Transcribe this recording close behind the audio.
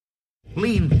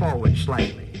Lean forward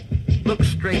slightly. Look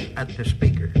straight at the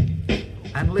speaker.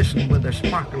 And listen with a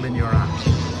sparkle in your eyes,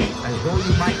 as though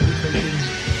you might be thinking,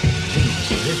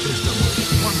 gee, this is the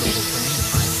most wonderful thing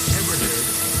I've ever heard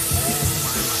all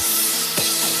my life.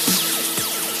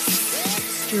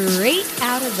 Straight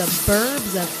out of the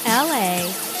burbs of LA,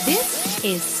 this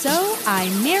is So I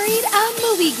Married a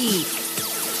Movie Geek.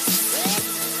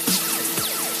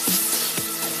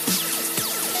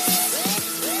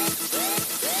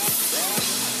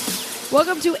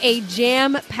 Welcome to a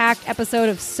jam-packed episode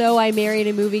of So I Married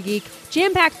a Movie Geek.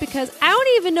 Jam-packed because I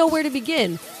don't even know where to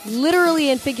begin, literally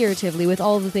and figuratively, with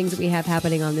all of the things that we have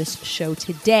happening on this show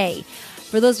today.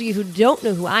 For those of you who don't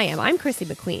know who I am, I'm Chrissy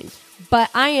McQueen. But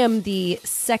I am the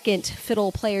second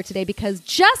fiddle player today because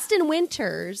Justin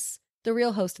Winters, the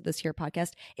real host of this here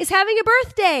podcast, is having a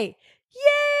birthday.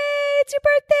 Yay! It's your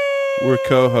birthday! We're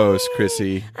co-hosts,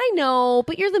 Chrissy. I know,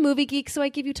 but you're the movie geek, so I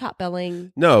give you top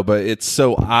billing. No, but it's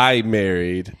So I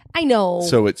Married. I know.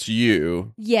 So it's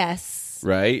you, Yes.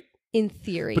 right? In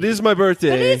theory. But it is my birthday.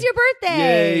 But it is your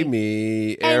birthday. Yay,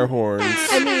 me. Air horns.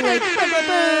 I mean, like,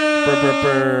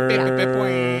 Brr, brr,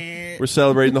 brr. We're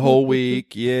celebrating the whole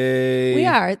week. Yay. we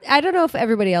are. I don't know if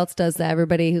everybody else does that,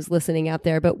 everybody who's listening out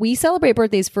there, but we celebrate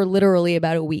birthdays for literally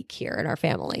about a week here in our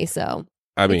family, so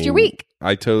I mean, it's your week.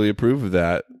 I totally approve of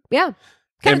that. Yeah. Kind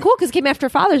And- of cool because it came after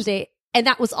Father's Day, and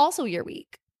that was also your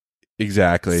week.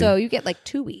 Exactly. So you get like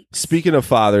 2 weeks. Speaking of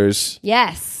fathers,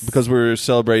 Yes. because we're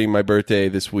celebrating my birthday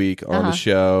this week on the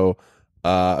show,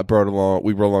 we brought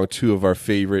along two of our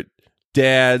favorite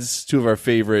dads, two of our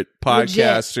favorite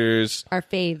podcasters, Our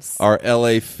faves. our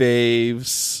LA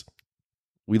faves.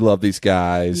 We love these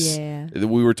guys. Yeah.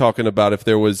 We were talking about if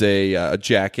there was a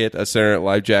jacket, a Saturday Night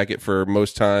Live jacket for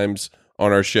most times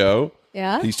on our show.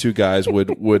 Yeah. These two guys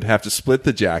would have to split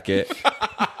the jacket.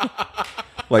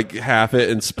 Like half it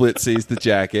and split sees the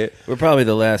jacket. We're probably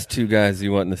the last two guys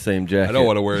you want in the same jacket. I don't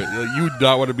want to wear it. You would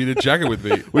not want to be in a jacket with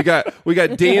me. We got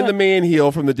Dan the Man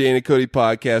Heel from the Dan and Cody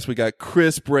podcast. We got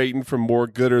Chris Brayton from More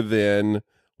Gooder Than.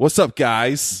 What's up,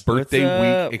 guys? Birthday What's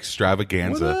up? week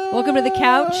extravaganza. Welcome to the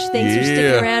couch. Thanks for sticking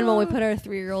Yeah. around while we put our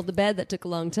 3-year-old to bed. That took a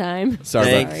long time. Sorry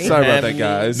Thanks about for that, having me.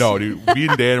 guys. No, dude. Me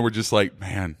and Dan were just like,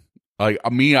 man. Like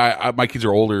me, I my kids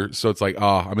are older, so it's like,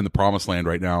 I'm in the promised land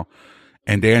right now.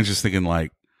 And Dan's just thinking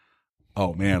like,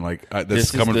 oh man, like this This is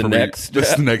is coming the for next me. This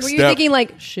is the step. next Were you step, thinking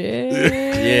like, shit?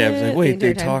 Yeah, I was like, wait, the they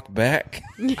entire time? talk back?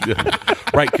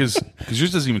 right? Because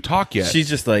yours doesn't even talk yet. She's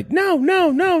just like, no.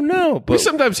 We But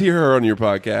sometimes hear her on your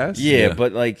podcast. yeah, Yeah.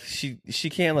 but like she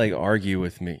can't like argue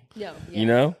with me. No. You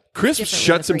know? Chris Different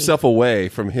shuts with the himself away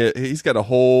from he's got a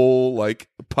whole like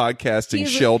podcasting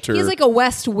shelter. He's like a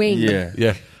West Wing. Yeah.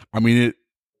 yeah. I mean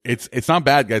it's not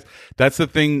bad, guys. That's the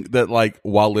thing that like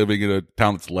while living in a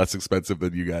town that's less expensive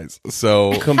than you guys.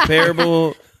 So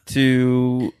Comparable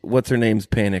to what's her name's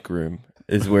Panic Room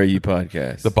is where you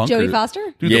podcast. the bunker, Jodie Foster?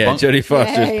 dude, yeah, Jodie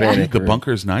Foster's Yeah, yeah. Panic the Room.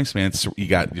 bunker is nice, man.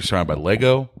 You're surrounded by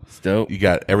Lego. It's dope. You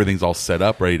got everything's all set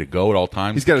up, ready to go at all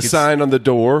times. He's got a Kids- sign on the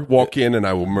door. Walk in and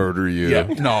I will murder you. Yeah,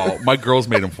 no, my girls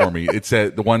made them for me. It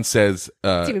said the one says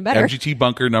even better. MGT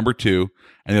bunker number 2,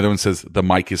 and the other one says the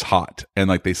mic is hot, and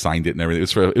like they signed it and everything.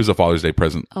 It was a Father's Day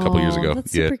present a couple years ago.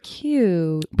 That's Yeah, super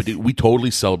cute. but dude, we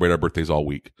totally celebrate our birthdays all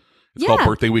week. It's Yeah. called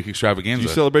Birthday Week Do Extravaganza. you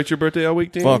celebrate your birthday all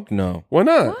week, Dan? Fuck no. Why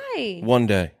not? Why? One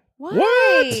day.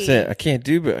 Why? That's it. I can't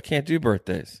do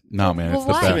birthdays. no, man, Well, it's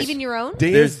the why? best. Even your own?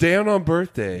 Dan's There's- down on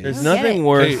birthdays. There's don't get nothing it.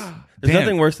 worse. Hey, There's Dan,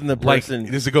 nothing worse than the like, person.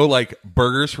 does it go like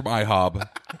burgers from IHOB,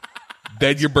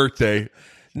 then your birthday?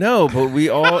 No, but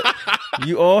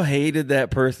you all hated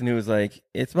that person who was like,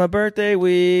 "It's my birthday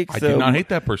week." I do not hate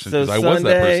that person So because I was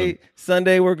that person.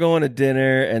 Sunday we're going to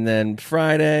dinner, and then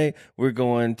Friday we're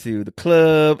going to the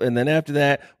club, and then after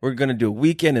that we're going to do a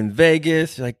weekend in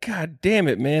Vegas. You're like, God damn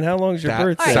it, man! How long's your That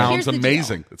birthday? All right, sounds here's the deal.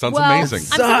 amazing. It sounds well, amazing.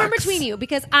 I'm somewhere Sucks. between you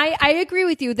because I agree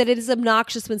with you that it is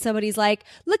obnoxious when somebody's like,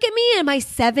 look at me and my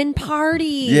 7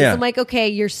 parties. Yeah. I'm like, okay,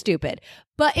 you're stupid.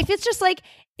 But if it's just like,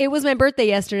 it was my birthday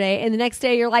yesterday, and the next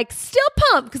day you're like, still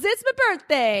pumped because it's my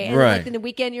birthday. And Right. like in the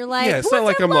weekend you're like, Yeah, it's who not wants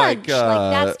like to have I'm lunch?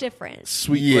 like, that's different.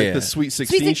 Sweet, like Yeah. the Sweet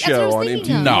 16 Sweet Six- that's what I show was on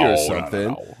thinking MTV of. no, or something.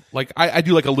 no. Like I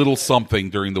do like a little something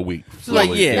during the week. like,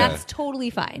 Really. yeah. That's totally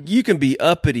fine. You can be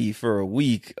uppity for a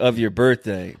week of your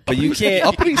birthday, but you can't.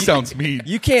 Uppity sounds mean.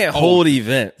 You can't hold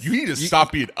events. You need to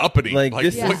stop being uppity. like, Like,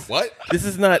 this wait, is- what? This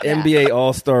is not NBA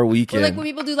All Star Or Weekend. like when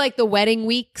people do like the wedding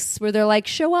weeks where they're like,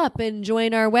 show up and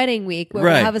join our wedding week where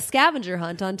Right. we'll have a scavenger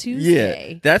hunt on yeah,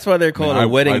 Tuesday. that's why they're calling Man, a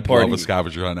wedding I'd party. love a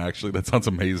scavenger hunt. Actually, that sounds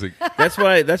amazing. That's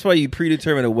why you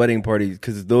predetermine a wedding party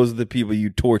because those are the people you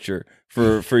torture for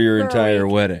your For a entire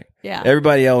week. wedding. Yeah.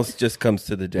 Everybody else just comes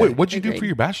to the day. Wait, what'd you do Agreed. for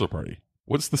your bachelor party?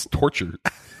 What's this torture?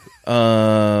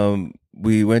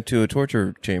 We went to a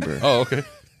torture chamber. Oh, okay.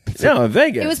 No, in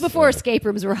Vegas. It was before escape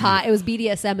rooms were hot. It was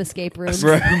BDSM escape rooms.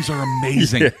 Escape rooms are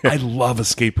amazing. I love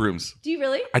escape rooms. Do you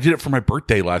really? I did it for my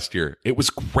birthday last year. It was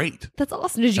great. That's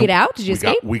awesome. Did you get out? Did you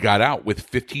escape? We got out with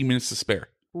 15 minutes to spare.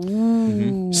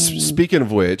 Speaking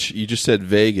of which, you just said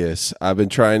Vegas. I've been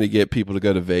trying to get people to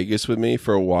go to Vegas with me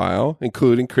for a while,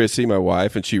 including Chrissy, my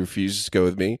wife, and she refuses to go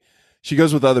with me. She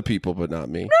goes with other people, but not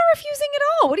me. I'm not refusing at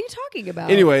all. What are you talking about?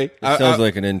 Anyway, It sounds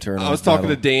like an internal. I was talking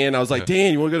to battle. Dan. I was like,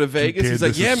 Dan, you want to go to Vegas? Dan, He's like,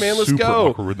 this yeah, is man, let's super go.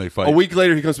 awkward when they fight. A week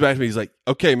later, he comes back to me. He's like,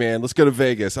 okay, man, let's go to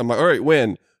Vegas. I'm like, all right,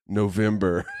 when?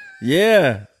 November.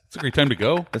 Yeah, It's a great time to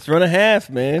go. let's run a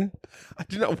half, man. I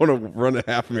do not want to run a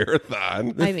half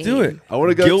marathon. Let's mean, do it. I want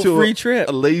to go to Guilt-free trip.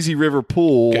 a lazy river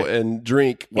pool Okay. and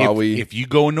drink while If you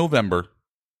go in November,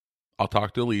 I'll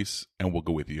talk to Elise and we'll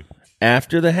go with you.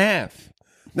 After the half.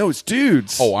 No, it's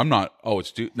dudes. Oh, I'm not. Oh,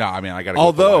 it's no. I mean, I got to.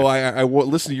 Although I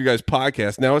listen to your guys'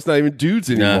 podcast, now it's not even dudes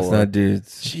anymore. No, it's not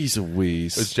dudes. Jeez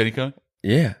Louise. is Jenny coming?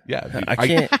 Yeah. Yeah, dude. I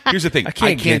can't. Here's the thing. I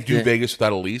can't get do there. Vegas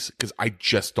without Elise because I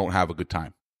just don't have a good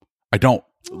time. I don't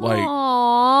like.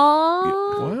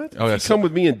 Aww. What? Oh, If that's you come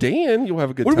with me and Dan, you'll have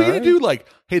a good What time. are we gonna do? Like,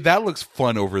 hey, that looks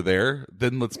fun over there.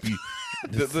 Then let's be.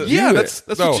 Yeah, that's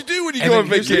No. what you do when you And go then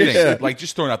on here's the vacation. thing, like,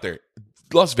 just throwing it out there,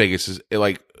 Las Vegas is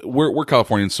like we're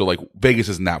Californians, so like Vegas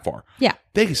isn't that far. Yeah.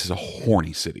 Vegas is a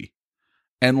horny city,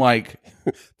 and like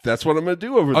That's what I'm going to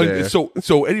do over there.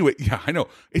 so anyway, yeah, I know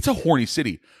it's a horny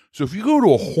city. So if you go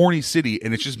to a horny city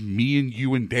and it's just me and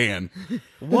you and Dan,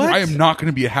 I am not going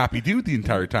to be a happy dude the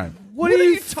entire time. what do are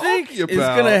you you think talking is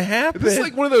about? gonna happen? Is this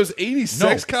like one of those 80s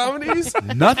sex comedies?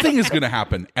 Nothing is going to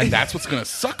happen, and that's what's going to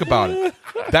suck about it.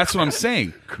 That's what I'm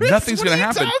saying. Nothing's what going to are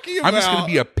you happen. talking I'm just going about?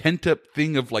 to be a pent up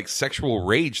thing of like sexual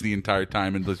rage the entire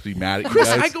time and just be mad at you Chris,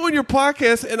 guys. I go on your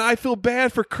podcast and I feel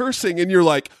bad for cursing, and you're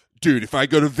like, dude, if I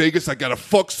go to Vegas, I gotta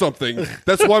fuck something.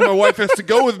 That's why my wife has to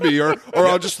go with me, or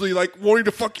I'll just be like wanting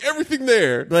to fuck everything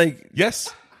there. Like,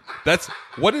 Yes, that's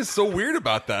what is so weird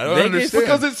about that. I don't Vegas- understand.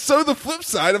 Because it's so the flip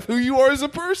side of who you are as a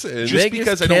person. just Vegas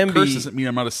because I don't can curse be- doesn't mean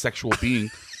I'm not a sexual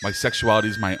being. My sexuality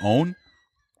is my own.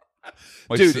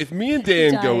 My Dude, se- if me and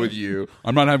Dan go Dying. with you,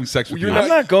 I'm not having sex with You're you. I'm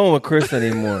not going with Chris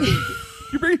anymore.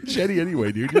 You're bringing Jenny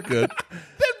anyway, dude. You're good.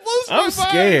 that blows my I'm mind.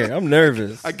 scared. I'm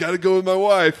nervous. I gotta go with my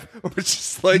wife. Or it's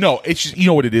just like, No, it's just, you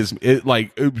know what it is. It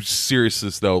like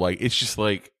seriousness though. Like it's just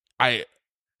like I'm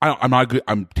not good.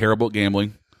 I'm terrible at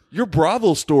gambling. your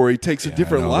brothel story takes a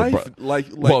different I know, life. Like,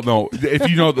 Well, no. If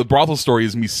you know, the brothel story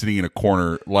is me sitting in a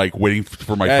corner, like waiting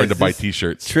for my Guys, friend to buy this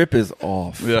T-shirts. Trip is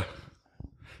off. Yeah.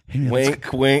 Hey, man,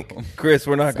 let's- Wink, wink. Chris,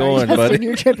 we're not going, Justin, buddy.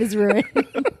 your trip is ruined.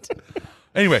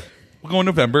 Anyway, we'll go in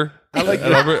November. I like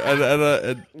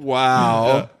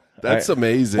wow, that's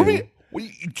amazing.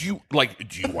 do you like?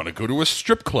 Do you want to go to a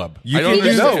strip club? You I don't can do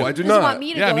understand. No, I do He doesn't not. want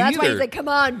me to Yeah, go. me That's why neither. he's like, "Come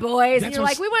on, boys." And That's you're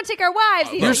what like, "We want to take our wives."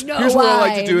 And Here's, he's like, here's "No what I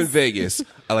like to do in wives." Vegas.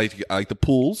 I like the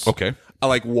pools. Okay. I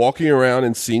like walking around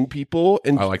and seeing people,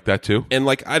 and I like that too.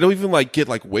 like I don't even like get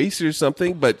like wasted or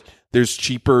something, but there's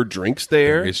cheaper drinks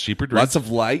there. There is cheaper drinks. Lots of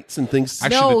lights and things.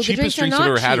 Actually, No, the the cheapest drinks are drinks I've not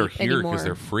ever had are cheap here because anymore.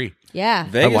 they're free. Yeah.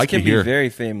 Vegas like can it be here. very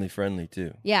family friendly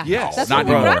too. Yeah. Yes. That's Not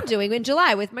what anymore. I'm doing in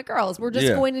July with my girls. We're just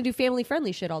Yeah. going to do family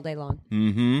friendly shit all day long.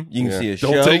 Mm-hmm. You can see a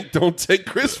don't show. don't take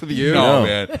Chris with you. No, No.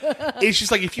 man. It's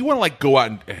just like if you want to like go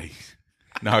out and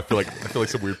now I feel like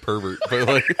some weird pervert, but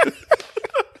like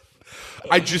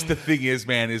the thing is,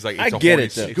 man, is like it's I a get horny,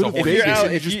 it, though. It's Go a to horny Vegas you're out-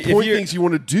 and you if just you- if point you're- things you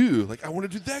want to do. Like I want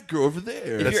to do that girl over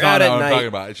there. If That's you're not out what at I'm night- talking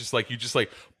about. It's just like you just like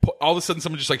all of a sudden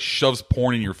someone just like shoves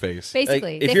porn in your face.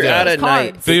 Basically. if They you're flip out those at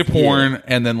night- cards. They have porn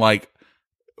and then like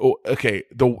okay,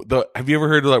 the have you ever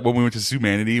heard of like when we went to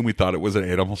Zoomanity and we thought it was an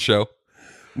animal show?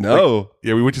 No.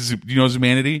 Yeah, we went to do you know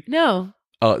Zoomanity? No.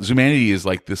 Zoomanity is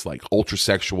like this like ultra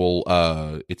sexual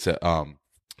it's a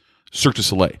Cirque du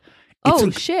Soleil.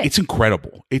 Oh, shit. It's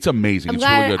incredible. It's amazing. I'm It's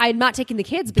glad really good. I'm not taking the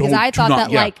kids because Don't- I do thought not-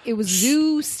 that yeah. like it was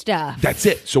zoo stuff. That's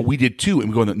it. So we did too, and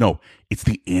we go, no, it's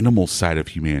the animal side of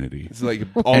humanity. It's like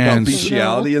all about And-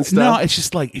 bestiality and No, stuff. it's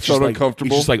just like it's So just like uncomfortable?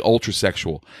 It's just like ultra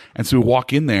sexual. And so we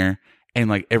walk in there,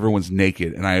 and like everyone's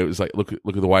naked, and I was like, look at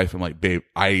the wife. I'm like, babe,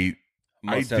 I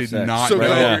Must have did sex. not. so know.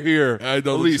 glad you're here. I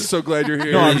know Elise, this- so glad you're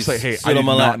here. No, I'm just like, hey, Sit I did on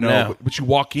my not lap know. now. But you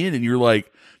walk in, and you're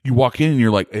like. You walk in and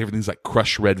you're like everything's like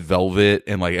crushed red velvet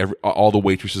and like all the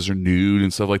waitresses are nude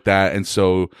and stuff like that, and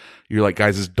so you're like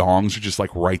guys' dongs are just like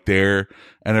right there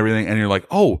and everything, and you're like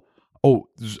oh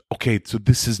okay, so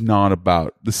this is not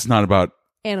about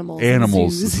Animals.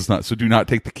 animals. Zoos. This is not. So do not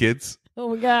take the kids. Oh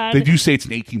my god. They do say it's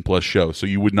an 18 plus show, so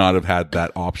you would not have had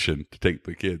that option to take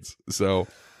the kids. So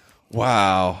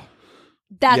Wow.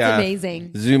 That's Yeah.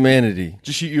 amazing. Zoomanity.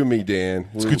 Just you and me, Dan.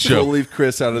 It's a good show. We'll leave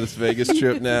Chris out of this Vegas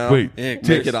trip now. Wait, Yeah, Make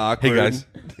Chris. it awkward. Hey guys,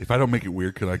 if I don't make it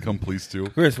weird, can I come please too?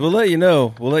 Chris, we'll let you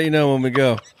know. We'll let you know when we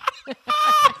go.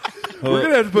 We're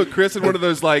gonna have to put Chris in one of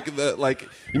those like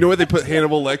you know what they put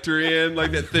Hannibal Lecter in,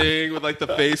 like that thing with like the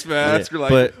face mask. Yeah, You're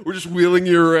like, but- we're just wheeling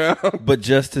you around. But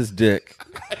just his dick.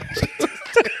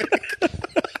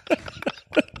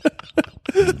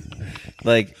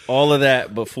 Like all of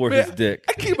that, but for his dick.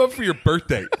 I came up for your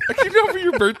birthday.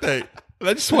 And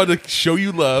I just wanted to show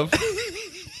you love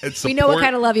and support. We know what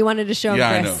kind of love you wanted to show him, Yeah,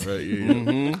 I Chris. know. Right?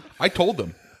 Yeah. I told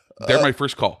them. They're my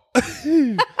first call.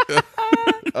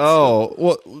 Oh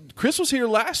well, Chris was here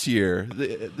last year.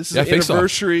 This is Yeah, an Face Off.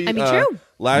 anniversary. I mean, true.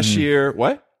 Last year,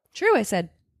 what True, I said.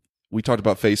 we talked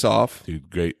about Face Off. Dude,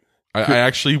 great. I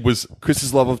actually was.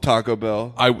 Chris's love of Taco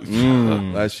Bell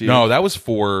last year. No, that was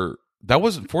for. That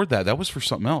wasn't for that. That was for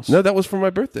something else. No, that was for my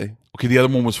birthday. Okay, the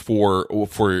other one was for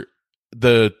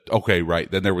the. Okay,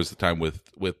 right. Then there was the time with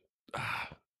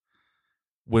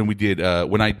when we did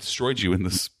when I destroyed you in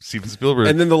the Steven Spielberg.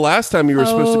 And then the last time you were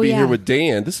supposed to Oh, be yeah. here with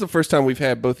Dan. This is the first time we've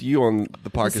had both of you on the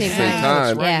podcast at the same same time.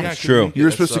 time. Right. Yeah. True. You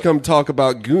were supposed to come talk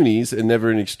about Goonies and Never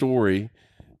Ending Story.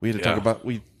 We had to Yeah.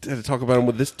 talk about him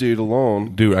with this dude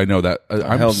alone. Dude, I know that. I'm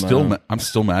held my still own. I'm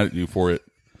still mad at you for it.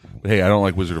 But hey, I don't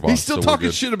like Wizard of Oz. He's still so we're talking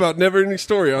good. shit about Never Ending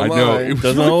Story online. know. It was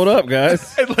Doesn't hold up,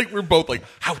 guys. And like we're both like,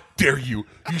 how dare you?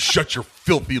 You shut your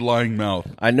filthy lying mouth.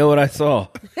 I know what I saw.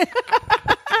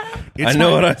 It's I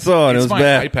know what I saw, and it it's was my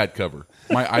bad. iPad cover.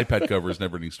 My iPad cover is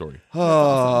Never Ending Story.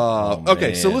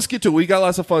 Okay, so man. let's get to it. We got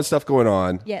lots of fun stuff going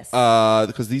on. Yes.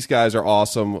 Because these guys are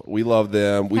awesome. We love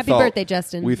them. Happy birthday,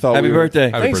 Justin. We thought Happy we were- birthday.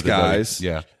 Happy Thanks, birthday, buddy. guys.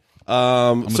 Yeah, I'm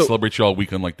I'm gonna celebrate you all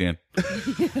weekend like Dan.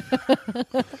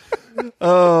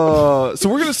 So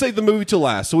we're gonna save the movie till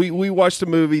last. So we watched a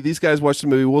movie. These guys watched a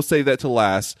movie. We'll save that till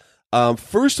last.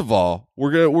 First of all,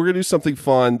 we're gonna do something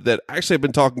fun that actually I've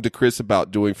been talking to Chris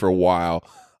about doing for a while.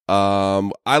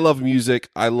 I love music.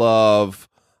 I love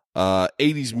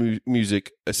 80s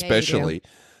music especially.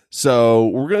 So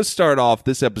we're gonna start off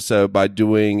this episode by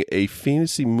doing a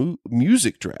fantasy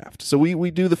music draft. So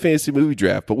we do the fantasy movie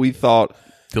draft, but we thought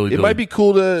Dilly it dilly. might be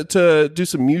cool to do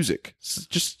some music,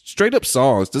 just straight up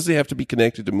songs. Doesn't have to be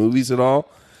connected to movies at all.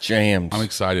 Jams. I'm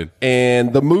excited.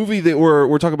 And the movie that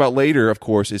we're talking about later, of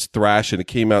course, is Thrash, and it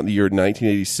came out in the year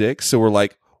 1986. So we're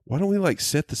like, why don't we like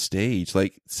set the stage,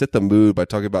 like set the mood by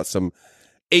talking about some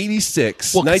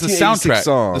 86, Well, 'cause the 1986 soundtrack,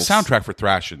 songs. the soundtrack for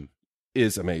Thrashin'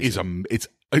 is amazing. it's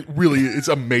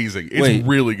amazing. It's Wait.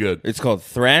 really good. It's called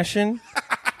Thrashin'.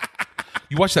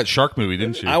 You watched that shark movie,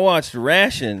 didn't you? I watched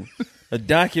Ration, a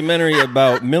documentary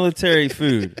about military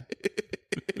food.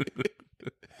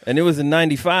 And it was in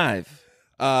 95.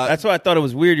 That's why I thought it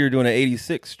was weird you were doing an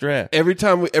 86 draft. Every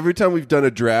time we've done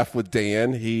a draft with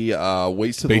Dan, he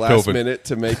waits to the last Beethoven. minute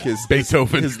to make his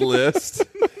Beethoven. his list.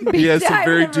 He has some I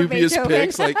very remember dubious Beethoven.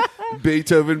 picks, like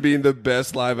Beethoven being the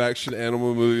best live action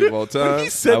animal movie of all time. He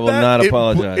said I will that, not it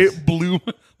apologize. It blew.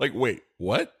 Like, wait,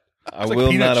 what? I It's like will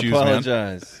peanut not shoes, man.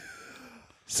 apologize.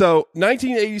 So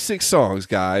 1986 songs,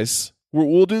 guys.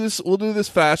 We'll do this. We'll do this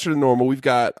faster than normal. We've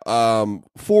got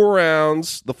 4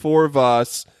 rounds. The 4 of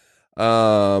us.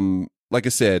 Like I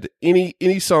said,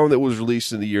 any song that was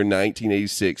released in the year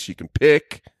 1986, you can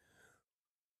pick.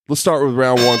 Let's start with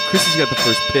round 1. Chrissy's got the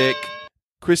first pick.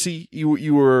 Chrissy,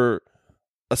 you were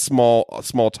a small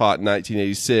tot in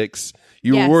 1986.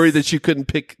 You Yes. were worried that you couldn't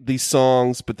pick these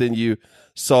songs, but then you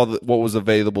saw what was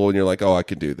available, and you're like, "Oh, I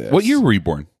can do this." What year were you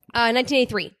born?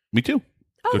 1983. Me too.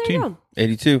 Oh, Go there team. you go.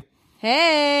 82.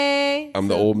 Hey. I'm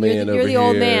the old man You're over the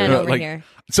old here. man over Like, here.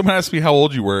 someone asked me how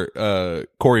old you were.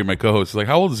 Corey, my co-host, is like,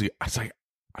 "How old is he?" I was like,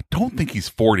 "I don't think he's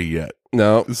 40 yet."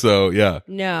 No, So yeah,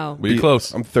 No. but you're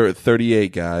close. I'm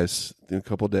 38, guys, in a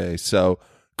couple days. So,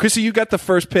 Chrissy, you got the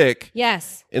first pick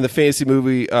Yes. in the fantasy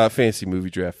movie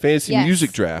draft, fantasy Yes.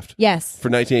 music draft Yes. for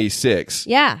 1986.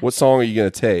 Yeah. What song are you going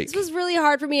to take? This was really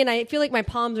hard for me, and I feel like my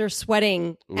palms are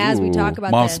sweating as we talk about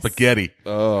Mom this. spaghetti.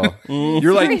 Oh,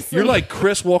 you're Seriously. like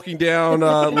Chris walking down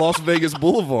Las Vegas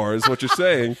Boulevard. Is what you're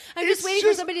saying? I'm just waiting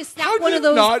for somebody to How snap do one you of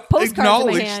those not postcards in my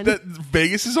acknowledge hand. that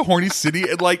Vegas is a horny city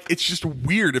and like it's just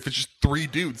weird if it's just 3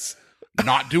 dudes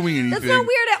not doing anything. That's not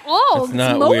weird at all. That's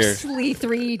not it's mostly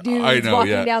 3 dudes I know,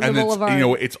 walking yeah. down the and it's, boulevard. you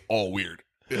know, it's all weird.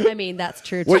 I mean, that's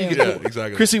true, too. What you Yeah,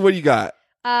 exactly. Chrissy, what do you got?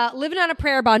 Living on a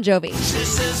Prayer, Bon Jovi.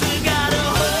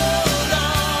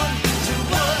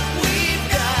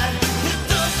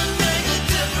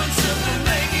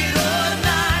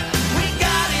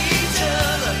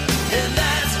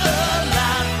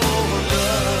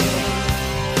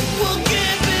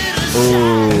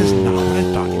 That is not what I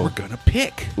thought you were gonna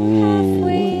pick.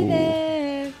 Halfway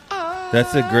there.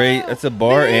 That's a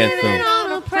bar anthem.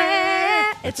 On a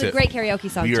prayer. It's That's a it. great karaoke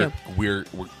song too.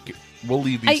 We'll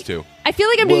leave these two. I feel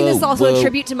like I'm doing this Whoa, also in whoa.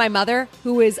 tribute to my mother,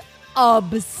 who is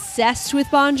obsessed with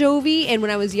Bon Jovi. And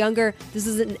when I was younger, this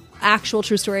is an actual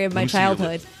true story of my me see your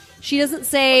childhood. She doesn't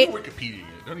say, Wikipedia it.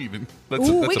 Don't even. That's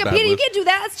 "Ooh, that's a bad Wikipedia, you list. can't do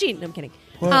that. That's cheating." No, I'm kidding.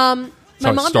 how My it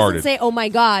mom doesn't started. say, "Oh my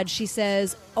God." She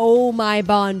says, "Oh my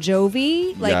Bon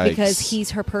Jovi," like Yikes. because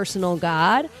he's her personal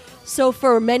god. So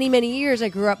for many, many years, I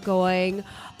grew up going,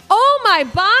 "Oh my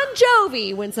Bon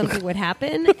Jovi," when something would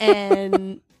happen,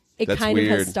 and it That's kind of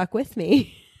weird. has stuck with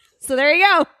me. So there you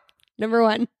go. Number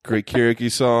one. Great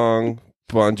karaoke song.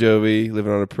 Bon Jovi,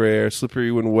 Living on a Prayer.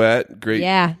 Slippery When Wet. Great,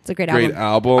 Yeah, it's a great great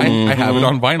album. album. I have it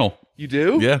on vinyl. You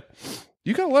do? Yeah,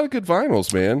 You got a lot of good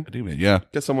vinyls, man. I do, man. Yeah,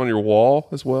 Got some on your wall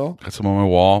as well. got some on my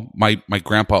wall. My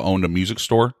grandpa owned a music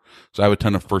store, so I have a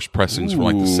ton of first pressings from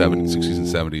like the 70s, 60s, and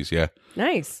 70s. Yeah,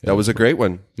 Nice. That was a great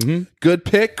one. Mhm. Good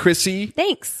pick, Chrissy.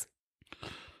 Thanks.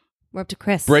 We're up to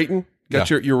Chris. Brayton, got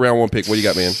your round one pick. What do you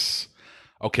got, man?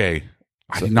 okay.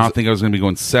 I did not think I was going to be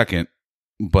going second,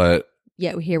 but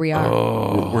Yeah, here we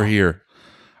are. We're here.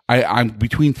 I'm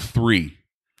between three.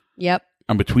 Yep.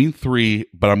 I'm between three,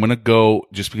 but I'm going to go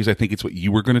just because I think it's what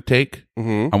you were going to take.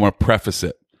 Mm-hmm. I want to preface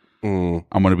it. I'm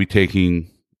going to be taking.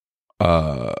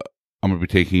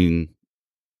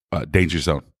 Danger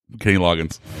Zone. Kenny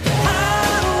Loggins.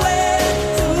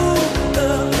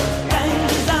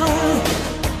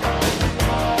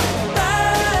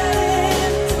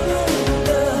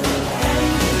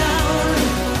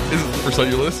 Is it the first on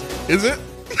your list? Is it?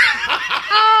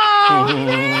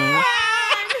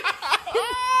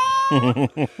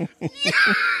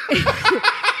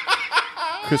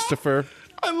 Christopher.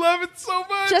 I love it so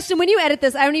much. Justin, when you edit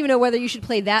this, I don't even know whether you should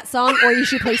play that song or you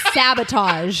should play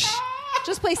Sabotage.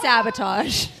 Just play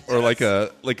Sabotage. Or like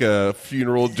a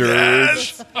funeral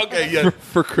dirge Okay, yeah.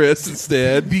 for Chris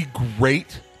instead. The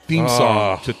great theme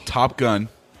song to Top Gun,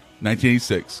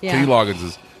 1986. Yeah. Kenny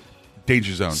Loggins'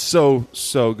 Danger Zone.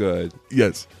 So good.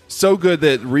 Yes. So good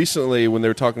that recently when they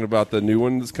were talking about the new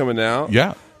one that's coming out,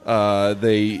 Yeah.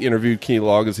 they interviewed Kenny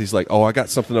Loggins. He's like, "Oh, I got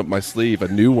something up my sleeve, a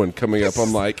new one coming up."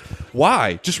 I'm like,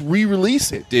 "Why? Just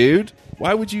re-release it, dude.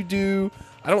 Why would you do?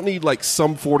 I don't need like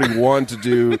Sum 41 to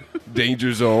do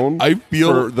Danger Zone. I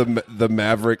feel- for the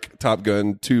Maverick Top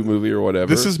Gun 2 movie or whatever.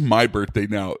 This is my birthday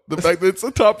now. The fact that it's the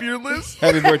top of your list.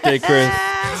 Happy birthday, Chris.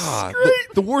 God,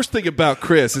 the worst thing about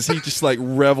Chris is he just like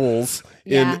revels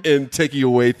Yeah. in taking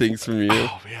away things from you.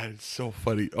 Oh man, it's so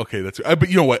funny. Okay, that's. But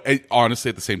you know what? Honestly,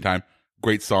 at the same time,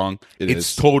 great song. It's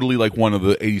is. totally like one of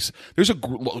the 80s. There's a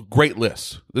great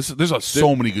list. There's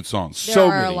so many good songs. There So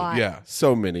are a many. lot. Yeah.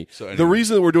 So many. anyway. The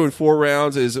reason that we're doing 4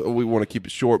 rounds is we want to keep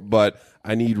it short, but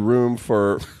I need room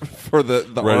for the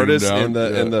Writing artist down, and the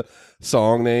yeah. and the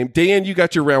song name. Dan, you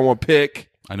got your round one pick.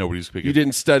 I know what he's picking. You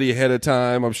didn't study ahead of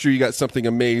time. I'm sure you got something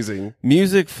amazing.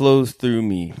 Music flows through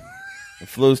me. It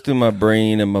flows through my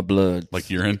brain and my blood. Like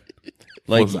urine.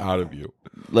 Like- Flows out of you.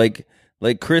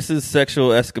 like Chris's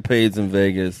sexual escapades in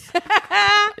Vegas.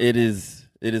 It is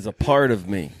a part of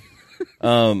me.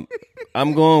 I'm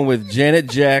going with Janet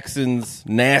Jackson's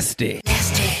Nasty.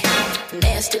 Nasty,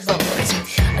 nasty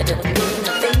boys. I don't mean a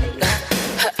thing.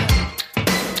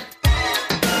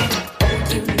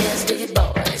 Oh, you nasty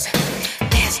boys.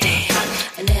 Nasty,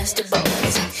 nasty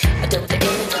boys. I don't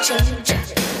ever change.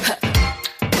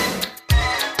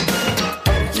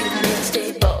 Oh, you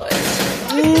nasty boys.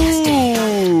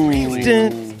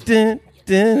 Dun, dun,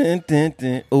 dun, dun,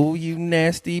 dun. Oh, you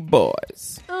nasty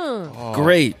boys.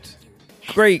 Great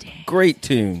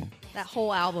tune. That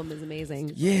whole album is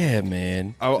amazing. Yeah,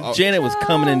 man. I'll- Janet was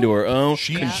coming into her own.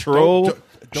 Control.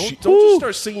 Don't just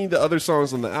start singing the other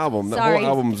songs on the album. That Sorry. whole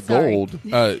album's Sorry. gold.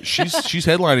 She's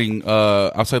headlining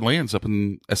Outside Lands up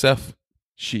in SF.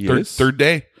 She Third, is third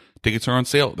day. Tickets are on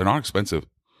sale. They're not expensive.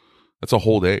 That's a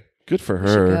whole day. good for We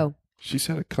should her. go. She's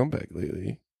had a comeback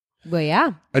lately. Well,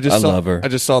 yeah. I saw, love her. I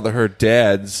just saw that her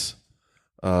dad's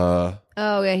Oh,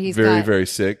 yeah, he's very got, very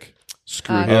sick.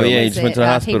 Screw him. Oh, what yeah, he is just went it, to the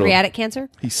hospital. Pancreatic cancer?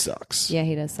 He sucks. Yeah,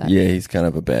 he does suck. Yeah, he's kind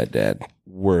of a bad dad.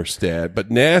 Worst dad, but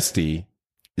Nasty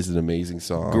is an amazing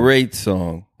song. Great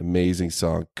song. Amazing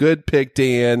song. Good pick,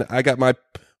 Dan. I got my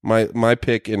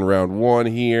pick in round 1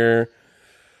 here.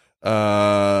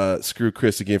 Screw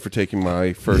Chris again for taking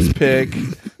my first pick,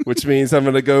 which means I'm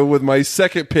going to go with my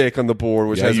second pick on the board,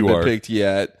 which Yeah, hasn't you been are. picked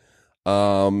yet.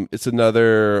 It's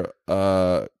another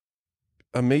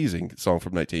amazing song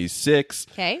from 1986.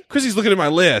 Okay. Chrissy's looking at my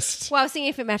list. Well, I was seeing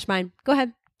if it matched mine. Go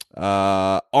ahead.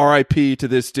 R.I.P. to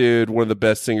this dude, one of the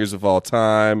best singers of all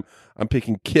time. I'm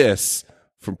picking Kiss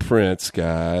from Prince,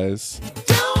 guys.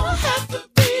 Don't have to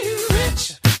be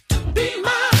rich to be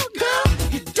my girl.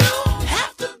 You don't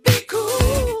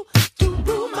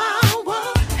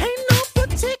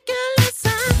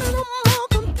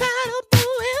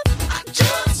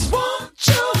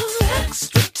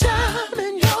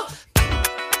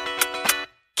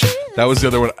That was the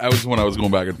other one. That was when I was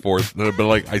going back and forth. But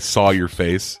like, I saw your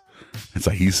face. It's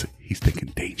like he's thinking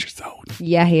danger zone.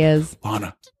 Yeah, he is.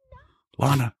 Lana.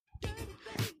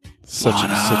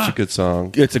 Such a good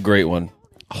song. It's a great one.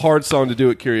 Hard song to do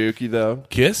at karaoke though.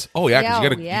 Kiss? Oh yeah,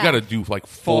 because Yeah, you gotta do like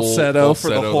Falsetto for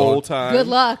the whole time. Good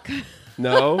luck.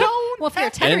 No. Well, if you're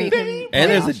a tenor, you can. And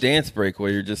there's a dance break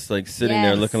where you're just like sitting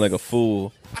there Yes. looking like a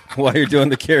fool while you're doing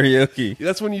the karaoke.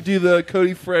 That's when you do the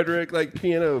Cody Frederick like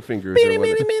piano fingers. Or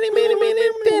whatever.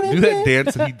 Do that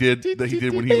dance that he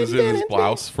did when he was in his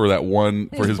blouse for that one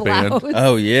for his band. blouse.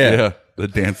 Oh yeah. Yeah, the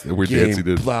dance, the weird dance he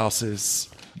did. Blouses.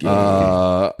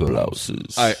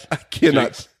 Blouses. I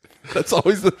cannot. That's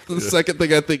always the second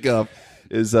thing I think of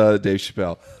is Dave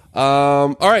Chappelle.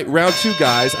 All right, round 2,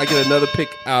 guys. I get another pick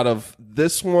out of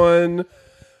this one.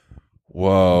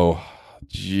 Whoa,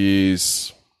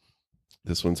 jeez,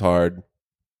 this one's hard.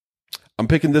 I'm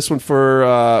picking this one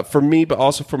for me, but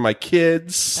also for my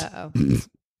kids. Uh-oh.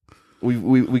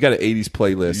 We got an 80s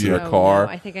playlist in Oh, our car.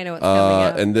 no, I think I know what's coming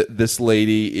up. And this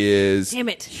lady is Damn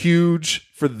it. huge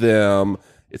for them.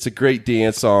 It's a great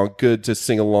dance song, good to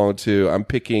sing along to. I'm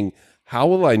picking How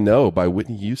Will I Know by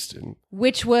Whitney Houston.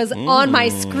 Which was on my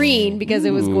screen because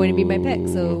it was going to be my pick.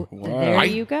 So there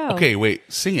you go. Okay, wait,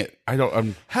 sing it. I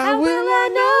don't. How will I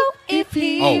know if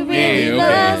he Oh, really okay.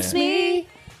 loves me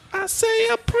I say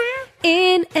a prayer.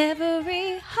 in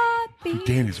every heartbeat?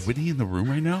 Dan, is Whitney in the room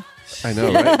right now? I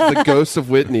know, right? The ghost of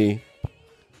Whitney.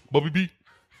 Bobby B.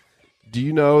 Do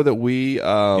you know that we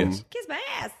Yes. Kiss my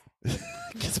ass.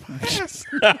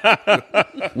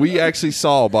 we actually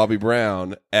saw Bobby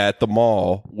Brown at the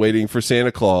mall waiting for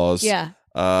Santa Claus? Yeah.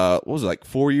 What was it, like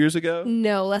 4 years ago?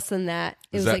 No, less than that.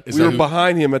 It was that- like is We were who-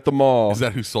 behind him at the mall. Is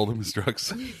that who sold him his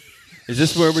drugs? Is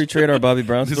this where we trade our Bobby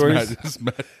Brown This stories? Matt- this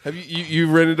Matt- Have you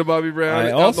rented a Bobby Brown? I out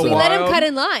in also- the we let him wild? cut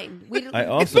in line. I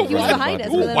also he was rented behind Bobby us.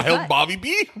 Brown. We Ooh, let him wild cut. Bobby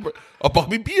B. A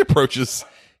Bobby B approaches.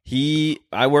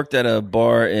 I worked at a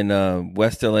bar in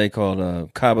West LA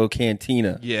called Cabo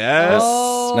Cantina. Yes.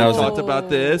 Oh. Now, I was talked about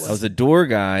this. I was a door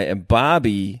guy, and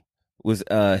Bobby was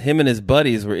him and his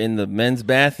buddies were in the men's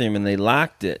bathroom, and they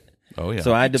locked it. Oh yeah.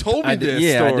 So I had to, told me I had to- this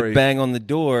yeah, I had story. to bang on the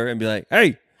door and be like,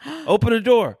 "Hey, open the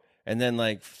door!" And then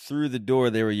like through the door,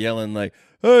 they were yelling like,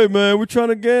 "Hey man, we're trying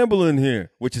to gamble in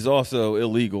here," which is also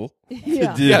illegal.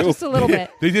 Yeah, do. just a little bit.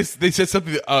 They said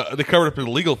something. They covered up an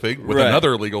illegal thing with Right.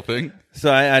 another illegal thing. So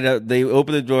they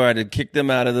opened the door. I had to kick them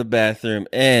out of the bathroom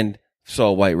and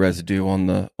saw white residue on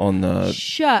the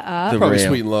Shut up. the Probably rail.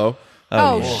 Sweet and Low.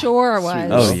 Oh, yeah. sure it was.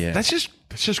 Oh yeah. That's just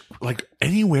like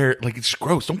anywhere. Like it's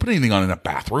gross. Don't put anything on in a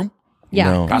bathroom. Yeah,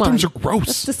 No. come Bathrooms on. are gross.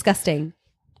 That's disgusting.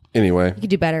 Anyway, You could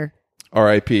do better.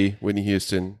 R.I.P. Whitney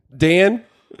Houston. Dan,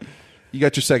 you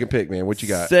got your second pick, man. What you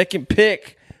got? Second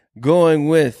pick, going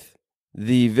with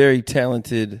the very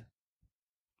talented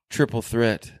triple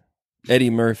threat, Eddie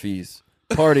Murphy's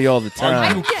 "Party All the Are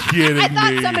Time." you kidding I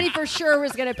thought me? somebody for sure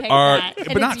was going to pick Are- that.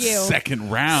 And but not it's you.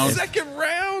 second round. Second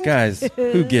round. Guys,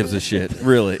 who gives a shit?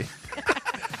 Really?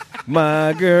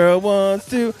 My girl wants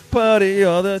to party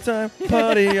all the time,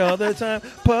 party all the time,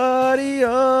 party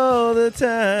all the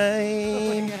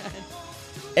time.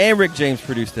 And Rick James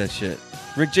produced that shit.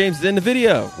 Rick James is in the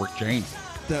video. Rick James.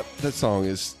 That song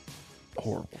is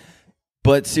horrible.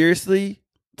 But seriously,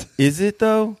 is it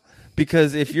though?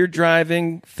 Because if you're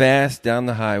driving fast down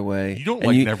the highway, You don't and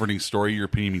like Never-Ending Story. Your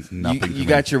opinion means nothing. to You me.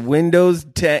 got your windows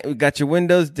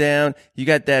down. You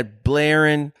got that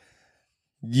blaring.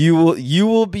 You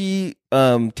will be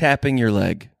tapping your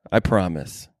leg. I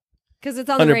promise. Because it's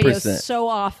on the radio 100%. so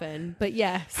often. But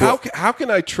yes. How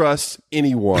can I trust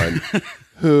anyone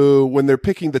who, when they're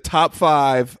picking the top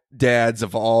 5 dads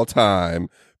of all time,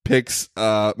 picks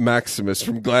Maximus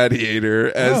from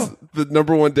Gladiator as the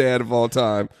number 1 dad of all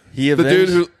time? He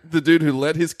the dude who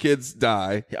let his kids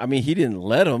die. I mean, he didn't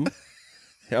let him.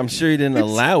 I'm sure he didn't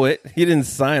allow it. He didn't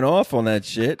sign off on that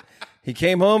shit. He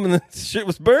came home and the shit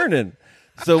was burning.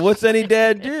 So what's any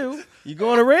dad do? You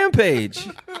go on a rampage.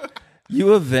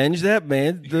 You avenge that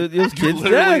man, those You kids'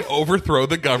 literally death. overthrow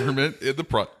the government in the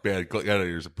front. Man,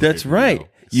 Gladiator's a That's great right. movie,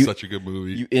 though. It's You- such a good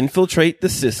movie. You infiltrate the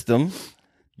system.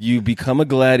 You become a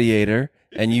gladiator,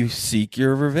 and you seek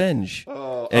your revenge.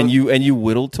 And you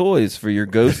whittle toys for your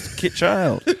ghost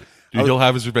child Dude, he'll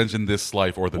have his revenge in this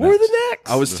life or the or next. the next.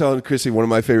 I was telling Chrissy one of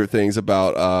my favorite things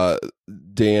about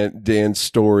Dan's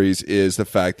stories is the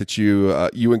fact that you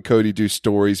and Cody do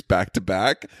stories back to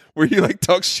back where you like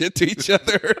talk shit to each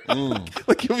other.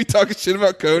 Like you'll be talking shit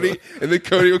about Cody, and then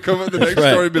Cody will come up with the next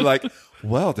right. story and be like,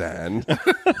 "Well, Dan,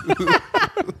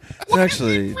 It's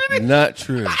actually not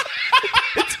true.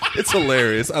 it's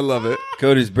hilarious. I love it."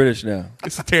 Cody's British now.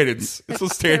 It's the tannins. It's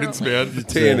those tannins, man.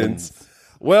 Tannins.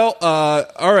 Well,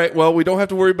 all right. Well, we don't have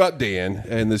to worry about Dan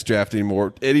in this draft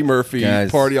anymore. Eddie Murphy, Guys.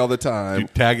 party all the time.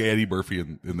 Dude, tag Eddie Murphy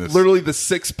in this. Literally the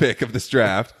 6th pick of this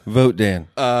draft. Vote Dan.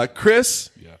 Chris,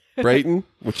 Brayton,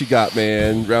 what you got,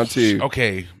 man? Round 2.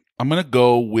 Okay, I'm gonna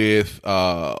go with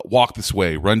 "Walk This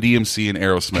Way," Run DMC and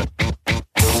Aerosmith.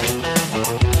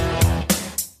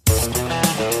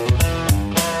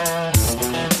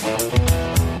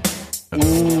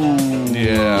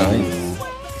 Yeah,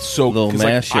 so Little 'cause,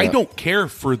 like, mashup. I don't care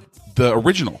for the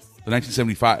original, the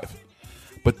 1975,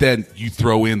 but then you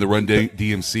throw in the Run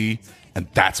DMC, and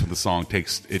that's when the song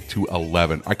takes it to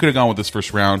 11. I could have gone with this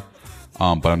first round,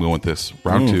 but I'm going with this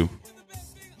round 2.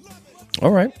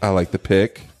 All right. I like the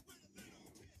pick.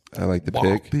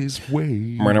 Walk this way.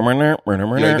 You like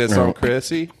that song,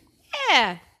 Chrissy?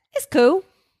 Yeah, it's cool.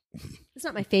 It's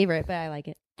not my favorite, but I like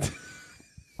it. All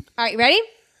right, ready?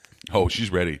 Oh,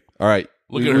 she's ready. All right.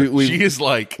 Look at her. She is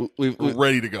like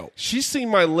ready to go. She's seen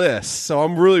my list, so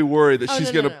I'm really worried that Oh,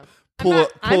 she's no, going to no. pull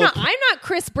I'm up. not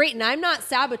Chris Brayton. I'm not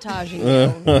sabotaging you.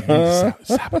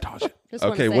 Sabotage it. Just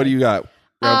wanna Okay, say. what do you got?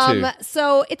 Round 2.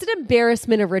 So it's an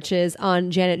embarrassment of riches on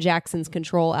Janet Jackson's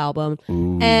Control album,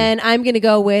 and I'm gonna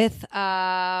go with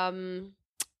 "What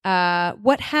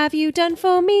Have You Done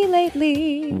for Me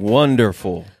Lately."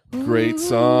 Wonderful. Great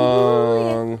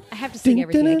song. I have to sing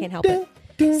everything. I can't help it.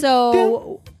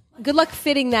 So good luck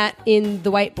fitting that in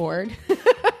the whiteboard.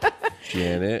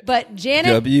 Janet. But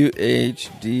Janet,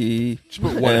 WHD.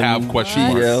 What have question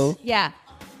mark? MGL. yeah.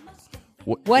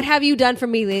 What have you done for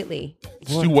me lately?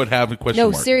 Let's do what have a question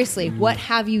No, mark. seriously. What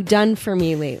have you done for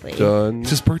me lately? Done. It's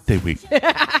his birthday week.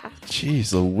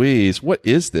 Jeez Louise. What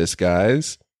is this,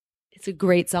 guys? It's a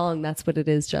great song. That's what it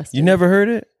is, Justin. You never heard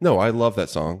it? No, I love that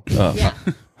song. Oh, Yeah.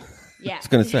 I was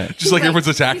going to say. Just like everyone's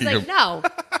attacking he's like, him. No.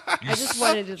 I just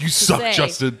wanted to, You suck, say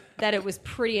Justin. that it was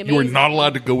pretty amazing. You are not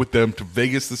allowed to go with them to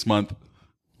Vegas this month.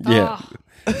 Yeah.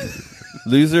 Oh,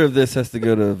 Loser of this has to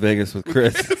go to Vegas with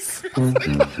Chris.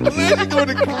 Imagine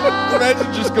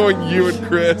just going you and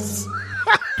Chris.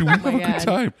 Dude, we have a God. good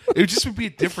time. It would just be a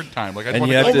different time. Like I'd And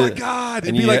want you to have go. Oh to- my God. It'd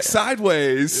and be you like ha-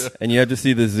 Sideways. And you have to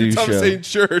see the zoo Thomas show. Hayden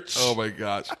Church. Oh my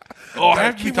gosh. Oh, I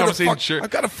have to be Thomas Hayden Church. I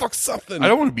gotta fuck something. I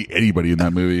don't want to be anybody in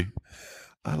that movie.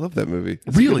 I love that movie.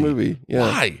 It's a Really? good movie. Yeah.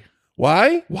 Why?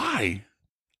 Why? Why?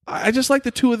 I just like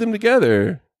the two of them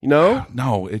together. You know?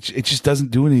 No, it just doesn't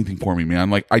do anything for me, man.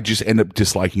 Like I just end up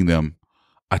disliking them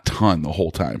a ton the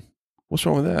whole time. What's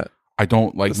wrong with that? I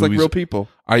don't like It's like movies. real people.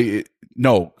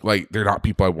 No, like they're not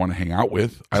people I want to hang out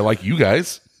with. I like you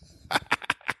guys.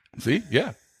 See,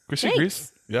 yeah, Chrissy Thanks.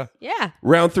 agrees. Yeah, yeah.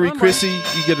 Round 3, One more. Chrissy,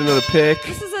 you get another pick.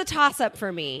 This is a toss up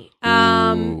for me.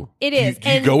 Ooh. It is. Do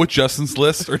you go with Justin's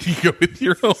list or do you go with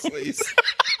your own?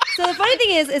 So the funny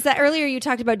thing is that earlier you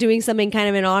talked about doing something kind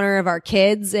of in honor of our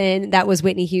kids, and that was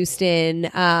Whitney Houston,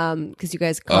 because you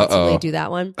guys constantly Uh-oh. do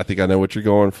that one. I think I know what you're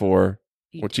going for.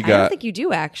 What you I don't got? think you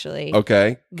do actually.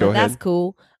 Okay, go but ahead. that's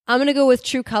cool. I'm gonna go with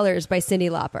True Colors by Cyndi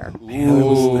Lauper.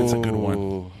 That's a good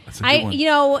one. That's a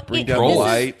good one. Bring it- down the this is-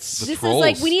 lights. The This Trolls. is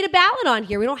like we need a ballad on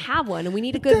here. We don't have one, and we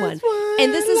need a good one.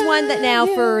 And this is one that now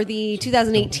for the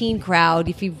 2018 crowd,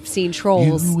 if you've seen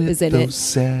Trolls, is in it.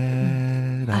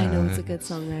 I know it's a good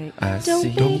song, right?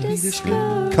 Don't be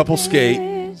discouraged. Couple skate.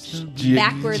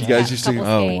 Backwards. You guys used to couple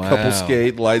Oh, skate. wow. couple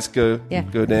skate. Lights go Yeah.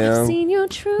 go I've down. seen your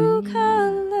true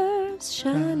colors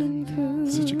shining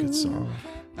through. Such a good song.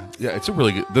 Yeah, it's a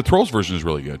really good. The Trolls version is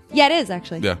really good. Yeah, it is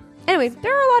actually. Yeah. Anyway,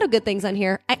 there are a lot of good things on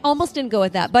here. I almost didn't go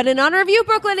with that, but in honor of you,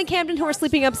 Brooklyn and Camden, who are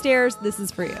sleeping upstairs, this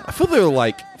is for you. I feel there are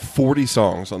like 40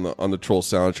 songs on the Trolls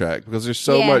soundtrack because there's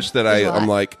so Yeah, much that there's a I'm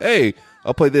lot. like, hey,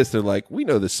 I'll play this. They're like, we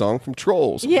know this song from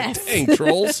Trolls. I'm like, Yes. dang,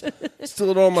 Trolls. Still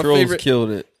one of my Trolls favorite killed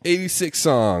it. 86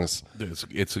 songs. Dude,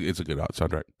 it's a good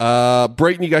soundtrack.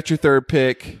 Brayton, you got your third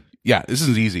pick. Yeah, this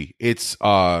is easy. It's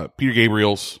Peter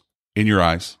Gabriel's "In Your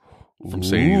Eyes" from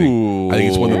Say Anything. I think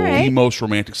it's one of the Alright. most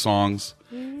romantic songs.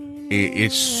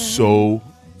 It's so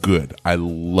good. I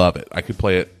love it. I could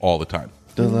play it all the time.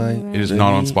 The light. It is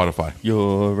not on Spotify.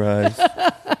 Your eyes.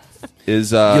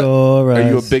 Is Your are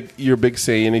you eyes. you're a big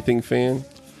Say Anything fan?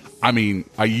 I mean,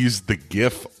 I use the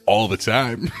GIF all the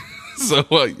time, so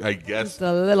I guess Just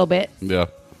a little bit. yeah.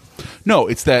 No,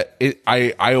 it's that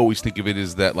I always think of it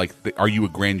as that like, are you a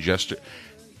grand gesture?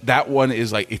 That one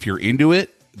is like if you're into it,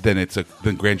 then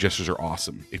then grand gestures are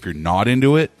awesome. If you're not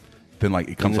into it, then like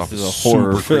it comes this off is as a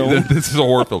horror super film. Then this is a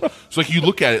horror film. So like you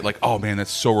look at it like, oh man,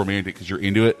 that's so romantic because you're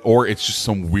into it, or it's just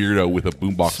some weirdo with a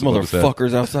boombox. above his head.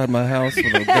 Motherfuckers outside my house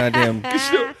with a goddamn.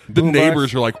 The boombox.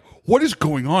 neighbors are like, what is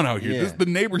going on out here? Yeah. The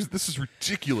neighbors, this is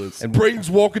ridiculous. Brayton's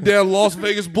walking down Las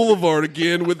Vegas Boulevard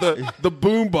again with the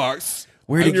boombox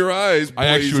Where In to, your eyes, I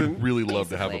actually blazing. would really love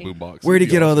to have a Basically. boombox. where to It'd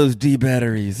be get all awesome. those D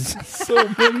batteries? So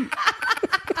many.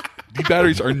 The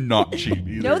batteries are not cheap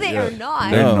either. No, they are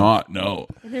not. They're No. not. No.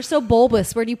 And they're so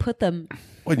bulbous. Where do you put them?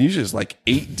 Well, you just like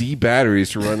 8 D batteries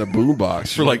to run a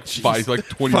boombox For like Jeez.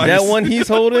 20 that minutes. one he's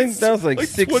holding, that was like,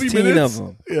 Like 20 16 minutes. of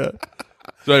them. Yeah.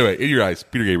 So anyway, in your eyes,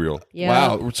 Peter Gabriel. Yeah.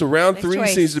 Wow. So round Nice 3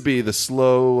 choice. seems to be the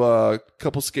slow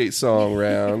couple skate song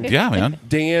round. Yeah, man.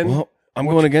 Dan, Well, I'm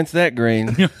going against that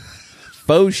grain.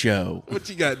 Faux show. what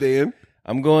you got, Dan?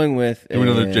 I'm going with Do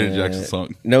another Janet Jackson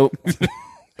song. Nope.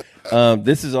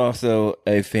 This is also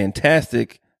a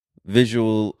fantastic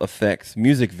visual effects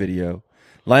music video.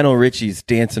 Lionel Richie's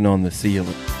 "Dancing on the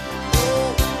Ceiling."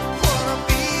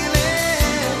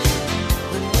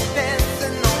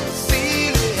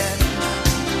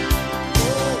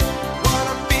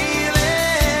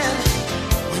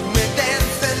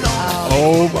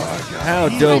 Oh my God. How You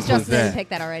guys dope was just didn't that? pick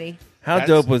that already. How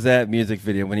dope was that music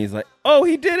video when he's like, "Oh,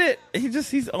 he did it!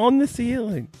 He's on the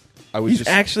ceiling. I was He's just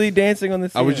actually dancing on the I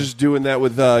ceiling." was just doing that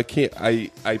with I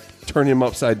turn him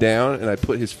upside down and I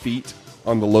put his feet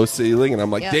on the low ceiling and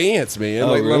I'm like, Yeah. dance, man, Oh,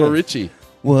 like really? Lionel Richie.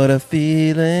 What a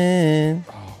feeling.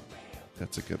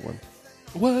 That's a good one.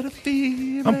 What a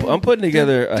feeling. I'm putting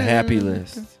together a happy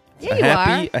list. Yeah, a you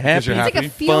happy, are. a happy. Because you're It's like a happy?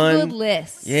 feel-good Fun.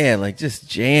 list. Yeah, like just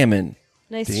jamming.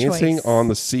 Nice Dancing choice. on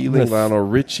the ceiling, Lionel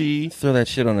Richie. Throw that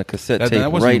shit on a cassette That, tape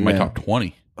that wasn't right even my now. top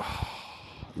 20.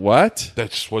 What?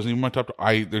 That just wasn't even my top.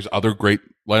 There's other great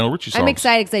Lionel Richie songs. I'm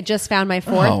excited because I just found my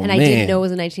fourth, Oh, and I man. didn't know it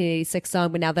was a 1986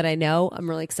 song, but now that I know, I'm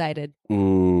really excited.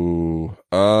 Ooh.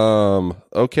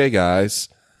 Okay, guys.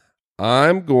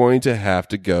 I'm going to have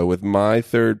to go with my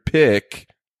third pick.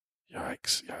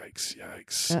 Yikes! Yikes!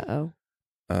 Yikes! Uh-oh.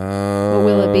 What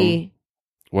will it be?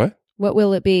 What? What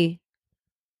will it be?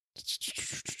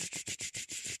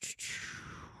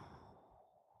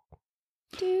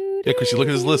 Yeah, Chrissy, look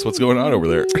at his list. What's going on over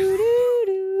there?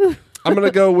 I'm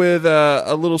gonna go with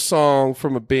a little song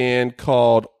from a band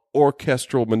called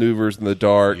Orchestral Maneuvers in the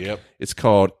Dark. Yep. It's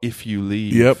called "If You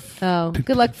Leave." Oh,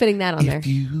 good luck fitting that on there.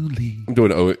 You leave. I'm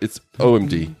doing it's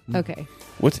OMD. Okay.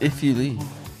 What's "If You Leave"?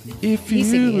 If He's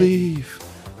you singing it. leave,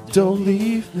 don't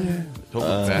leave me. Don't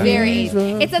look back. Very.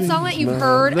 It's that song that you've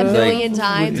heard a million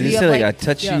times. Did he You say have, like, "I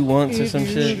touch you once" or some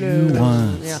shit?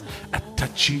 Once. Yeah. I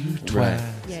touch you Right. twice.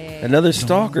 Yeah. Another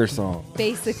stalker song.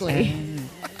 Basically.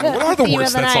 What are the Theme words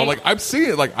of to the that song? night. Like, I'm seeing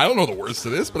it. Like, I don't know the words to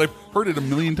this, but I've heard it a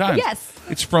million times. Yes.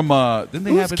 It's from, didn't they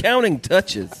Who's have it? counting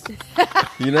touches?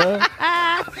 You know?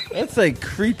 That's like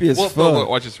creepy as Well, fuck. no,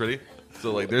 watch this. Ready?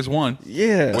 So, like, there's one.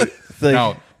 Yeah. What- It's like,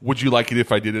 now, would you like it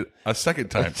if I did it a second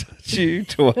time? touch you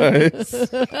twice.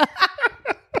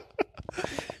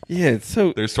 Yeah, it's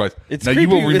so. There's twice. It's now, creepy.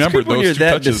 you will It's remember creepy when those you're two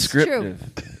that touches.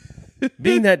 descriptive.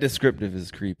 Being that descriptive is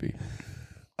creepy.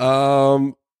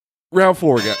 Round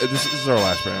 4, guys. This is our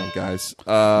last round, guys.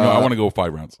 No, I want to go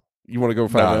 5 rounds. You want to go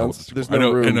 5 Nah, rounds? There's I no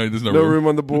know- room. I know there's no no room. room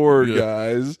on the board, Yeah.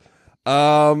 guys.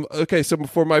 Okay, so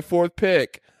for my fourth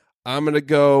pick, I'm gonna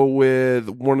go with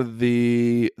one of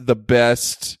the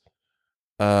best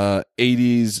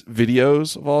 80s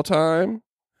videos of all time.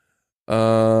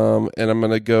 And I'm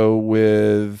gonna go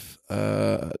with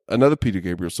another Peter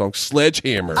Gabriel song,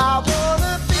 "Sledgehammer." I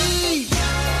wanna be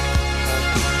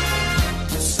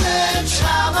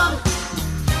sledgehammer.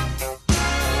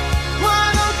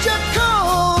 Why don't you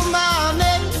call my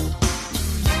name?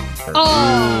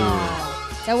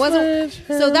 Oh, that wasn't.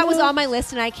 So that was on my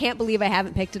list, and I can't believe I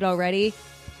haven't picked it already.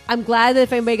 I'm glad that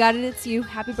if anybody got it, it's you.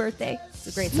 Happy birthday! It's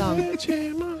a great song.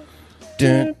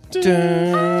 Dun,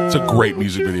 dun. It's a great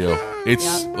music video.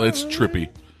 It's trippy.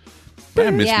 I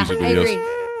miss Yeah, music I videos.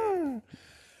 agree.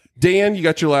 Dan, you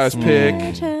got your last pick.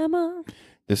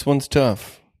 This one's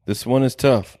tough. This one is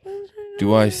tough.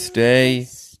 Do I stay?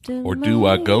 Or do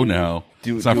I go now?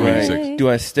 It's not do from I, 86. do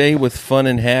I stay with Fun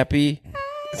and Happy,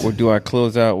 or do I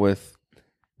close out with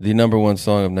the number one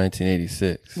song of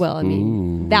 1986? Well, I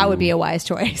mean, that would be a wise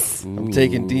choice. I'm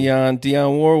taking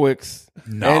Dionne Warwick's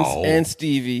No. and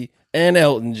Stevie and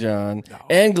Elton John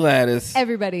and Gladys.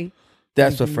 Everybody,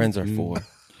 That's what friends are for.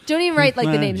 don't even write like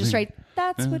the names. Just write.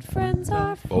 That's what friends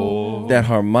are for. That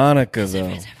harmonica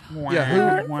though.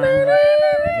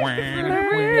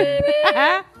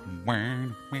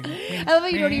 I love how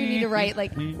you don't even need to write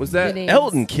like Was the that names.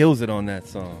 Elton kills it on that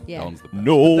song. Yeah.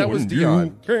 No, That was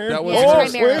Dion. That was Yeah,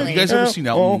 his- primarily. Have you guys ever seen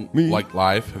Elton like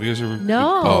live? Have you guys ever?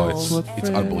 No. Oh, it's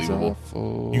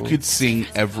unbelievable. You could sing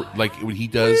every when he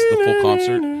does the full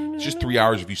concert. It's just 3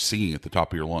 hours of you singing at the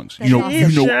top of your lungs. That's You know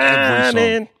awesome.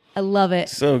 every song. I love it.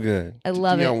 So good. I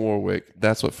love Dionne it. Warwick.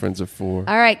 That's what friends are for.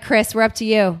 All right, Chris, we're up to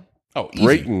you. Oh, easy,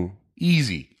 Brayton.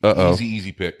 easy, Uh-oh.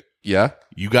 easy pick. Yeah.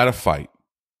 You got to fight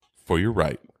for your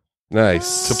right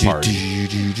Nice. to party.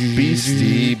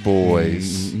 Beastie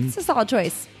Boys. It's a solid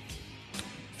choice.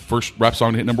 First rap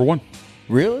song to hit number 1.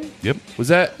 Really? Yep. Was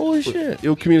that Holy shit.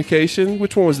 Ill Communication?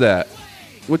 Which one was that?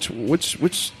 Which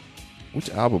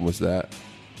album was that?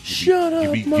 Shut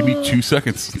up, Give me 2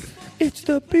 seconds. It's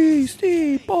the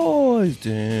Beastie Boys.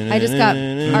 I just got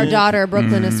our daughter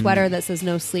Brooklyn a sweater that says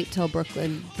 "No sleep till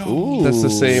Brooklyn." Ooh, That's the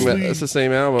same. That's the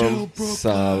same album.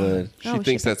 solid. She Oh, she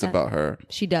thinks put that's that. about her.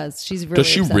 She does. She's really. Does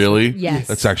she obsessed really? with- Yes.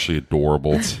 That's actually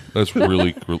adorable. That's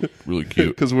really, really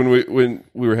cute. Because when we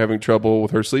were having trouble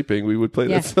with her sleeping, we would play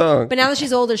that song. But now that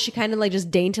she's older, she kind of like just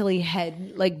daintily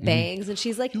head like bangs, and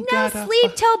she's like, "No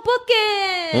sleep till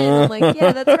booking." I'm like,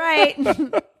 "Yeah, that's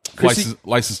right."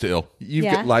 License to Ill. You've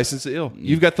Yeah. got License to Ill.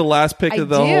 You've got the last pick I of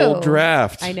the do. whole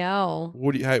draft. I know.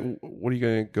 What are you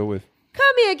going to go with?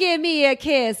 Come here, give me a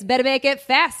kiss. Better make it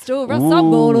fast, or else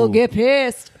someone'll get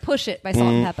pissed. Push It by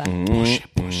Salt and Pepper.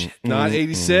 Push it. Not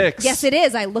 86. Yes, it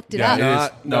is. I looked it Yeah, up. it is.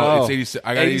 Not- No, no. it's 86.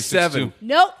 I got 87. 86 too.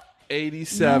 Nope.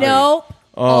 87. Nope.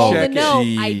 Oh, Check it. No, I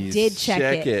jeez. did check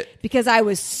Check it it. because I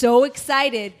was so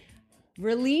excited.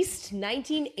 Released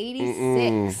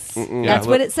 1986. That's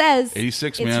what it says.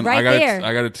 86, it's man. Right I got there. it.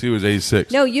 I got it too. Is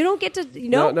 86. No, you don't get to.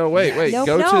 No, wait. Nope,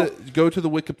 go no. go to the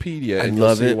Wikipedia I and you'll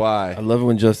love see it. why. I love it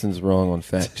when Justin's wrong on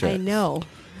fact check. I know.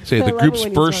 Say I the love group's it when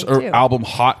he's first wrong, too. album,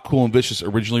 Hot, Cool, and Vicious,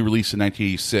 originally released in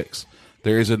 1986.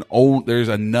 There's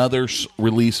another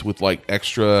release with like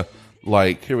extra,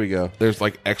 like Here we go. there's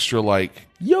like extra, like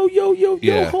Yo,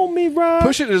 Yeah. homie, Rob.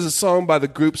 Push It is a song by the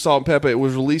group Salt and Pepper. It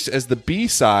was released as the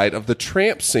B-side of the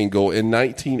Tramp single in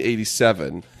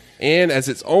 1987 and as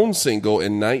its own single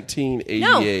in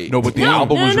 1988. no, but the No,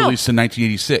 album no, was no. released in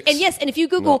 1986. And yes, and if you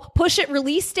Google Push It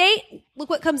release date,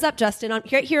 look what comes up, Justin, on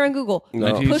here on Google.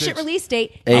 No. Push It release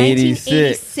date, 86.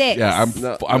 1986. yeah,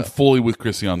 I'm fully with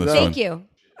Chrissy on this one. Thank you.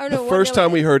 Oh, no, The first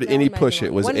time we heard any one Push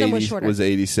It was one of them 80, shorter. was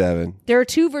 87. There are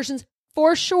two versions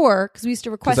for sure because we used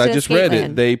to request Because it I just at read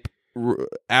Skateland. it.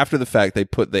 They after the fact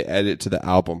they added it to the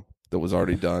album that was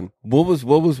already done. What was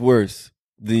worse?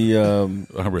 The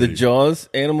ready. the Jaws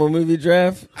animal movie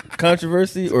draft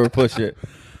controversy or Push It?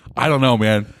 I don't know,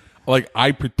 man. Like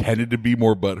I pretended to be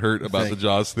more butthurt about the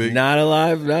Jaws thing. Not a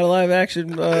live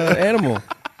action animal.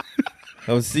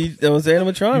 That was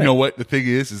animatronic. You know what? The thing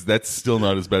is that's still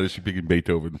not as bad as she picking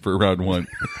Beethoven for round one.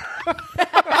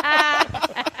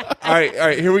 All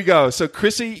right, here we go. So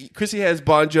Chrissy has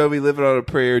Bon Jovi, Living on a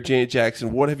Prayer, Janet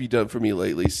Jackson, What Have You Done For Me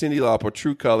Lately, Cyndi Lauper,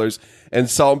 True Colors, and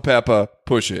Salt and Pepper,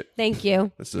 Push It. Thank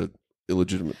you. That's a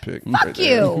illegitimate pick. Fuck right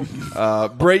there. you.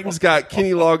 Brayton's got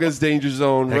Kenny Loggins, Danger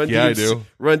Zone, Heck Run, yeah, I DMC, do.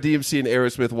 Run DMC and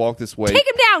Aerosmith, Walk This Way. Take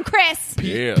him down, Chris.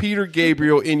 Yeah. Peter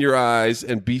Gabriel, In Your Eyes,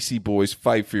 and BC Boys,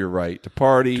 Fight for Your Right to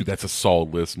Party. Dude, that's a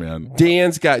solid list, man.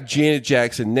 Dan's got Janet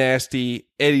Jackson, Nasty,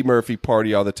 Eddie Murphy,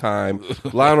 Party All the Time,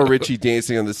 Lionel Richie,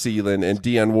 Dancing on the Ceiling, and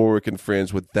Dionne Warwick and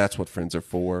Friends with That's What Friends Are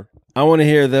For. I want to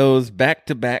hear those back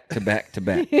to back to back to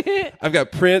back. I've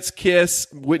got Prince, Kiss,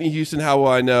 Whitney Houston, How Will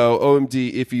I Know,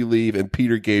 OMD, If You Leave, and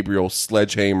Peter Gabriel,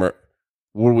 Sledgehammer.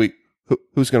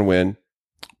 Who's going to win?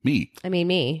 Me. I mean,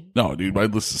 me. No, dude, my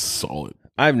list is solid.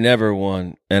 I've never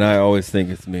won, and I always think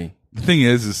it's me. The thing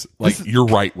is like you're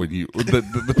right when you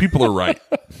the people are right.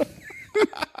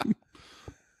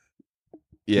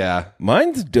 Yeah,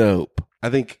 Mine's dope. I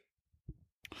think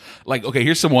Like, okay,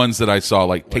 here's some ones that I saw.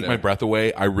 Like, Take My Breath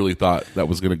Away. I really thought that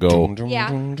was gonna go. Yeah.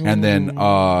 And then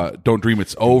Don't Dream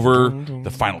It's Over.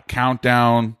 The Final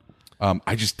Countdown.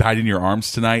 I Just Died in Your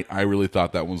Arms Tonight. I really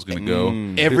thought that one was gonna go.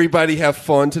 Everybody Have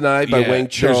Fun Tonight by Yeah, Wang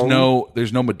Chung.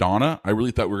 There's no Madonna. I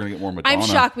really thought we were gonna get more Madonna. I'm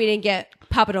shocked we didn't get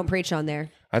Papa Don't Preach on there.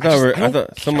 I thought I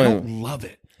somebody don't love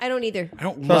it. I don't either. I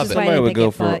don't Which love is it. why I Somebody didn't would pick go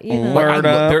it, for but, you know. Like, Word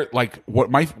up. they're like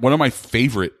one of my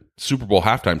favorite Super Bowl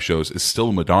halftime shows is still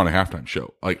a Madonna halftime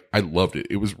show. Like, I loved it.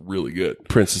 It was really good.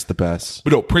 Prince is the best.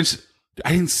 But no, Prince.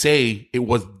 I didn't say it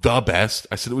was the best.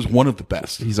 I said it was one of the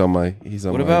best. He's on my What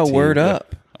my about team. Word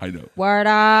Up? I know. Word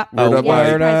up. Word Up by-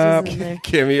 I'm Word Up. surprised this isn't there.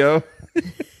 Cameo.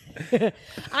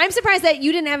 I'm surprised that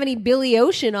you didn't have any Billy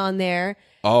Ocean on there.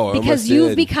 Oh, I because almost you've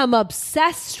did. become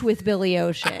obsessed with Billy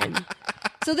Ocean.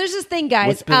 So there's this thing, guys.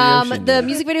 What's Billy Ocean The do?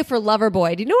 music video for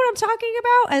Loverboy. Do you know what I'm talking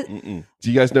about?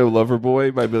 Do you guys know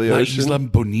Loverboy by Billy Ocean? Isla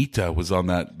Bonita was on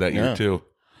that year Yeah. too.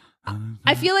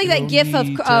 I feel like that gif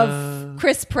of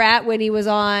Chris Pratt when he was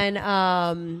on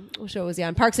what show was he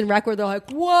on? Parks and Rec, where they're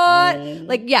like, "What?"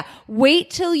 Like, yeah.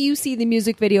 Wait till you see the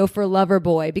music video for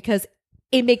Loverboy because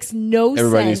it makes no sense.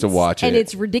 Everybody needs to watch and it.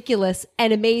 it's ridiculous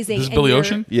and amazing. This is and Billy you're-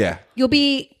 Ocean? Yeah. You'll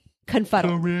be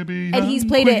Confuddle. And he's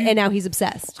played it, and now he's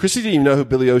obsessed. Chrissy didn't even know who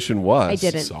Billy Ocean was. I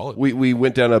didn't. Solid. We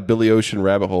went down a Billy Ocean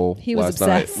rabbit hole He was last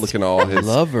night, obsessed. looking at all his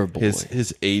Loverboy.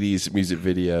 his 80s music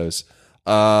videos.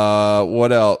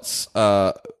 What else?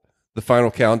 The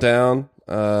Final Countdown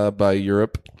by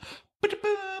Europe.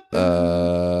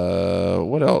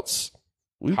 What else?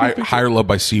 Higher Love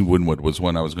by C. Winwood was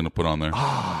one I was going to put on there.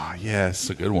 Ah, yes. It's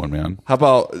a good one, man. How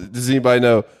about, does anybody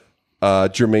know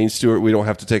Jermaine Stewart, We Don't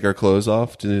Have to Take Our Clothes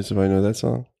Off? Does somebody know that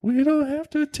song? We don't have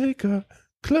to take our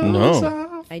clothes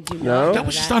off. I do not. No? know That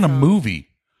was just on a movie.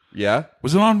 Yeah.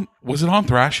 Was it on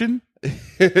Thrashing?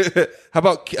 How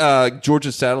about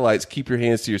Georgia Satellites, Keep Your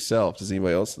Hands to Yourself? Does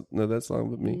anybody else know that song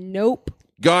but me? Nope.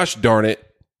 Gosh darn it.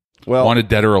 Well, Wanted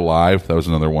Dead or Alive. That was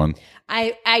another one.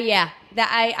 I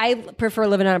prefer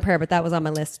Living on a Prayer, but that was on my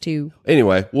list too.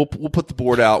 anyway, we'll put the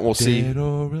board out and we'll see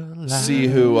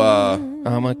who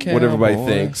I'm a cowboy. what everybody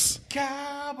thinks.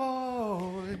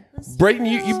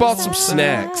 Brayden, you bought some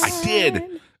snacks. I did.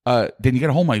 Dan, you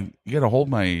gotta hold my. You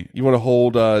want to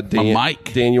hold Dan?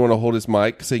 mic. Dan, you want to hold his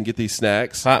mic so he can get these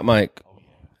snacks? Hot mic.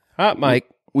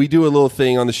 We do a little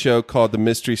thing on the show called the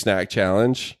Mystery Snack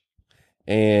Challenge,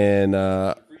 and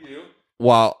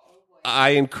while I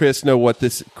and Chris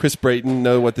Brayton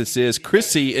know what this is,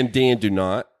 Chrissy and Dan do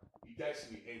not.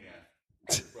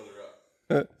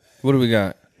 What do we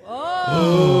got?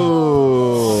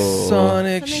 Oh,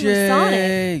 Sonic Something with Sonic.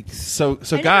 shakes. so I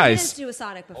never guys, did do a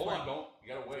Sonic before.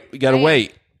 we gotta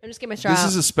wait. I'm just getting my straw. This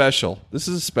is a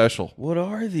special. What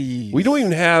are these? We don't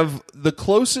even have the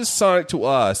closest Sonic to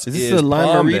us. Is this a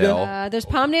Lime Marita? Palmdale. There's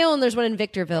Palmdale and there's one in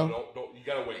Victorville. No, you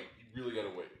gotta wait. You really gotta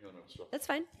wait. That's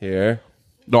fine. Here.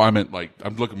 No, I meant like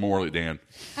I'm looking more like Dan.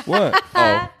 What?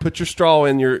 Oh, put your straw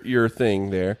in your thing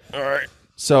there. All right.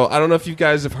 So I don't know if you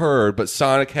guys have heard, but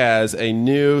Sonic has a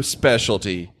new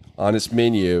specialty on its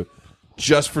menu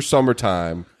just for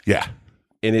summertime, Yeah.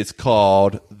 and it's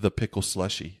called the pickle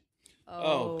slushy.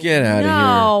 Oh, get out of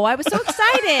No, I was so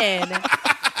excited.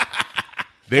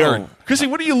 They are. Chrissy,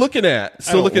 what are you looking at?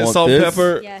 Still don't looking at want salt and this.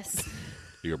 pepper? Yes. Here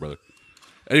you go, brother.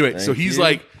 Anyway, so Thank he's you.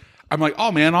 like, I'm like,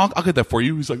 oh man, I'll get that for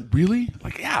you. He's like, really?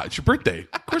 Like, yeah, it's your birthday.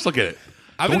 Of course I'll get it.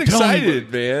 I've been Don't tell excited,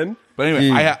 anybody. man. But anyway,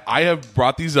 Dude. I have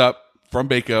brought these up from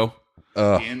Baco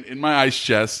in my ice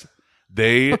chest.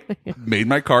 They made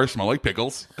my car smell like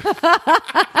pickles.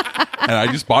 And I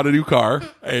just bought a new car.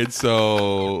 And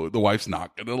so the wife's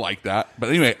not going to like that. But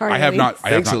anyway, Sorry, I have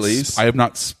Thanks, Elise.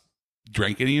 not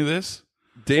drank any of this.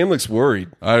 Dan looks worried.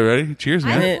 All right, ready? Cheers,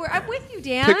 man. I'm with you,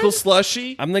 Dan. Pickle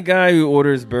slushy? I'm the guy who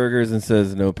orders burgers and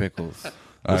says no pickles.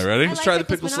 All right, ready? I Let's like try the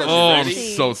pickles, pickle but slushy. not Oh, I'm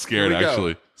Ready? so scared, Here we go.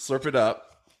 actually. Slurp it up.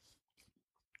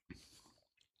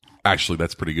 Actually,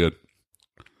 that's pretty good.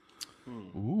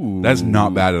 Ooh. That's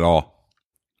not bad at all.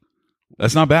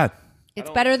 That's not bad. It's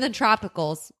better than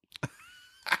Tropicals.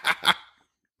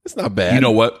 It's not bad. You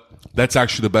know what? That's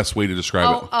actually the best way to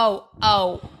describe it. Oh.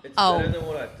 than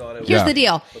what I thought it Here's Yeah. the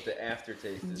deal. but the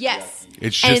aftertaste is Yes.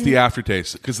 It's just And- the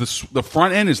aftertaste because the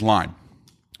front end is lime.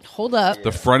 Hold up.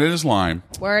 The front end is lime.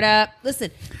 Word up.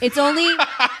 Listen, it's only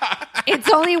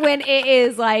when it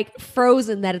is like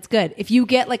frozen that it's good. If you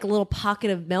get like a little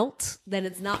pocket of melt, then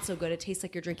it's not so good. It tastes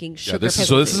like you're drinking sugar. This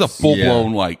pickle is a juice. full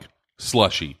blown like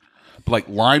slushy. But like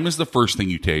lime is the first thing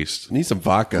you taste. Need some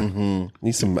vodka.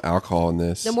 Need some alcohol in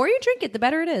this. The more you drink it, the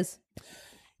better it is.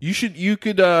 You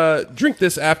could drink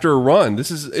this after a run.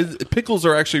 Pickles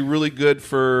are actually really good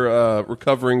for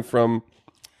recovering from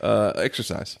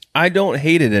exercise. I don't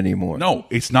hate it anymore. No,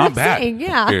 it's not I'm bad. saying,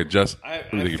 yeah. Here, just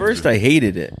At first, I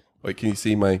hated it. Wait, can you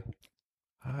see my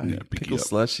Yeah, pick pickle it up.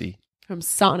 slushy? From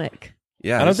Sonic.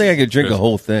 Yeah, I don't think I could drink a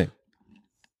whole thing.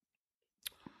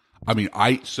 I mean,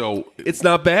 so It's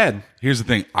not bad. here's the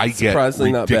thing. I get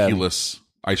Surprisingly not bad. ridiculous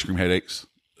ice cream headaches,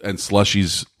 and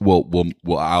slushies will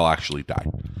I'll actually die.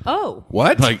 Oh.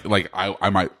 What? Like I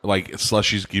might like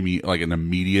slushies give me like an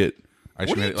immediate ice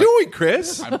What cream are you headache. doing,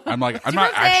 Chris? I'm like I'm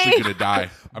not actually gonna die.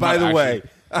 By the way,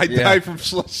 I Yeah. died from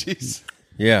slushies.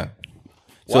 Yeah.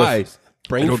 So Why?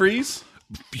 Brain don't- freeze?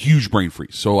 huge brain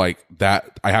freeze. So like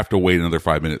that, I have to wait another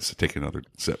 5 minutes to take another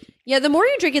sip. Yeah, the more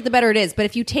you drink it, the better it is. But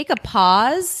if you take a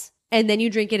pause and then you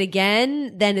drink it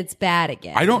again, then it's bad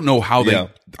again. I don't know how Yeah.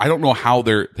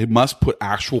 they must put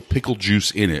actual pickle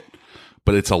juice in it,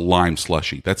 but it's a lime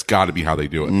slushy. That's got to be how they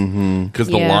do it because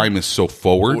the Yeah. lime is so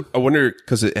forward. I wonder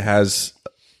because it has,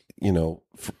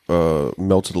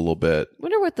 melted a little bit.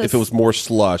 Wonder what the If it was more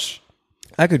slush,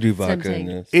 I could do vodka in Tempting.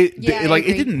 this. It Yeah, I like it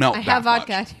agree. didn't melt. I have that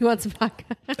vodka. much. Do you want some vodka?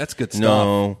 that's good stuff.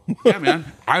 No. Yeah, man.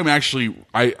 I'm actually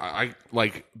I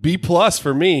like B plus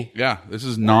for me. yeah. This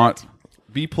is not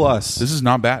B plus.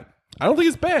 bad. I don't think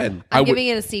it's bad. I'm would- giving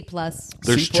it a C plus.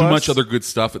 There's C+? too much other good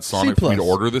stuff at Sonic for me to C+.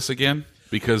 order this again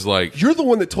because like You're the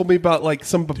one that told me about like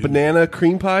some banana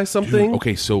cream pie something.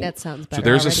 okay, so That sounds so better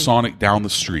there's already. a Sonic down the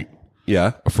street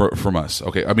Yeah. from us.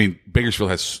 Okay, I mean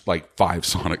Bakersfield has like 5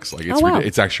 Sonics. Like it's Oh, wow.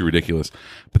 it's actually ridiculous.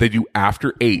 But they do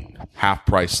after 8 half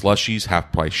price slushies,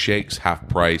 half price shakes, half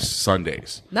price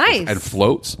sundaes, Nice. and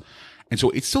floats. And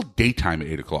so it's still daytime at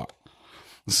 8:00.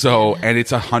 So and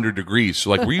it's 100 degrees. So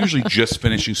like we're usually just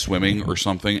finishing swimming or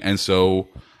something, and so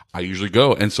I usually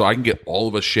go, and so I can get all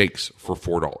of us shakes for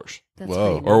 $4. That's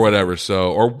Whoa. pretty Or whatever.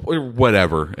 So, or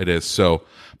whatever it is. So,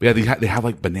 but yeah, they have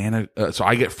like banana. So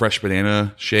I get fresh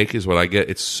banana shake is what I get.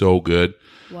 It's so good.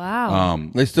 Wow.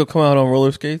 They still come out on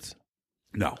roller skates?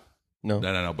 No, No.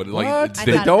 no. But What? like, I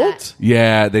They thought don't? that.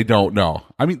 yeah, they don't know.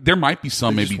 I mean, there might be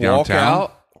some They maybe just walk downtown.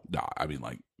 out? No, I mean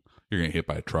like you're gonna hit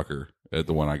by a trucker at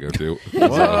the one I go to.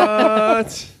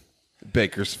 What?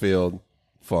 Bakersfield.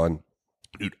 Fun.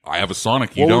 Dude, I have a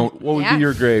Sonic. You What don't. would, what would Yeah. be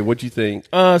your grade? What do you think?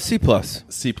 C plus.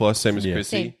 C plus, same as Chrissy?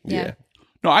 Same, yeah.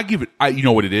 No, I give it. You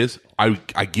know what it is? I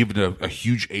give it a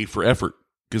huge A for effort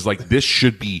because like this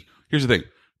should be. Here's the thing.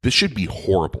 This should be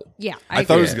horrible. Yeah, I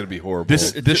thought it was agree. going to be horrible.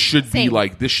 This should be Same.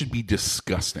 like this should be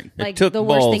disgusting. Like It took the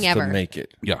worst balls thing ever. to make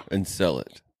it. Yeah. And sell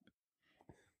it.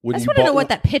 When I just you want to know bought- what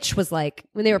that pitch was like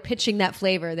when they were pitching that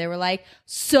flavor. They were like,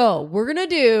 "So we're gonna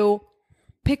do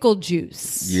pickle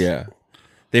juice." Yeah.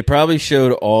 They probably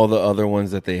showed all the other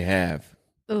ones that they have.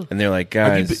 Ugh. And they're like,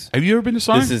 Have you, guys, have you ever been to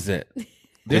Sonic? this is it.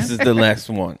 This is the last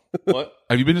one. What?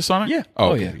 Have you been to Sonic? Yeah. Oh,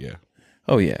 Oh, okay, yeah. yeah.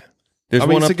 Oh, yeah. There's I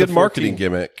mean, one it's a up to good marketing 14.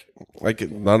 gimmick.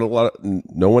 Like, not a lot.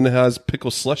 No one has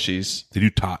pickle slushies. They do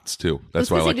tots too.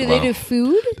 That's I why was I gonna like say, do they them. do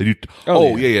food? They do.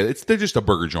 Oh, Oh, yeah. They're just a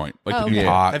burger joint. Like Oh, they do okay.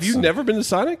 tots. Have you never been to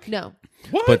Sonic? No,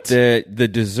 What? But the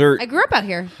dessert I grew up out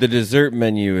here. the dessert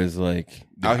menu is like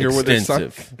Out here where there's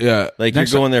extensive. Yeah, Like, you're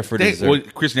going there for dessert. Well,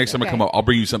 Chris, next time I Okay. come up, I'll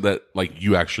bring you something that like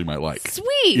you actually might like.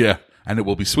 Sweet. Yeah, and it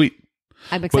will be sweet.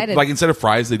 I'm But excited. like instead of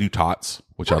fries, they do tots,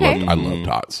 which Okay. I love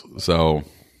tots. So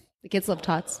the kids love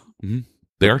tots.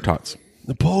 they are tots.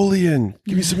 Napoleon,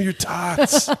 give me some of your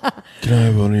tots. Can I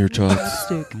have one of your tots?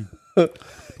 Oh,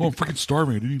 I'm freaking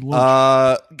starving. I didn't eat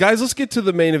lunch. Guys, let's get to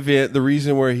the main event. The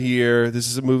reason we're here. This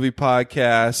is a movie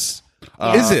podcast.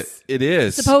 Is it? It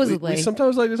is. Supposedly. We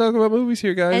sometimes like to talk about movies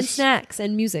here, guys. And snacks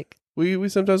and music. We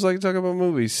sometimes like to talk about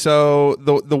movies. So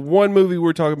the one movie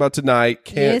we're talking about tonight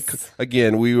can't. Yes.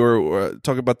 Again, we were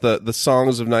talking about the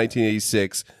songs of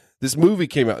 1986. This movie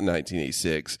came out in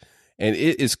 1986, and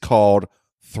it is called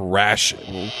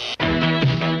Thrashing.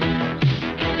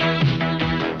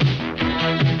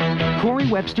 Corey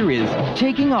Webster is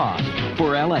taking off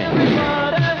for LA.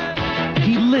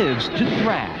 He lives to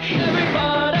thrash.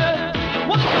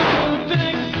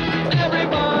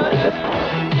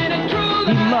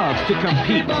 He loves to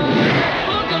compete.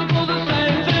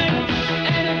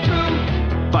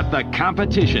 But the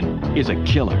competition is a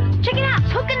killer. Check it out,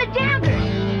 Hook and the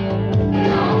Dagger.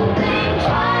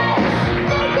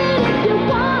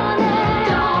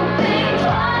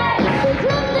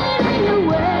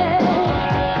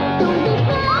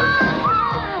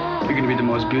 You're gonna be the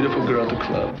most beautiful girl at the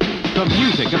club. The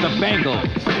music of the Bangles,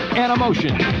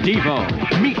 Animotion, Devo,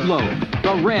 Meatloaf,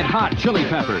 the Red Hot Chili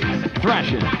Peppers,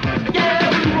 Thrashing.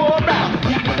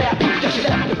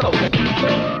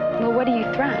 Well, what do you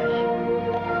thrash?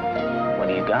 What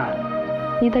do you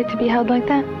got? You'd like to be held like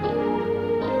that?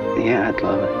 Yeah, I'd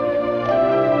love it.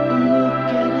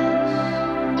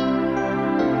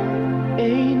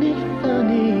 Ain't it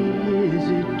funny? Is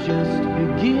it just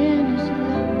beginner's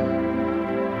luck?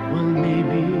 Well,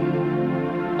 maybe.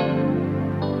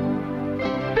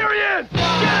 There he is!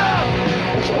 Get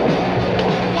up!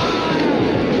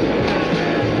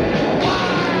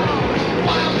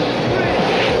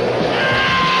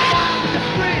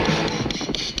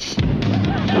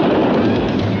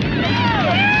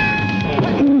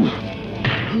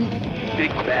 Big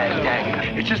bad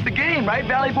dagger. It's just a game, right,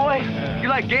 Valley Boy? You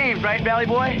like games, right, Valley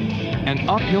Boy? An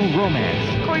uphill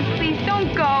romance Corey, please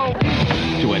don't go.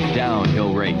 to a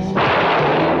downhill race.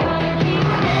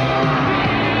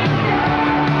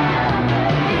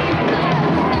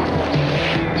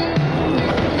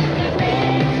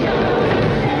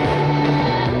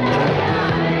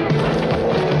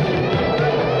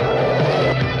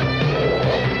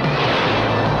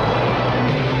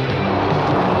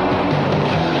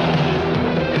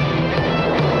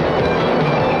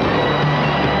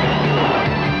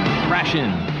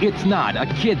 Thrashing. It's not a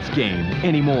kid's game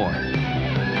anymore.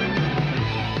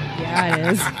 Yeah,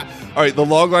 it is. All right, the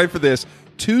log line for this: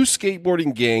 two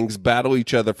skateboarding gangs battle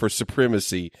each other for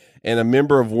supremacy, and a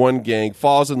member of one gang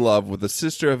falls in love with the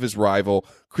sister of his rival.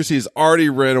 Chrissy has already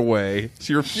ran away.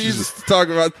 She refuses to talk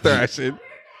about thrashing.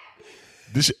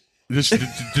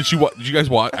 Did you guys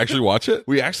actually watch it?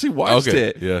 We actually watched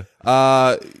it.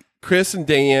 Yeah. Chris and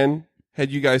Dan,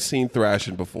 had you guys seen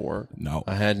thrashing before? No,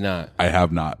 I had not. I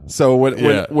have not. So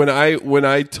when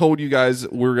I told you guys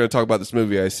we were going to talk about this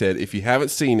movie, I said if you haven't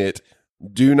seen it,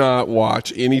 do not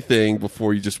watch anything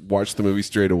before you just watch the movie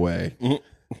straight away.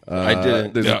 I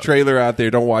didn't. There's a trailer out there.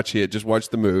 Don't watch it. Just watch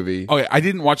the movie. Okay, I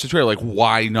didn't watch the trailer. Like,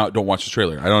 why not? Don't watch the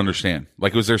trailer. I don't understand.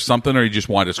 Like, was there something, or you just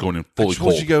wanted us going in fully I just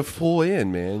want cold? you to go full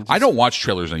in, man. I don't watch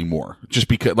trailers anymore, just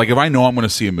because. Like, if I know I'm going to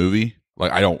see a movie,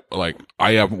 like I don't like.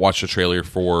 I haven't watched a trailer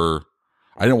for.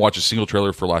 I didn't watch a single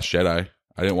trailer for Last Jedi.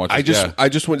 I didn't watch. I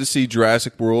just went to see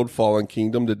Jurassic World: Fallen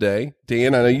Kingdom today.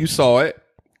 Dan, I know you saw it.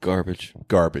 Garbage.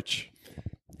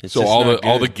 It's so just all not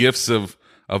the good. gifts of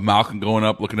Malcolm going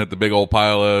up, looking at the big old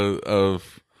pile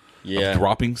of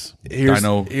droppings.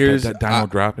 Dino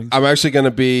droppings. I'm actually going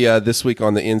to be this week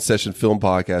on the In Session Film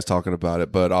Podcast talking about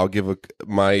it, but I'll give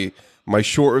my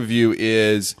short review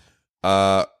is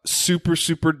super,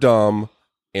 super dumb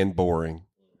and boring.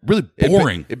 Really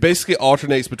boring. It basically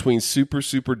alternates between super,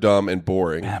 super dumb and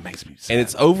boring. That makes me sad. And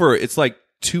it's over. It's like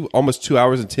almost 2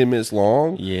 hours and 10 minutes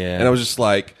long. Yeah. And I was just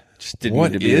like, didn't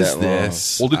what need to be is that long.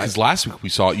 this? Well, because last week you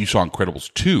saw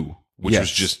Incredibles 2, which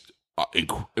was just I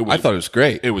thought it was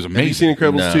great. It was amazing. Have you seen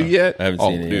Incredibles No, 2 yet? I haven't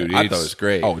seen it dude, yet. I thought it was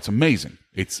great. Oh, it's amazing.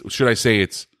 Should I say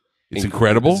it's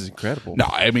incredible? This is incredible. No,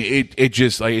 I mean it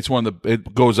just like it's one of the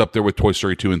it goes up there with Toy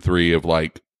Story 2 and 3 of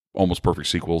like almost perfect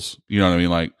sequels. You know what I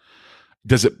mean? Like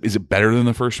is it better than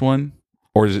the first one,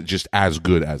 or is it just as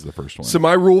good as the first one? So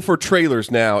my rule for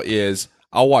trailers now is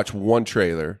I'll watch one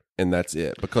trailer and that's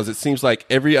it, because it seems like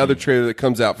every other trailer that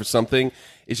comes out for something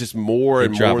is just more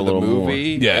and drop more a of the little more.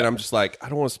 movie. Yeah. And I'm just like, I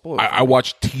don't want to spoil it. I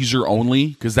watch teaser only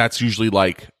because that's usually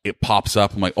like it pops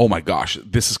up. I'm like, oh my gosh,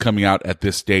 this is coming out at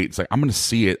this date. It's like I'm going to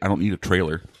see it. I don't need a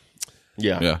trailer.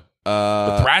 Yeah.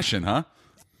 The thrashing, huh?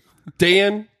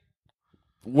 Dan,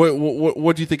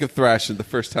 what do you think of Thrashing the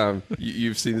first time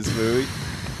you've seen this movie?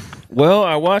 Well,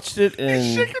 I watched it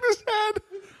and Shaking his head.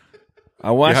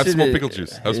 I watched have it some more pickle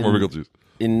juice. Have some more pickle juice.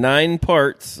 in 9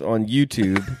 parts on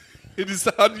YouTube. It is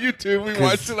on YouTube. We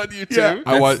watched it on YouTube.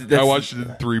 I That's- watched it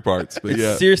in 3 parts, but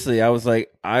yeah. Seriously, I was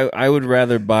like, I would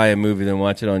rather buy a movie than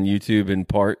watch it on YouTube in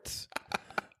parts.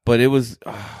 But it was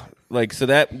like, so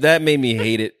that made me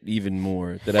hate it even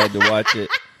more, that I had to watch it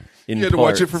in You had to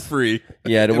parts. watch it for free.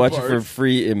 Yeah, I had to in watch it for parts.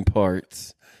 free in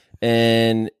parts.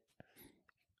 And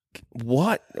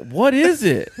what is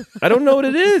it? I don't know what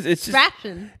it is. It's just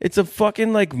Thrashing. it's a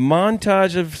fucking like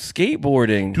montage of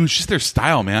skateboarding. Dude, it's just their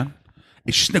style, man.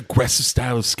 It's just an aggressive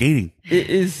style of skating. It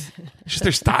is It's just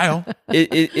their style.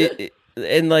 it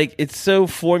and like it's so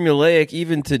formulaic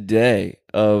even today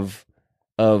of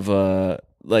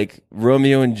like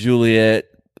Romeo and Juliet,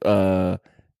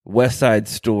 West Side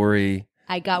Story,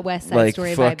 I got West Side like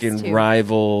Story fucking vibes too.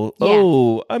 rival. Yeah.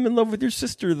 Oh, I'm in love with your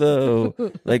sister though.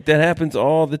 Like that happens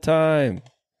all the time.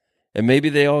 And maybe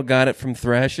they all got it from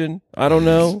Thrashing. I don't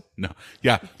know. No.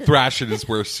 Yeah, thrashing is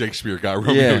where Shakespeare got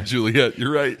Romeo Yeah. and Juliet.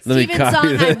 You're right. Let me Stephen copy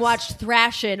Sondheim this. watched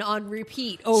Thrashing on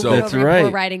repeat over So- and That's over right.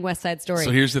 before writing West Side Story.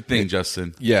 So here's the thing,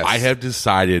 Justin. Yes. I have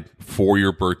decided for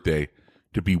your birthday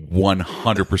to be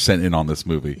 100% in on this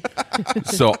movie.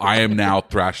 So I am now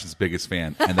Thrashing's biggest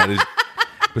fan. And that is,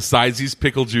 besides these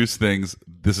pickle juice things,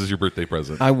 this is your birthday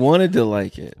present. I wanted to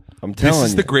like it. I'm This telling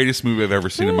is you. the greatest movie I've ever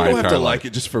seen in my I don't have entire to life. like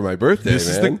it just for my birthday,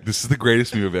 This man. is the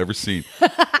greatest movie I've ever seen.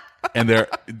 And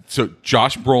so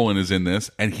Josh Brolin is in this,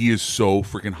 and he is so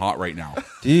freaking hot right now.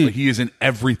 Dude. Like, he is in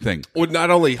everything. Well, not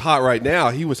only hot right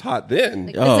now, he was hot then.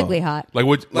 Like, physically hot. Like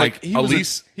what? Like, he was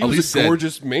Elise. he was Elise a said-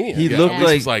 gorgeous man. He Yeah, looked Elise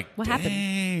like was like, What happened?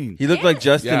 dang. he looked like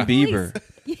Justin Yeah. Bieber.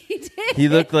 He did. He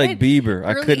looked like Bieber.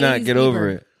 I Early could not 80s get over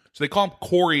Bieber. it. So they call him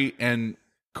Corey, and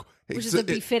Which is a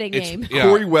befitting it's- name. yeah.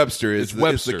 Corey Webster is It's the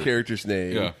Webster. character's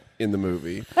name Yeah. in the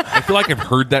movie. I feel like I've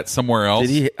heard that somewhere else. Did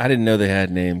he? I didn't know they had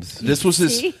names. This was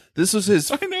his. See? This was his.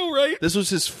 I know, right? This was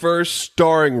his first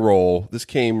starring role. This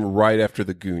came right after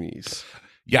The Goonies.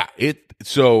 Yeah,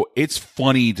 so it's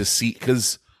funny to see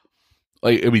because,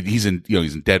 like, I mean, he's in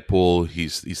Deadpool,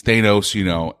 he's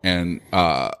Thanos, and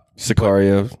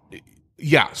Sicario.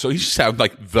 yeah, so he just had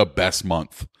like the best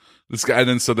month. This guy,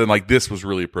 and then like this was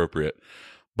really appropriate.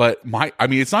 But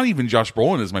it's not even Josh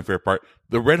Brolin is my favorite part.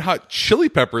 The Red Hot Chili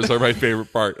Peppers are my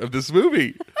favorite part of this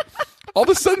movie. All of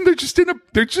a sudden, they're just in a.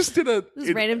 This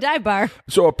is random dive bar.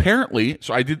 So apparently,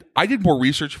 I did more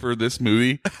research for this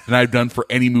movie than I've done for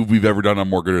any movie we've ever done on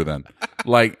More Gooder Than.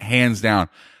 Like, hands down.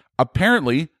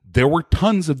 Apparently, there were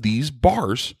tons of these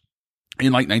bars in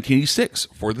like 1986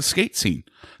 for the skate scene.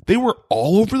 They were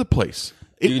all over the place.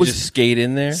 You could just skate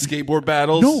in there. Skateboard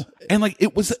battles. No, and like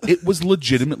it was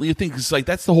legitimately a thing. Because like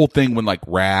that's the whole thing when like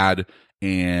Rad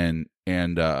and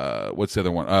what's the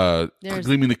other one?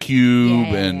 Gleaming the Cube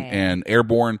and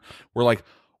Airborne were like,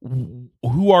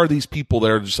 who are these people that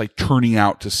are just like turning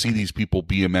out to see these people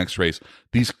BMX race?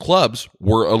 These clubs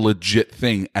were a legit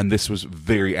thing, and this was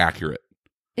very accurate.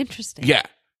 Interesting. Yeah.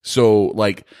 So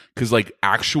like, because like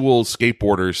actual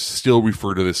skateboarders still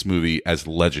refer to this movie as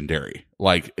legendary.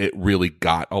 Like it really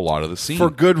got a lot of the scene for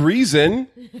good reason.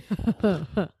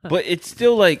 But it's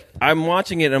still like I'm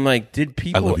watching it. And I'm like, did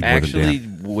people actually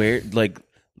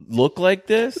look like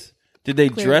this? Did they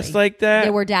dress like that? They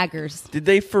were daggers. Did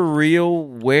they for real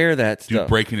wear that stuff? Dude,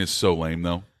 breaking is so lame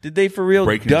though. Did they for real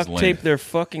breaking duct tape their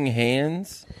fucking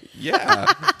hands? Yeah,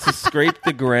 to scrape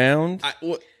the ground.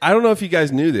 I don't know if you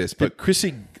guys knew this, but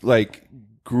Chrissy like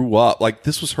grew up like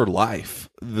this was her life.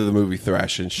 The movie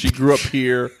Thrashing. She grew up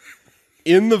here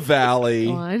in the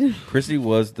valley. Chrissy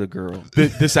was the girl.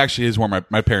 This actually is where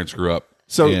my parents grew up.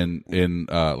 So in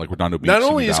like Redondo Beach. Not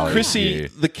only is Valley. Chrissy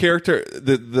the character,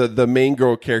 the main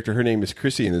girl character, her name is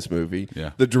Chrissy in this movie.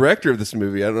 Yeah. The director of this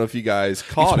movie, I don't know if you guys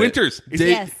caught it's Winters.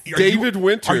 David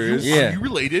Winters. Are you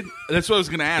related? That's what I was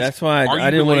going to ask. That's why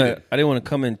I didn't want to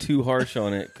come in too harsh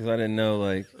on it because I didn't know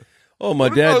like. Oh, my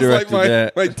dad directed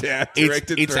that. My dad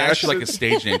directed It's actually like a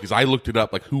stage name because I looked it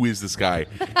up. Like, who is this guy?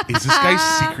 Is this guy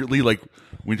secretly like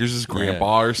Winters'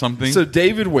 grandpa or something? So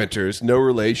David Winters, no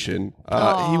relation.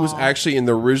 He was actually in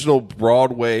the original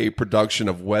Broadway production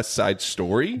of West Side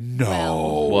Story.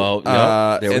 No. Well,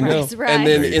 there we go. And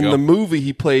then in the movie,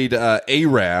 he played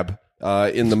Arab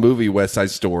in the movie West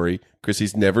Side Story.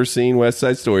 Chrissy's never seen West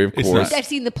Side Story, of course. I've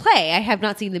seen the play. I have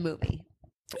not seen the movie.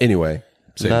 Anyway.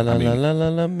 La, la, la, la,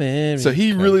 la, Mary. So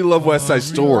he really loved West Side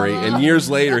Story, and years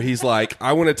later, he's like,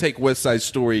 "I want to take West Side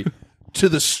Story to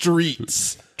the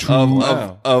streets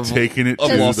of taking it of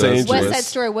to Los Angeles." West Side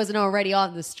Story wasn't already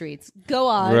on the streets. Go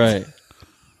on, right?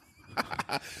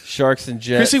 Sharks and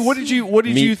Jets. Chrissy, what did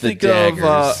you think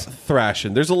of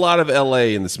Thrashing? There's a lot of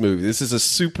LA in this movie. This is a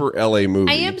super LA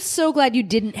movie. I am so glad you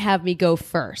didn't have me go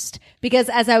first because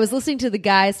as I was listening to the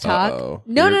guys talk, no.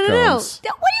 What do you mean?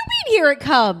 Here it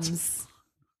comes.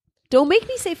 Don't make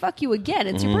me say fuck you again.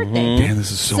 It's your birthday. Dan,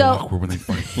 this is so awkward when they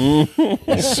fight.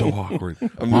 It's so awkward.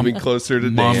 I'm moving closer to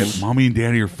Dan. Mommy and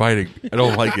Daddy are fighting. I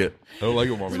don't like it. I don't like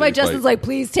it, Mommy. That's why Justin's like,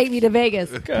 please take me to Vegas.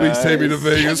 Please take me to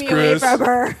Vegas, Take me away Chris. from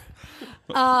her.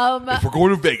 If we're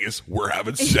going to Vegas, we're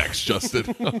having sex,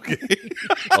 Justin. Okay.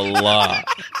 A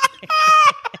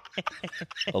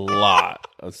lot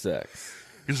of sex.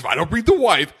 Because if I don't bring the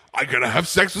wife, I gotta have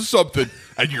sex with something,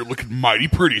 and you're looking mighty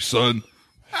pretty, son.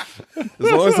 As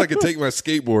long as I can take my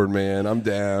skateboard, man, I'm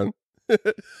down.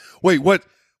 Wait,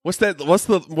 what's that?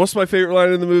 What's my favorite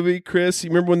line in the movie, Chris?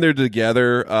 You remember when they're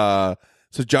together?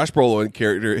 So Josh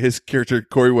Brolin his character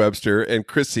Corey Webster, and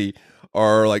Chrissy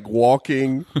are like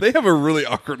walking. They have a really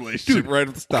awkward relationship right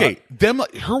at the start.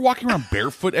 Okay, her walking around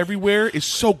barefoot everywhere is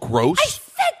so gross. I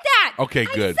said that. Okay,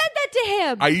 good. I said that to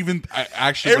him. I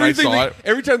actually when I saw it,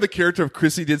 every time the character of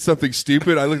Chrissy did something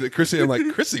stupid, I looked at Chrissy and I'm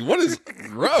like, Chrissy, what is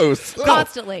gross?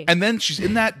 Constantly. And then she's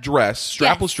in that dress,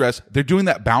 strapless dress. They're doing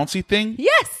that bouncy thing.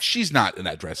 Yes. She's not in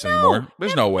that dress anymore.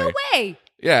 There's no way. No way.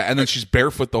 Yeah, and then she's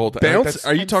barefoot the whole time.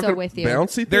 Are you I'm talking so with you.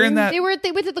 bouncy thing? They're in that. They went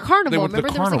to the carnival. They went to the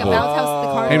Remember, there was like a carnival. bounce house at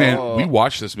the carnival. Hey man, we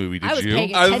watched this movie. I was Did you?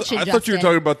 paying I attention. thought you were Justin.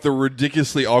 talking about the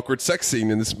ridiculously awkward sex scene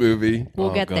in this movie.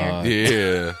 We'll get there.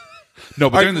 Yeah.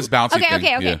 No, but they're in this bouncy thing.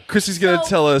 Okay. Yeah. Chrissy's going to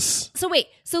tell us. So wait.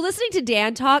 So listening to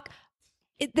Dan talk,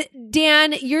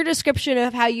 Dan, your description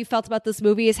of how you felt about this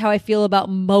movie is how I feel about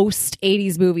most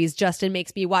 80s movies Justin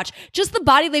makes me watch. Just the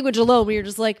body language alone, where you're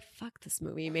just like, fuck this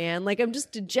movie, man. Like, I'm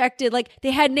just dejected. Like,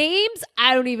 they had names?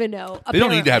 I don't even know. They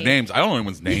don't need to have apparently. names. I don't know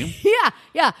anyone's name.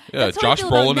 Yeah. That's how I Josh feel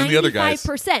about Brolin and the other guys.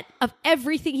 95% of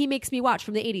everything he makes me watch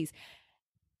from the 80s.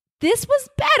 This was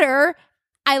better.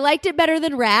 I liked it better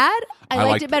than Rad. I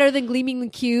liked it better than Gleaming the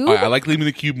Cube. I like Gleaming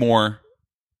the Cube more.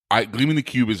 Gleaming the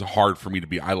Cube is hard for me to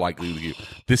be. I like Gleaming the Cube.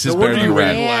 This is better than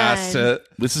Rad.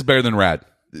 This is better than Rad.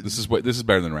 This is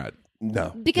better than Rad.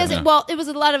 No, because it was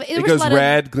a lot of it goes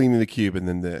Rad, Gleaming the Cube, and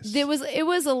then this. It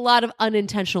was a lot of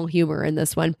unintentional humor in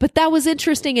this one, but that was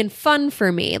interesting and fun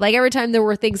for me. Like every time there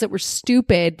were things that were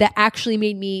stupid that actually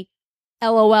made me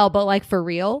LOL, but like for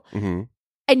real. Mm-hmm.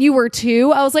 And you were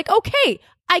too. I was like, okay,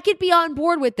 I could be on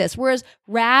board with this. Whereas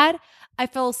Rad, I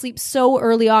fell asleep so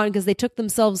early on because they took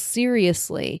themselves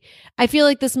seriously. I feel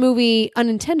like this movie,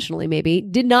 unintentionally maybe,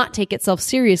 did not take itself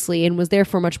seriously and was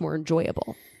therefore much more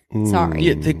enjoyable. Sorry.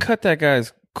 Yeah, they cut that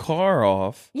guy's car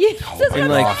off Yeah, that's what in I'm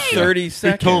like saying. 30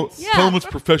 seconds. Tell him it's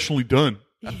professionally done.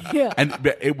 Yeah. And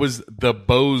it was the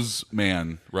Bose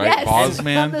man, right? Yes, Boz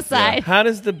man. on the side. How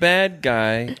does the bad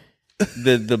guy,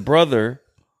 the brother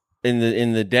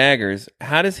in the daggers,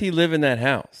 how does he live in that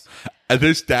house? And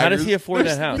there's daggers. How does he afford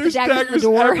that house? There's With the daggers daggers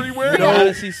in the door. everywhere. How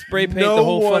does he spray paint no the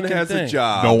whole one fucking has thing? a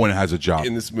job. No one has a job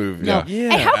in this movie. No.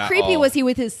 Yeah. And how At creepy all. was he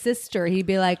with his sister? He'd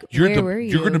be like, You're "Where were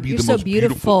you? You're going to be You're the so most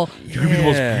beautiful. You're going to be the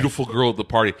most Yeah. beautiful girl at the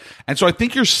party. And so I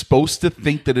think you're supposed to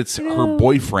think that it's her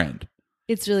boyfriend,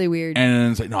 It's really weird.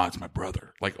 and it's like, no, it's my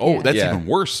brother. Like, oh, Yeah. that's Yeah. even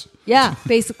worse. Yeah,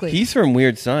 basically. He's from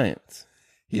Weird Science.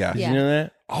 Yeah. Did Yeah. you know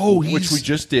that? Oh, Which we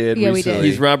just did Yeah, we did. recently.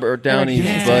 He's Robert Downey's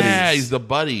Yeah. buddy. Yeah, he's the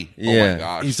buddy. Oh Yeah. my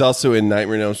gosh. He's also in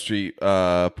Nightmare on Elm Street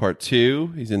Part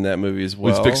 2. He's in that movie as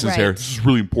well. He's fixing his Right. hair. This is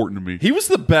really important to me. He was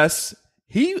the best.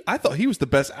 I thought he was the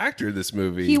best actor in this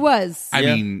movie. He was. I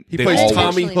Yeah. mean, He they plays all were.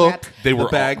 Tommy Unfortunately, Hook, They were the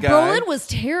bad all- guy. Brolin was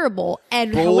terrible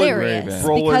and Brolin- hilarious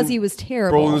Brolin- because he was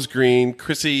terrible. Brolin was green.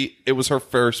 Chrissy, it was her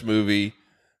first movie,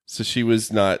 so she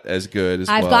was not as good as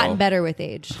I've well. gotten better with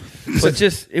age. But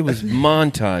just, it was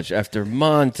montage after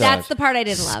montage. That's the part I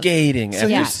didn't love. Skating after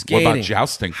Yeah. What skating. about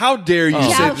jousting? How dare you say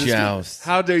Joust. this? Joust.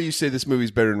 How dare you say this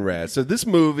movie's better than Rad? So this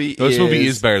movie This movie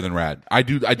is better than Rad. I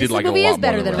did like it a movie lot is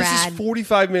better more than Rad. Rad. This is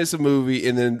 45 minutes of movie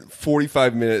and then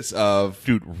 45 minutes of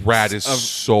Dude, Rad is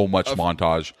so much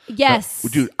montage. Yes.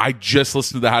 Dude, I just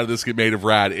listened to the How Did This Get Made of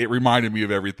Rad. It reminded me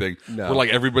of everything. No. Where like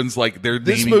everyone's like they're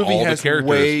this naming movie all has the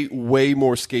characters. way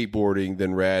more skateboarding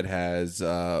than Rad has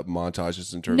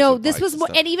montages in terms No, of this bikes was and more,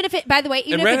 stuff. and even if it, by the way,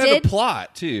 even And if Rad it had did, a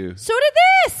plot too. so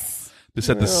did this. This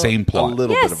had the same plot. A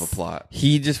little Yes. bit of a plot.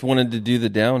 He just wanted to do the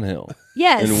downhill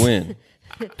Yes. and win.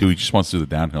 Dude, he just wants to do the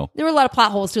downhill. There were a lot of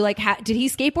plot holes too. Like, did he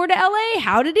skateboard to LA?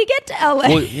 How did he get to LA?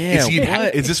 Well, Yeah,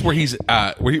 is this where he's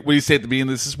what do you say at the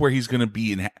beginning? This is where he's going to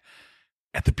be in.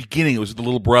 At the beginning, it was the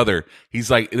little brother.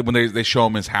 He's like when they show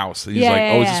him his house. And he's Yeah, like,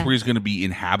 yeah, "Oh, is yeah. this where he's going to be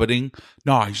inhabiting?"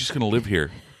 No, he's just going to live here.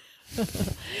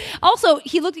 Also,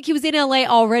 he looked like he was in LA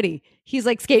already. He's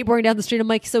like skateboarding down the street. I'm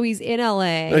like, so he's in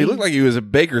LA. No, he looked like he was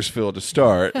at Bakersfield to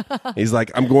start. He's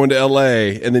like, I'm going to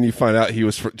L.A. And then you find out he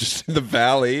was just in the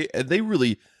Valley. And they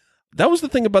really, that was the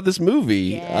thing about this movie,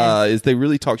 Yeah. is they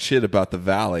really talk shit about the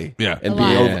Valley. Yeah. And A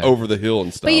being lot. over the hill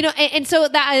and stuff. But you know, and so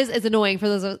that is annoying for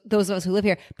those of us who live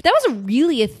here. But that was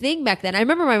really a thing back then. I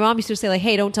remember my mom used to say like,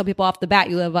 "Hey, don't tell people off the bat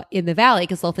you live in the valley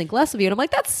because they'll think less of you." And I'm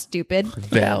like, "That's stupid."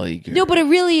 Valley girl. No, but it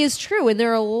really is true. And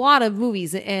there are a lot of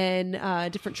movies and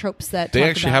different tropes that They talk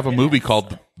actually about have a movie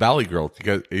called Valley Girl.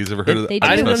 You guys ever heard of They that?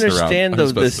 do. I didn't I'm just messing around. understand I'm the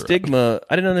just messing around. stigma.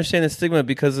 I didn't understand the stigma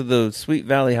because of the Sweet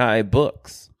Valley High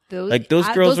books. Those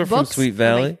girls are from books Sweet are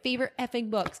Valley. my favorite effing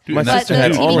books. Dude, My and But sister the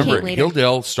had TV all of came them. later.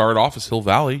 Hilldale started off as Hill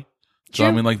Valley. So I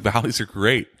True. mean, like valleys are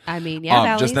great. I mean, yeah,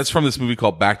 valleys. That's from this movie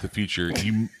called Back to the Future.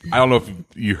 I don't know if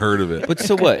you heard of it. But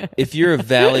so what? If you're a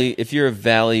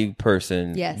valley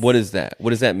person, Yes. what is that?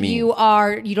 What does that mean? you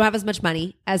don't have as much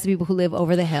money as the people who live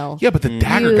over the hill. Yeah, but the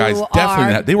Dagger You guys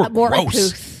definitely are they were more gross.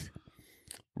 uncouth.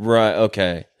 Right.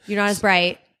 Okay. You're not as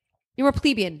bright. You're more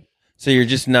plebeian. So you're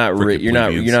just not Freaking you're not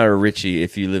plebeians. a Richie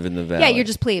if you live in the valley. Yeah, you're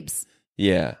just plebes.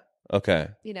 Yeah. Okay.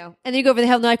 You know, and then you go over the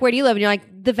hill and they're like, "Where do you live?" And you're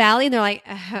like, "The valley," and they're like,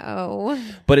 "Oh."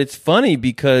 But it's funny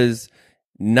because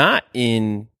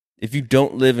if you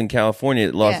don't live in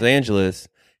California, Los Yeah. Angeles,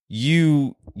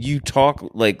 you talk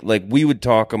like we would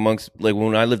talk amongst, like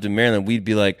when I lived in Maryland, we'd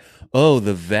be like, "Oh,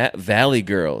 the Valley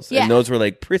girls," Yeah. and those were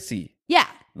like prissy, Yeah,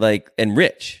 like and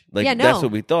rich, like Yeah, no. that's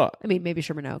what we thought. I mean, maybe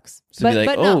Sherman Oaks. So be like,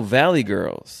 but "Oh, no. Valley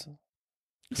girls."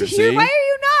 See? Why are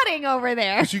you nodding over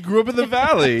there? Because you grew up in the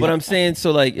Valley. But I'm saying,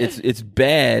 so like it's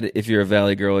bad if you're a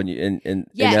Valley girl in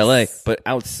Yes. LA, but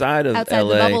outside of Outside the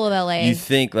LA, bubble of LA. you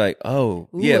think like, oh,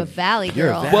 Ooh, yeah, a valley you're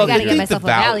a girl. valley I gotta girl. get myself a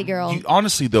valley girl.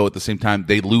 Honestly, though, at the same time,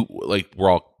 they loot like we're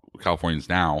all Californians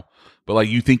now. But like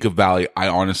you think of Valley, I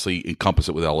honestly encompass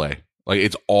it with LA. Like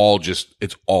it's all just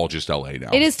LA now.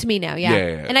 It is to me now, yeah.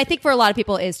 Yeah. And I think for a lot of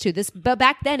people it is too. But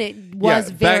back then it was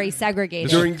Yeah, very back-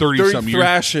 segregated. during 30-some years.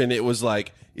 Thrashing, it was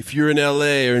like, if you're in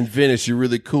LA or in Venice, you're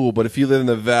really cool. But if you live in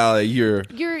the Valley, you're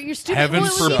You're stupid. Heaven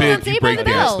Well, it was forbid even you Saved by break the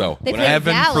dance, Bell. though. They played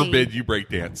Heaven Valley. forbid you break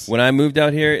dance. When I moved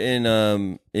out here in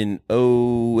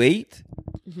 08,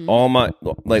 Mm-hmm. all my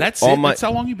like That's all it. my That's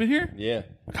how long you've been here. yeah,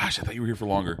 Gosh, I thought you were here for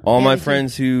longer. all Yeah, my me too.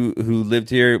 friends who lived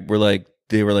here were like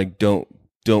don't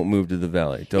move to the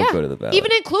Valley, don't go to the Valley.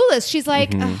 Even in Clueless, she's like,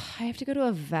 Mm-hmm. "Ugh, I have to go to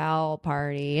a Val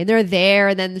party. And they're there.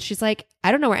 And then she's like,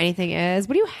 I don't know where anything is.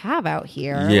 What do you have out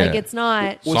here? Yeah. Like, it's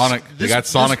not. Sonic. They got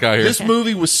Sonic out here. This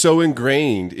movie was so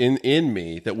ingrained in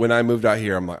me that when I moved out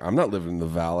here, I'm like, I'm not living in the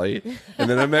Valley. And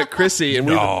then I met Chrissy, and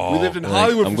we lived in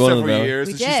Hollywood I'm for going to the several Valley. years.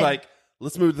 We And did. she's like,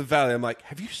 let's move to the valley. I'm like,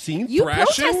 have you seen You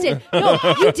thrashing? protested. No,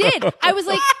 you did. I was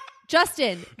like,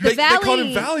 Justin, the valley. They called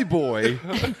him Valley Boy.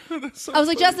 I was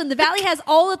like, Justin, the valley has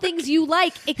all the things you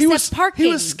like except parking.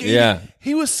 He was skating. Yeah.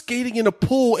 He was skating in a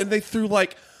pool, and they threw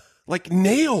like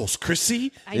nails,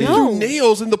 Chrissy. I They know. threw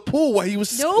nails in the pool while he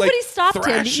was Nobody stopped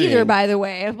thrashing. him either, by the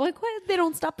way. I'm like, what? They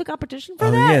don't stop the competition for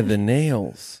Oh that? yeah, the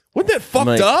nails. Wasn't that fucked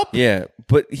Like, up? Yeah,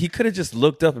 but he could have just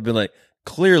looked up and been like,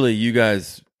 clearly you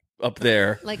guys up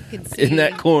there Like, can see. in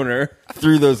that corner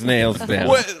threw those nails down.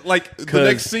 What? Like the 'Cause-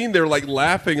 next scene, they're like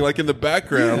laughing, like in the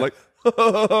background, like.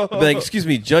 But like, excuse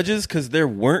me, judges, because there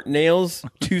weren't nails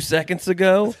 2 seconds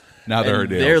ago. Now there and are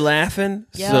nails. They're laughing.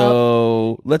 Yep.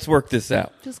 So let's work this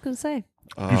out. Just gonna say.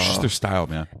 It's just their style,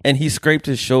 man. And he scraped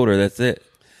his shoulder. That's it.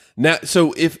 Now,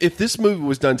 so if this movie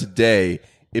was done today,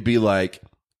 it'd be like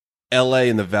L.A.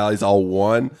 and the Valley's all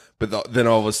one, but then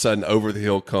all of a sudden over the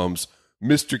hill comes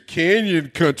Mr.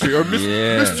 Canyon Country or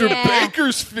Yeah. Mr. Yeah.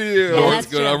 Bakersfield. Yeah, North's that's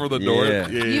good true. over the north. Yeah.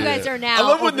 You guys are now. I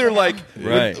love when over they're the like, hill.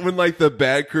 Right. when like the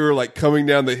bad crew are like coming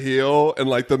down the hill, and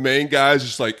like the main guy's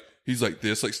just like he's like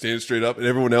this, like standing straight up, and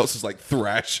everyone else is like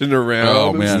thrashing around. Oh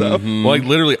and man! stuff. Well, like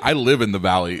literally, I live in the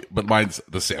valley, but mine's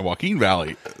the San Joaquin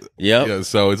Valley. Yep. Yeah,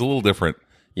 so it's a little different.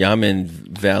 Yeah, I'm in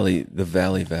the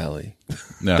Valley.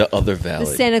 No. The other The valley.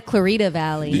 Santa Clarita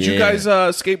Valley. Did you Yeah. guys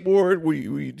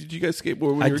skateboard? Did you guys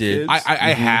skateboard when I you were did. kids?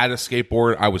 I had a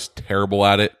skateboard. I was terrible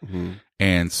at it,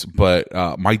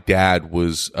 but my dad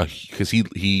was because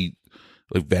he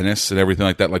like Venice and everything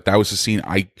like that. Like that was the scene.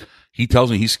 He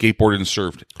tells me he skateboarded and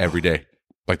surfed every day.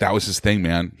 Like that was his thing,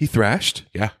 man. He thrashed.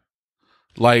 Yeah.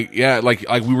 Like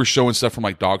we were showing stuff from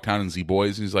like Dogtown and Z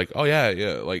Boys, and he's like, "Oh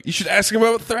yeah, like You should ask him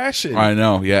about thrashing. I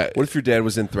know, yeah, What if your dad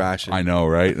was in thrashing? I know,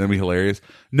 right? That'd be hilarious.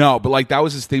 No, but like that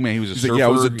was his thing, man. He was a He's surfer. like, yeah, I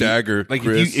was a dagger, Like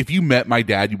Chris. if you met my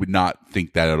dad, you would not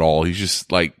think that at all. He's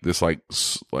just like this, like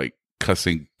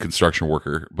cussing construction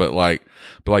worker, but like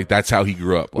that's how he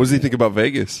grew up. What does he think about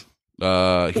Vegas? He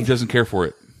doesn't care for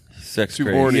it. Sex Too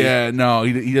crazy. horny. Yeah, no,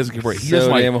 he doesn't care for it. He So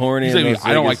doesn't like damn horny he's in like, those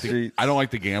I don't Vegas like streets. I don't like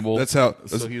to gamble. That's how.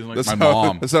 So he doesn't like that's my how,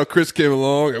 mom. That's how Chris came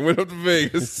along. I went up to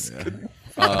Vegas.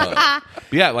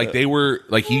 Yeah, like they were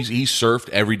like he surfed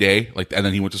every day, like, and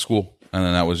then he went to school, and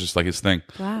then that was just like his thing.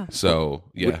 Wow. So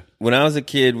yeah, When I was a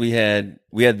kid, we had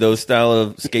those style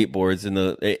of skateboards in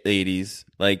the 80s.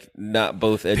 Like not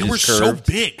both edges they were curved.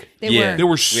 so big. They Yeah. were. They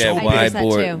were We so had big. noticed wide that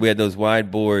board. too. We had those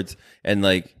wide boards, and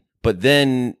like, but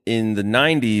then in the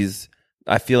 90s,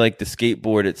 I feel like the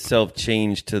skateboard itself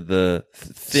changed to the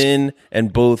thin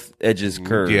and both edges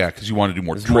curved. Yeah, because you want to do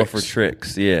more It's tricks. more for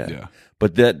tricks. Yeah. Yeah.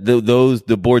 But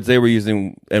the boards they were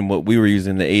using and what we were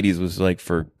using in the 80s was like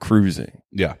for cruising.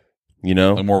 Yeah, You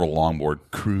know, like more of a longboard.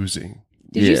 Cruising.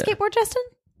 Did you Yeah. skateboard, Justin?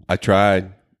 I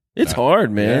tried. it's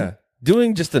hard, man. Yeah.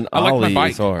 Doing just an I like ollie my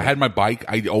bike. is hard. I had my bike.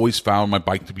 I always found my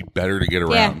bike to be better to get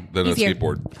around than a easier.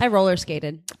 skateboard. I roller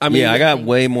skated. I mean, I got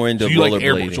way more into So you like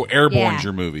Airborne? rollerblading. So Airborne's Yeah.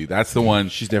 your movie. That's the one.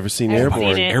 She's never seen I've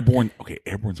Airborne. seen it. Airborne. Okay,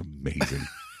 Airborne's amazing.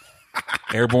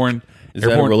 Airborne. Is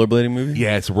that a rollerblading movie?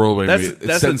 Yeah, it's a rollerblading That's movie.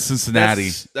 It's set in Cincinnati.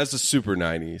 That's a super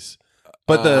 90s.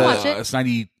 But the Watch it. It's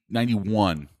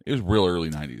 91. It was real early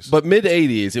 90s. but mid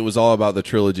 80s, it was all about the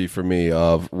trilogy for me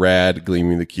of Rad,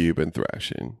 Gleaming the Cube, and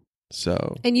Thrashing.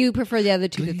 So And you prefer the other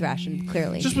two to Thrashing,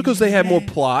 clearly. just because they had more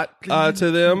plot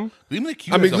to them. Gleaming the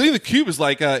Cube. I mean, is a- Gleaming the Cube is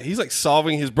like he's like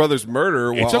solving his brother's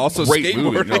murder it's while a also great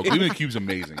skateboarding. movie. No, Gleaming the Cube's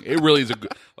amazing. It really is a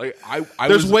good. Like I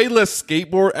There's was, way less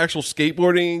actual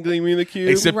skateboarding in Gleaming the Cube.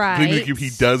 except Right. Gleaming the Cube, he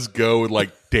does go and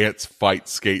like dance, fight,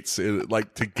 skates,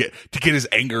 like to get his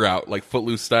anger out, like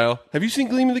Footloose style. Have you seen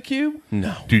Gleaming the Cube?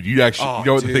 No. Dude, you actually, Oh, you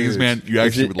know what the thing is, dude. man? You Is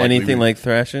actually it would like anything Gleaming- like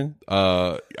thrashing?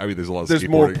 I mean, there's a lot of There's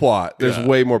more skateboarding. plot. There's Yeah.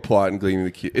 way more plot in Gleaming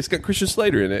the Cube. It's got Christian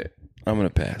Slater in it. I'm gonna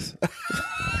pass.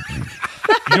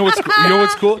 You know what's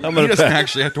cool? He gonna doesn't pass.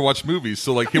 actually have to watch movies.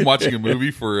 So like him watching a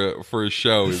movie for a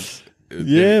show is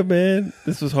Yeah, man,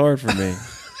 this was hard for me.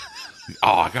 Oh,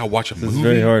 I gotta watch a This movie. is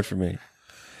very hard for me.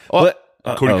 But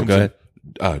But Cody oh, comes go in,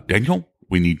 ahead. Daniel,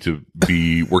 we need to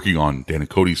be working on Dan and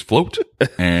Cody's float.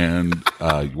 And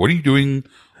what are you doing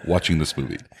watching this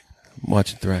movie? I'm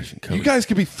watching thrashing. Cody. You guys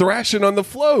could be thrashing on the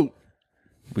float.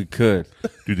 we could,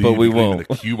 Dude, they but need we to be doing won't.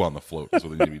 The cube on the float is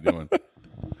what they need to be doing.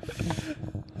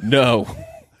 No.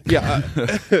 Yeah,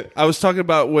 I was talking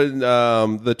about when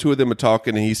the two of them are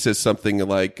talking, and he says something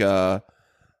like,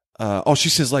 she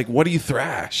says like, "What do you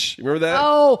thrash?" You remember that?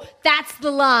 Oh, that's the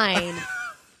line.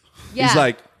 Yeah. He's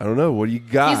like, "I don't know. What do you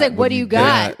got?" He's like, what do you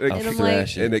got? And And I'm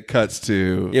thrash like, and it cuts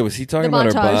to. Yeah, was he talking The about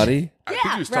her montage. body? I think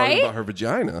Yeah, he was right? talking about her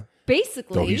vagina.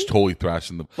 basically. No, he's totally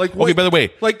thrashing the. Like, okay, what- by the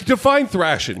way, like define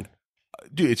thrashing.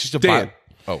 dude, it's just a Dan. vibe.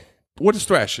 Oh, What is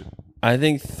thrashing? I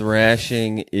think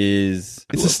thrashing is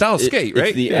It's a style of skate,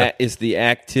 right? It's the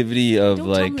activity of Don't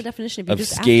tell them the like definition if you of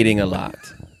just ask skating them. a lot,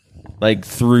 like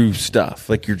through stuff.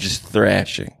 Like you're just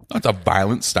thrashing. It's a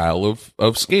violent style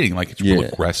of skating. Like it's real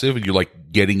aggressive, and you're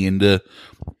like getting into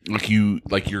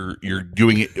you're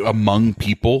doing it among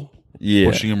people,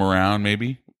 pushing them around,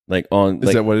 maybe. Like on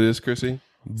Is that what it is, Chrissy?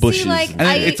 bushes? See, like, And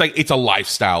it's a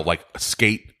lifestyle, like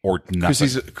skate or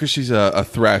nothing. Chrissy's a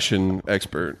thrashing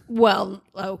expert. Well,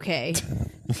 okay.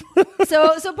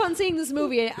 so upon seeing this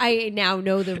movie, I now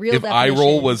know the real If eye definition.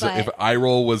 roll was but if eye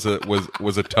roll was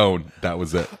a tone, that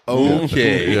was it.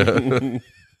 Okay.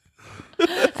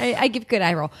 I give good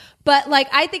eye roll. But like,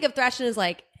 I think of thrashing as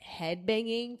like head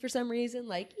banging for some reason.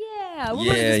 Like, we're going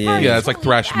to this party. Yeah, it's like totally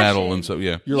thrash metal thrashing. and so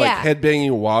yeah. You're like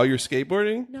headbanging while you're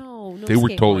skateboarding? No, They were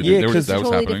skateboarding. totally Yeah, they were, 'cause that was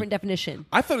totally happening. different definition.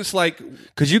 I thought it's like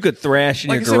Because you could thrash in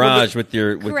Like your I said, with garage the- with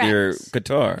your Correct.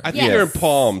 guitar. I think Yes. they're in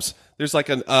Palms. There's like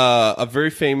a very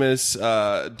famous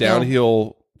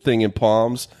downhill thing in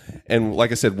Palms, and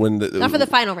like I said, when the Not for the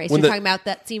final race. You're when the- talking about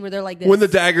that scene where they're like this. when the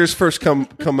daggers first come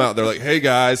out, they're like, "Hey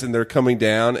guys," and they're coming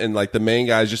down, and like the main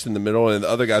guy's just in the middle, and the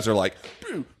other guys are like,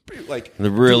 "Pew, pew," like They're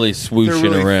really swooshing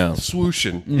they're really around.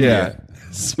 swooshing, yeah,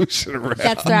 swooshing around.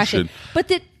 That's thrashing.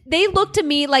 But they looked to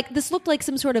me like this looked like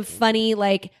some sort of funny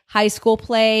like high school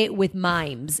play with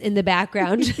mimes in the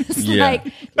background. Just Yeah.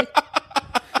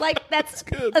 like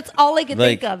that's all I could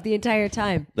Like- think of the entire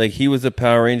time. Like he was a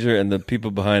Power Ranger and the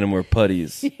people behind him were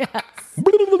putties.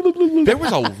 There was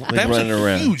that was running a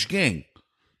around. huge gang.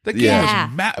 That gang Yeah.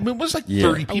 was I mean, it was like Yeah.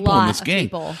 30 A people in lot this of gang.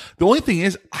 people. The only thing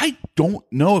is, I don't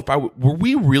know if were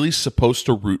we really supposed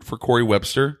to root for Corey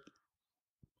Webster?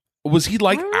 Was he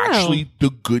like I don't know. actually the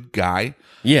good guy?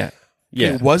 Yeah.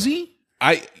 Yeah. Was he?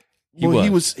 He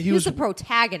was He was the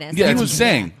protagonist. Yeah, I that's mean, what I'm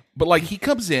saying. But like he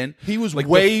comes in, he was like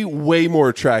way more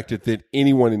attractive than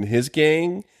anyone in his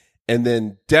gang, and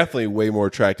then definitely way more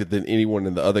attractive than anyone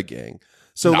in the other gang.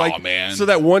 So Nah, man. so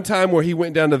that one time where he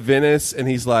went down to Venice and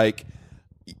he's like,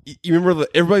 you remember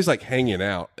everybody's like hanging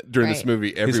out during this Right. movie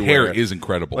his everywhere. hair is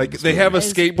incredible. Like in this they movie. have a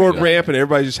It's skateboard great. ramp and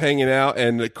everybody's just hanging out,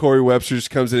 and Corey Webster just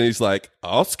comes in and he's like,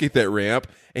 "I'll skate that ramp,"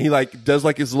 and he like does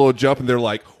like his little jump, and they're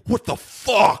like, "What the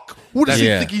fuck? What does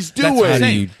Yeah. he think he's That's doing?" what I'm How do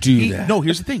saying. you do He- that? No,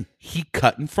 here's the thing. He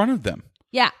cut in front of them.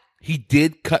 Yeah. He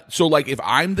did cut. So, like, if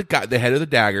I'm the guy, the head of the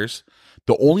daggers,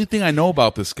 the only thing I know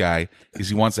about this guy is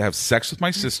he wants to have sex with my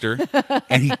sister,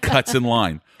 and he cuts in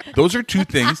line. Those are two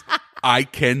things I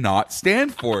cannot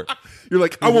stand for. You're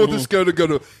like, "I want this guy to go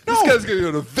to. This guy's going to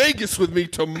go to Vegas with me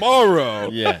tomorrow."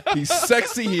 Yeah. he's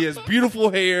sexy. He has beautiful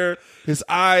hair. His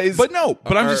eyes, But no,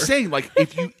 but I'm just are- saying, like,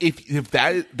 if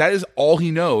that is all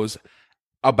he knows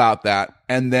about that,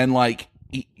 and then like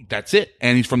that's it,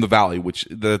 and he's from the Valley, which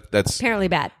that's Apparently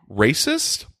bad.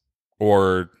 racist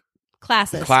or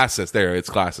Classist. classist. There, it's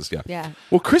classist. Yeah. Yeah.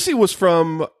 Well, Chrissy was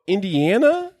from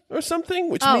Indiana or something,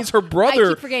 which Oh, means her I brother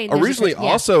keep forgetting there's a originally Chris-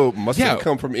 yeah. also must Yeah. have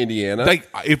come from Indiana. Like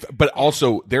but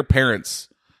also their parents,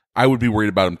 I would be worried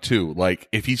about him too. Like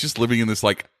if he's just living in this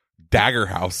like dagger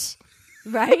house.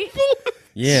 Right?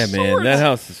 Yeah, man. That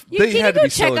house is You they can had go to be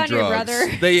check selling on drugs.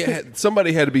 your brother.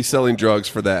 Somebody had to be selling drugs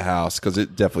for that house because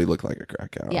it definitely looked like a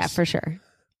crack house. Yeah, for sure.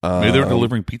 Maybe they were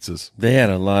delivering pizzas. they had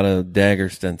a lot of dagger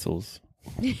stencils.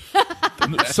 Some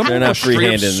They're of them were not straight up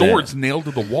freehanding that. swords nailed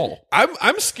to the wall.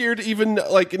 I'm scared to even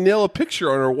like nail a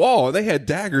picture on her wall. They had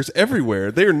daggers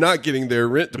everywhere. They are not getting their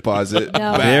rent deposit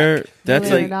No. back. That's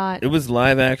They're like not. it was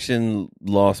live action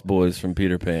Lost Boys from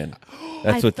Peter Pan.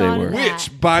 That's I what they thought of were. that.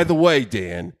 Which, by the way,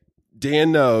 Dan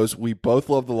knows we both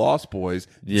love the Lost Boys.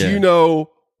 Yeah. Do you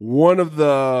know one of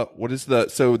the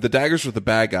so the daggers were the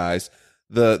bad guys.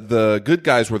 The good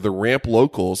guys were the Ramp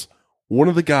Locals. One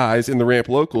of the guys in the Ramp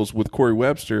Locals with Corey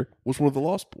Webster was one of the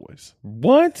Lost Boys.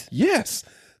 What? Yes,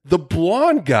 the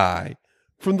blonde guy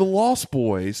from the Lost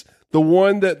Boys, the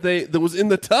one that was in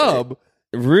the tub,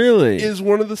 Really? is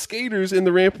one of the skaters in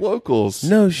the Ramp Locals.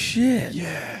 No shit.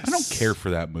 Yes. I don't care for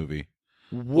that movie.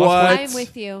 What? I'm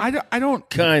with you. I don't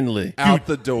Kindly. Out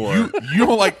the door. You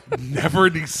don't like never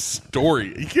ending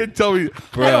story. You can't tell me,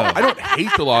 Bro. I don't hate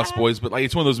the Lost Boys, but like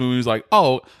it's one of those movies. Like,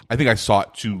 oh, I think I saw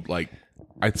it too late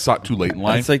in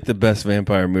life. That's like the best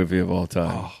vampire movie of all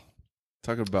time.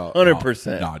 Talking about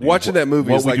 100%. Nah, dude. watching that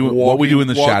movie What is we like do, what we do in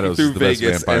the walking shadows through is the best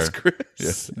Vegas vampire. as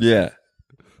Chris. Yeah.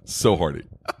 So hardy.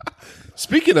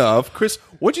 Speaking of Chris,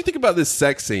 what do you think about this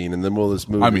sex scene in the middle of this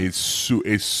movie? I mean, it's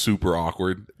super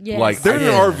awkward. Yes. Like they're in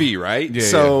Yeah. an RV, right? Yeah,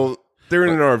 so they're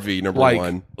in an RV. Number like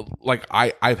one. like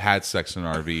I've had sex in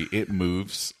an RV. It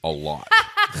moves a lot.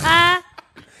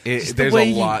 There's a way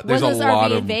he- lot. Was There's a this lot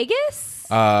RV of in Vegas?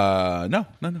 no.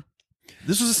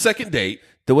 This was a second date.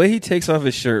 The way he takes off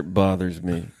his shirt bothers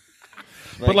me.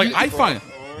 But like I find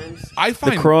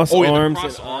the cross arms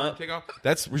cross and arm takeoff.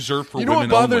 That's reserved for You know women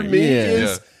what bothered only. me Yeah.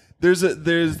 is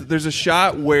there's a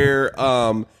shot where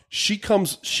she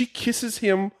kisses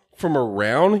him from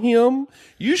around him.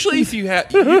 Usually you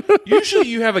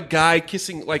have a guy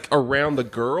kissing like around the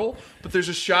girl, but there's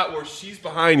a shot where she's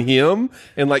behind him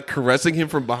and like caressing him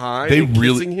from behind. and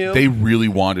kissing him. They really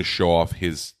want to show off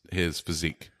his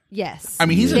physique. Yes. I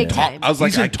mean, he's in Big top. time. I was like,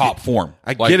 he's in I top get- form.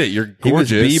 I Like, get it. You're He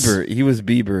was gorgeous. Bieber. He was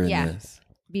Bieber in Yeah. this.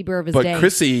 Bieber of his But day.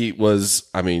 Chrissy was.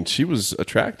 I mean, she was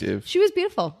attractive. She was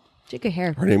beautiful. She had good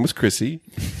hair. Her name was Chrissy.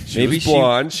 She Maybe was she-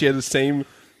 blonde. She had the same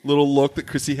little look that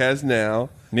Chrissy has now.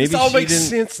 Maybe this all she makes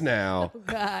didn't- sense now.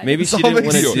 Maybe This she all didn't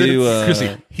want makes to sense. do.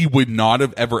 Chrissy, he would not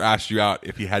have ever asked you out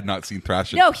if he had not seen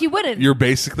Thrashin'. No, he wouldn't. You're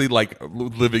basically like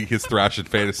living his Thrashin'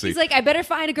 fantasy. He's like, I better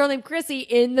find a girl named Chrissy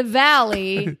in the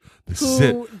valley This is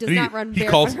it. who does And not run he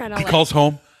barefoot calls. around He LA. calls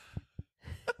home.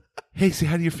 Hey, say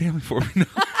hi to your family for me.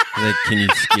 Like, can you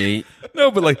skate?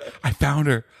 No, but like, I found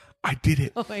her. I did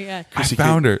it. Oh my god! I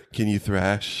found her. Can you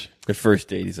thrash? The first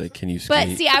date, he's like, can you But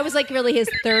skate? see, I was like really his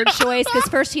third choice because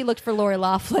first he looked for Lori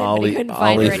Laughlin, but Ollie- he couldn't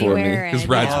find her Ollie for me. anywhere. His and,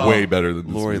 rat's yeah. way better than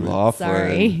this Lori movie. Laughlin.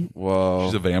 Sorry. Whoa.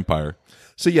 She's a vampire.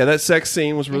 So yeah, that sex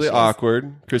scene was really She is.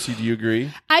 awkward. Chrissy, do you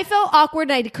agree? I felt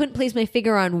awkward and I couldn't place my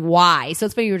finger on why. So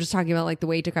it's funny you were just talking about like the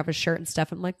way he took off his shirt and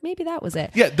stuff. I'm like, maybe that was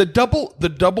it. Yeah, the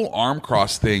double arm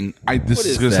cross thing. This What is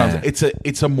is going to sound.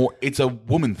 that? It's a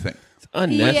woman thing.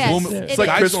 Unnecessary. Yes, Woman- it It's like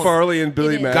is. Chris don't- Farley and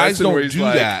Billy It is. Madison. Guys don't where he's do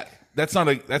like, that. That's not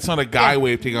a guy Yeah.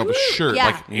 way of taking off a shirt. Yeah.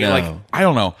 Like, No. like I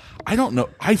don't know.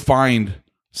 I find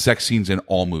sex scenes in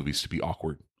all movies to be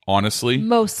awkward. Honestly,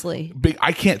 Mostly.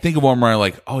 I can't think of one where I'm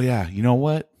like, oh yeah, you know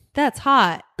what? That's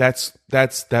hot. That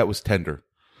was tender.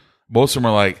 Most of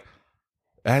them are like,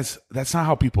 that's not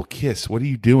how people kiss. What are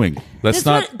you doing? That's This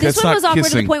that's one not was awkward to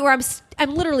kissing. the point where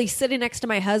I'm literally sitting next to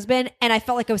my husband and I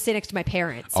felt like I was sitting next to my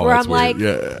parents. Oh, where that's I'm weird.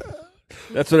 like, yeah.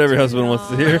 That's what every husband wants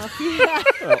to hear.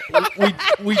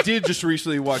 we did just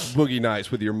recently watch Boogie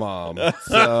Nights with your mom.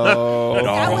 So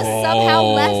that was somehow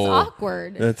less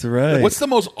awkward. That's right. What's the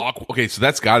most awkward? Okay, so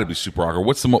that's got to be super awkward.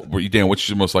 What's the Dan? What's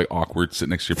your most like awkward sit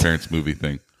next to your parents movie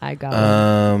thing? I got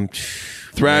it.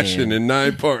 thrashing in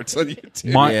 9 parts on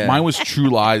YouTube. Mine was True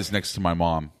Lies next to my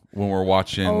mom when we were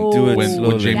watching. Do it when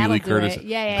slowly. Jamie That'll Lee do Curtis. it.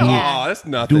 Yeah. Oh, that's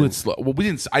nothing. Do it slow. Well,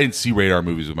 I didn't see radar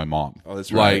movies with my mom. Oh,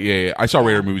 that's right. Like, yeah. I saw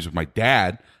radar movies with my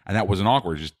dad, and that wasn't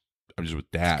awkward. I'm just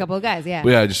with dad. A couple of guys, yeah.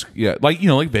 But yeah, like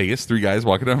like Vegas, 3 guys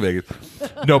walking down Vegas.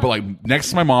 No, but like next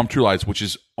to my mom, True Lies, which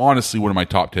is honestly one of my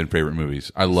top 10 favorite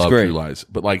movies. I love great. True Lies,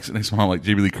 but like next to my mom, like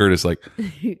Jamie Lee Curtis, like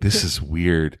this is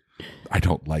weird. I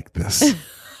don't like this.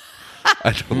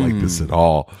 I don't like this at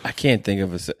all. I can't think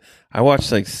of I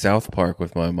watched like South Park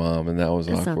with my mom, and that was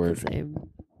That's not awkward the same.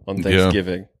 on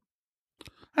Thanksgiving.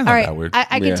 Not All right, that weird. I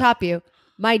can Yeah. top you.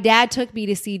 My dad took me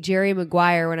to see Jerry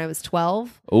Maguire when I was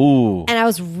 12, Ooh, and I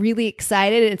was really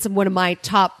excited. It's one of my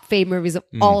top favorite movies of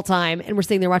all time. And we're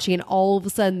sitting there watching, and all of a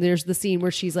sudden, there's the scene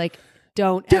where she's like,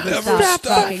 "Don't ever stop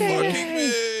fucking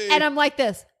me," and I'm like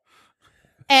this.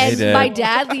 And Hey, Dad. my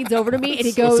dad leans over to me, and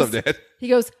he goes, What's up, Dad? "He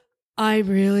goes, I'm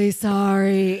really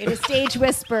sorry," in a stage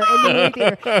whisper in the movie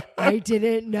theater. I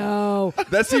didn't know.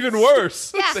 That's even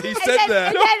worse. Yeah, He and said then- that.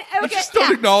 and then- okay, Just don't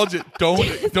yeah. acknowledge it. Don't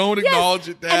Yes. acknowledge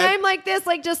it, Dad. And I'm like this,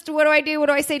 like, just what do I do? What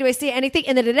do I say? Do I say anything?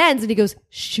 And then it ends, and he goes,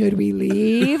 "Should we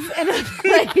leave?" And I'm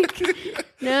like,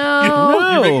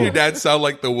 no. You make your dad sound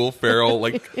like the Will Ferrell,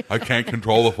 like, I can't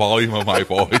control the volume of my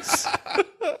voice.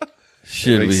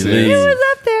 should we Makes sense. It leave? was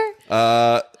up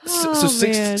there. So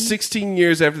man. 16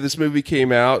 years after this movie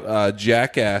came out,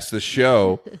 Jackass, the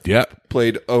show, Yep.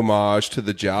 played homage to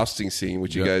the jousting scene,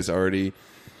 which you guys already...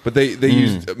 But they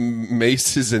used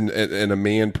maces and a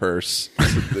man purse.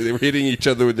 They were hitting each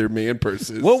other with their man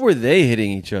purses. What were they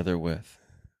hitting each other with?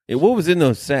 What was in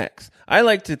those sacks? I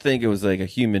like to think it was like a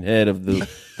human head of the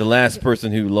last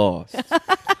person who lost.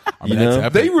 I mean, You that's know?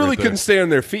 epic They really right there. couldn't stay on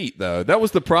their feet, though. That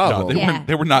was the No, problem.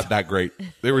 they were not that great.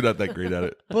 They were not that great at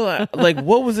it. Well, like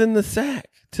what was in the sack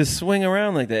to swing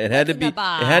around like that? It had to in be. the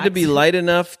box? It had to be light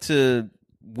enough to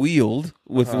wield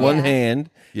with one Yeah. hand,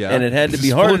 Yeah. and it had to be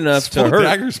It's hard full of- enough it's to full of hurt.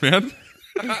 daggers, man.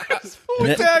 And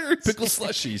it, Pickle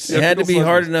slushies. it had to be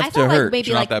hard I enough to thought like hurt.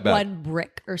 maybe Not like that bad. one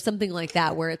brick or something like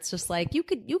that, where it's just like you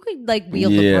could like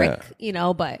wield Yeah. the brick,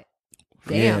 but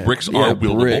damn. Yeah. Bricks Yeah, are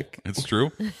wieldable. brick. It's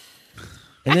true.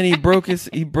 And then he broke his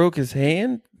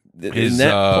hand, His, in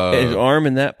that his arm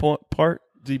in that part.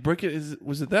 Did he break it?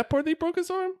 Was it that part that he broke his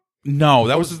arm? No,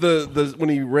 that That was was the when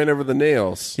he ran over the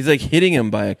nails. He's like hitting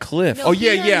him by a cliff, No, Oh, he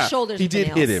yeah, hit his yeah. shoulders He with the did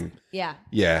hit nails. him. Yeah.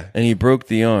 Yeah, and he broke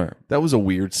the arm. that was a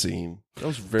weird scene. That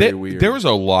was very weird. There was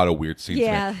a lot of weird scenes.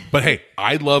 Yeah. Man. But hey,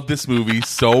 I love this movie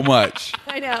so much.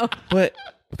 I know. But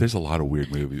But there's a lot of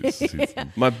weird movies.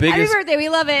 my Happy biggest birthday. We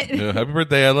love it. Happy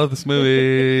birthday! I love this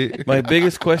movie. my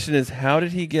biggest question is, how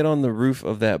did he get on the roof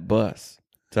of that bus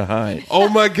to hide? Oh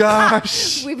my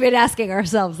gosh. We've been asking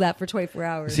ourselves that for 24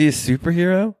 hours. Is he a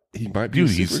superhero? He might be Dude,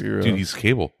 a superhero. he's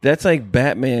Cable. That's like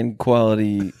Batman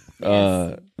quality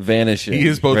vanishing. He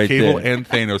is both right Cable there. and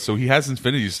Thanos, so he has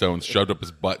Infinity Stones shoved up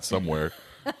his butt somewhere.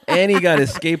 And he got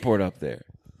his skateboard up there.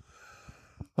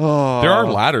 Oh. There are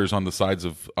ladders on the sides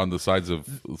of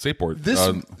skateboard. This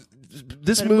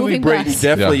But a movie, moving Brayden, bus.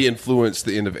 definitely influenced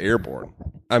the end of Airborne.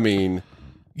 I mean,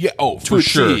 yeah, oh, To for a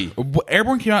sure. T.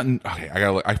 Airborne came out in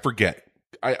I forget.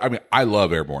 I mean, I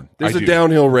love Airborne. there's I a do.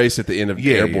 downhill race at the end of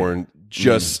Yeah, yeah. Airborne,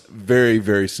 just very,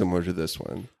 very similar to this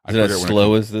one. I Is it forget as when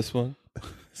slow as this one?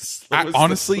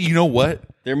 honestly, you know what?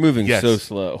 They're moving Yes. so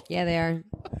slow. Yeah, they are.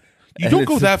 You And don't it's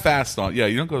go a- that fast on. Yeah,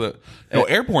 you don't go that. No,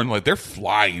 Airborne, like they're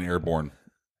flying Airborne.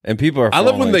 And people are I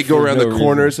love when falling they go for around no the reason.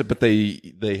 corners, but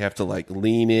they have to like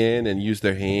lean in and use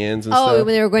their hands and Oh, stuff.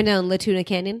 when they were going down Latuna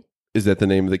Canyon? Is that the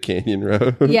name of the canyon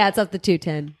road? Yeah, it's up the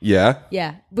 210. Yeah.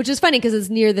 Yeah, which is funny because it's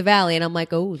near the valley, and I'm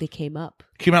like, oh, they came up.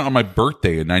 Came out on my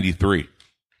birthday in '93.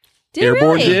 Did it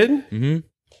Airborne really? did? Mm-hmm.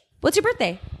 What's your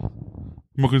birthday?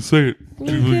 I'm not gonna say it.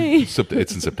 Okay.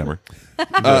 It's in September.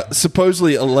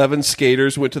 Supposedly 11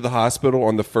 skaters went to the hospital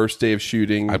on the first day of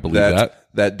shooting. I believe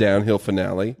that downhill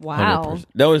finale. Wow. 100%.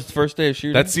 That was the first day of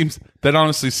shooting. That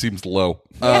honestly seems low.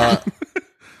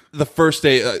 The first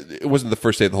day, it wasn't the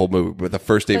first day of the whole movie, but the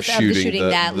first day of Of the shooting, shooting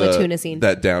that Latuna scene.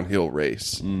 that downhill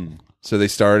race. So they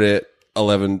started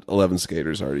 11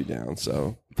 skaters already down.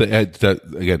 So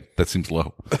That seems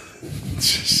low.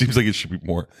 Seems like it should be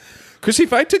more. Chrissy,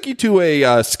 if I took you to a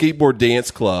skateboard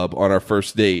dance club on our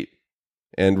first date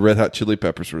and Red Hot Chili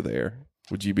Peppers were there,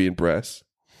 would you be impressed?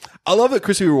 I love that,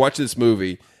 Chrissy, we were watching this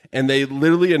movie and they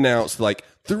literally announced like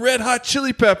the Red Hot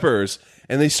Chili Peppers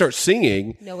and they start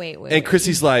singing. No, wait. And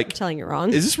Chrissy's like, I'm telling you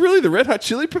wrong. is this really the Red Hot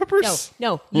Chili Peppers?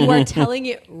 No, you are telling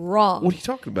it wrong. What are you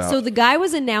talking about? So the guy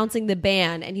was announcing the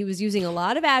band, and he was using a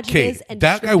lot of Okay, adjectives and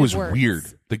that guy was descriptive words.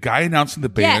 weird. The guy announcing the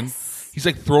band, Yes. he's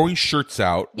like throwing shirts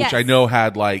out, which Yes. I know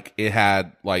had like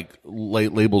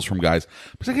labels from guys.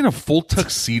 But he's like in a full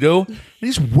tuxedo, and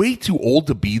he's way too old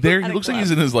to be there. He looks like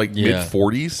he's in his like Yeah. mid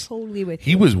 40s. Totally with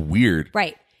He you. was weird.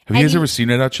 Right. Have you And guys ever seen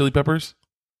Red Hot Chili Peppers?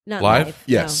 Not live? live?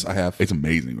 Yes, No. I have. It's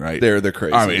amazing, right? They're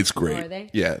crazy. I mean, it's Oh, great. are they?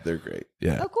 Yeah, they're great.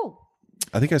 Yeah. Oh, cool.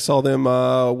 I think I saw them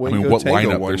I mean, what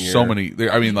Tango lineup? one There's year. so many.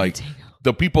 I mean, like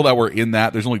the people that were in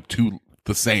that. There's only two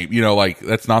the same. You know, like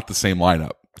that's not the same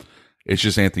lineup. It's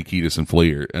just Anthony Kiedis and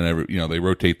Fleer, and they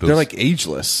rotate those. They're like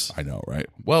ageless. I know, right?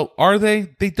 Well, are they?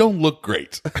 They don't look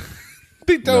great.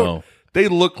 They don't. No. They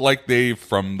look like they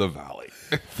from the valley.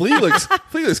 Flea looks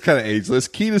kind of ageless.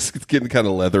 Ketis is getting kind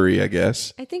of leathery, I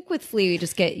guess. I think with Flea, you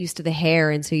just get used to the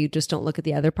hair, and so you just don't look at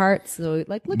the other parts. So,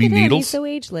 like, look You at mean him; Needles? he's so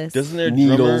ageless. Doesn't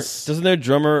Needles. their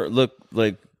drummer look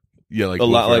like Yeah, like a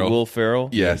lot Will like Ferrell. Will Ferrell?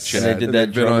 Yes, And they did that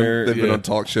they've been on, drummer. they've been yeah. on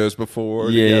talk shows before,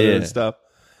 Yeah, together yeah. and stuff.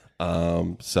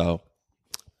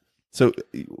 So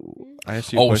I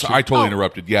asked you. A Oh, so question. I totally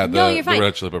interrupted. Yeah, No, you're the fine. Red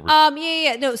Hot Chili Peppers.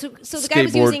 Yeah. No, so the guy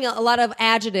was Skateboard. using a lot of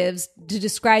adjectives to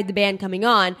describe the band coming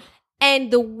on,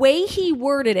 and the way he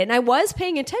worded it, and I was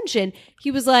paying attention.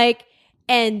 He was like,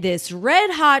 "And this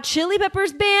Red Hot Chili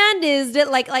Peppers band is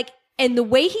that like." And the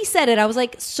way he said it, I was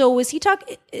like, so is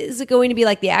it going to be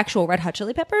like the actual Red Hot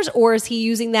Chili Peppers, or is he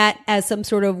using that as some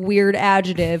sort of weird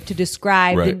adjective to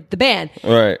describe Right. the band?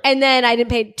 Right. And then I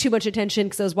didn't pay too much attention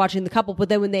because I was watching the couple, but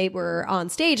then when they were on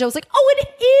stage, I was like, oh,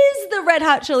 it is the Red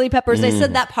Hot Chili Peppers. I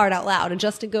said that part out loud, and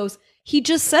Justin goes, he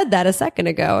just said that a second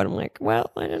ago. And I'm like,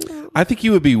 well, I don't know. I think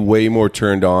you would be way more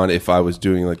turned on if I was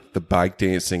doing like the bike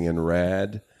dancing in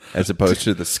Rad, as opposed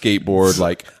to the skateboard.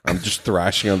 Like I'm just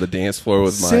thrashing on the dance floor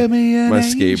with my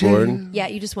skateboard. Yeah,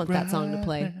 you just want that song to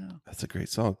play. That's a great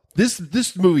song.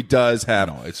 This movie does have.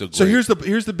 No, it's a so great-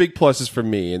 here's the big pluses for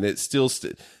me, and it's still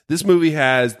this movie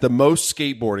has the most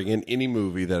skateboarding in any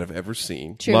movie that I've ever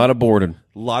seen. A lot of boredom.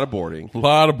 A lot of boarding, A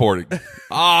lot of boarding.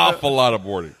 Awful lot of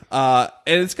boarding. and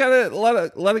it's got a lot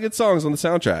of good songs on the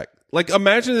soundtrack. Like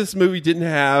imagine this movie didn't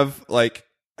have like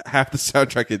half the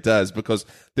soundtrack it does because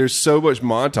there's so much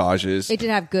montages. It did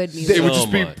have good music. It would So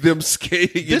just be much. them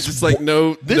skating. It's just like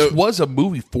no. This was a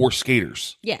movie for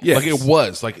skaters. Yeah. Yes. Like it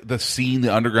was like the scene,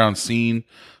 the underground scene.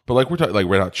 But like we're talking like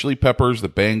Red Hot Chili Peppers, the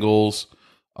Bangles.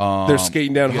 They're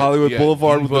skating down yeah, Hollywood yeah,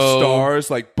 Boulevard with the Devo. stars.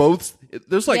 Like both.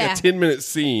 There's like Yeah. a 10-minute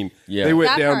scene. Yeah. They went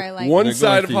That part I down like. one They're side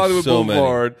going of through Hollywood so many.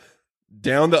 Boulevard,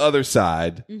 down the other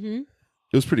side. Mm-hmm.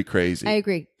 It was pretty crazy. I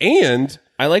agree. And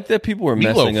I like that people were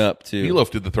messing up too.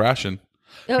 Meatloaf did the thrashing.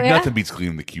 Oh, yeah? Nothing beats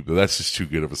Gleam in the Cube though. That's just too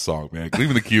good of a song, man. Gleam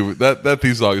in the Cube. That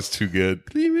theme song is too good.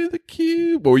 Leave me the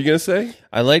cube. What were you gonna say?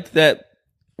 I liked that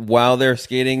while they're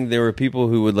skating, there were people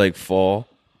who would like fall.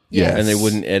 Yes. And they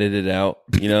wouldn't edit it out,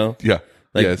 you know? Yeah.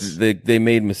 Like Yes. they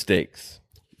made mistakes.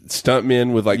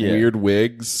 Stuntmen with like Yeah. weird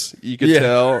wigs. You could Yeah.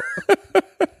 tell.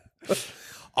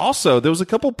 Also, there was a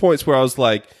couple points where I was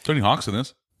like, Tony Hawk's in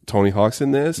this. Tony Hawk's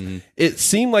in this. Mm-hmm. It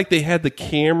seemed like they had the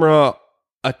camera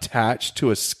attached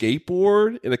to a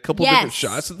skateboard in a couple Yes. different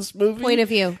shots of this movie. Point of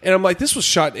view. And I'm like, this was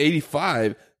shot in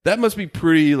 85. That must be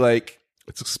pretty like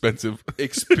It's expensive.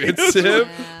 expensive.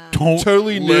 Don't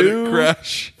Totally let new it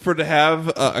crash. For to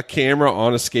have a camera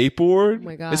on a skateboard. Oh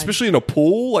my God. Especially in a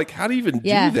pool. Like, how do you even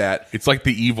Yeah. do that? It's like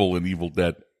the evil in Evil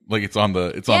Dead. Like it's on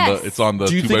the Yes.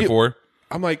 2x4.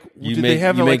 I'm like, You did make- they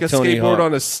have you like make a Tony skateboard Hawk.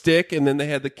 on a stick and then they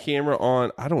had the camera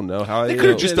on? I don't know how They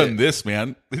could have just done this,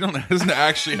 man. They don't. It doesn't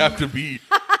actually have to be.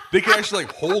 They could actually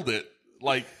like hold it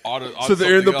like on. So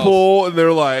they're in the something else. pool and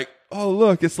they're like, "Oh,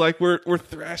 look! It's like we're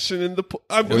thrashing in the pool.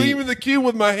 I'm gleaming the cube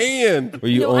with my hand." Where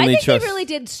you No, I only think trust they really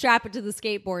did strap it to the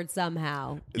skateboard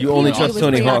somehow. you only It trust was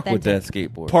Tony pretty Hawk with that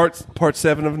authentic. skateboard. Part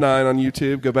 7 of 9 on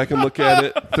YouTube. Go back and look at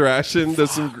it. Thrashing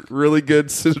does some really good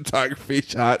cinematography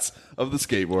shots of the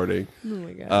skateboarding. Oh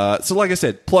my God. So, like I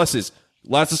said, pluses: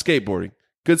 lots of skateboarding,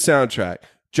 good soundtrack.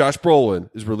 Josh Brolin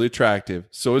is really attractive.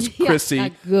 So is Yeah, Chrissy.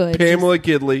 not good. Pamela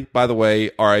Gidley, by the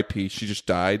way, R.I.P. She just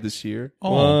died this year.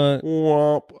 What?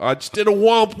 Womp. I just did a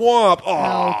womp womp.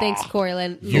 Oh, thanks,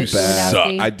 Corlin. You Bad. suck.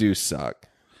 I do suck.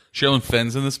 Sherilyn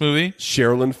Fenn's in this movie.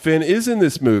 Sherilyn Fenn is in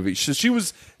this movie. She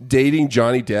was dating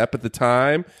Johnny Depp at the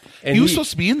time. And He was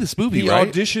supposed to be in this movie, he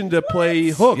right? auditioned to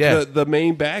play Hook, Yeah. the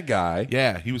main bad guy.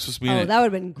 Yeah, he was supposed to be in Oh, it. that would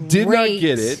have been great. Did not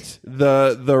get it.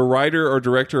 The writer or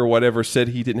director or whatever said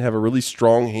he didn't have a really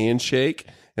strong handshake,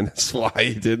 and that's why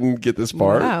he didn't get this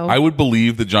part. Wow. I would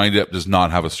believe that Johnny Depp does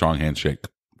not have a strong handshake.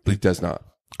 He does not.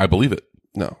 I believe it,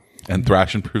 No. and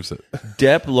Thrashin proves it.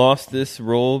 Depp lost this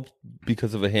role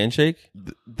because of a handshake.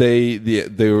 They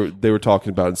were talking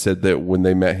about and said that when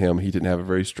they met him, he didn't have a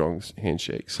very strong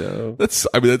handshake. So That's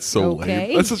so Okay.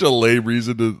 lame. That's such a lame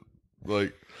reason to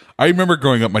like. I remember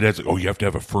growing up, my dad's like, "Oh, you have to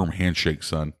have a firm handshake,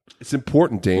 son." it's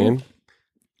important, Dan.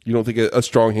 You don't think a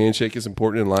strong handshake is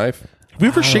important in life? Have we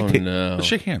ever don't know. Let's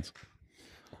shake hands.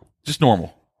 Just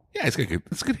normal. Yeah, it's good.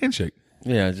 It's a good handshake.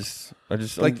 Yeah, I'm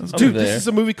Like, I'm dude, there. this is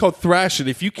a movie called Thrashing.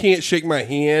 If you can't shake my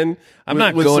hand, I'm with-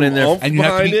 not with going some in there- oomph And you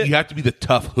have to behind be. it, You have to be the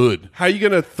tough hood. how are you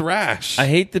gonna thrash? I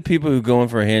hate the people who go in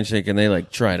for a handshake and they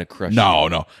like try to crush. No,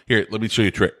 no. Here, let me show you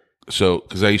a trick. So,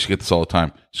 because I used to get this all the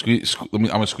time. I'm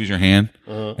gonna squeeze your hand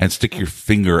and stick your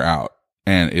finger out,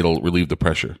 and it'll relieve the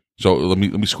pressure. So let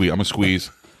me squeeze. I'm gonna squeeze.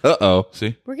 Uh-oh.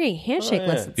 See? We're getting handshake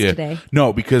lessons Yeah. today.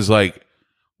 No, because like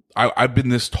I've been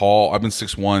this tall. I've been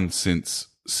 6'1" since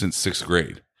 6th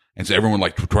grade, and so everyone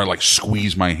like try to like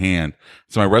squeeze my hand.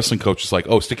 So my wrestling coach is like,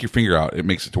 "Oh, stick your finger out. It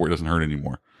makes it to where it doesn't hurt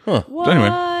anymore." What? So anyway,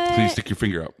 so you stick your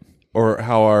finger out. Or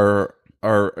how our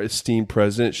esteemed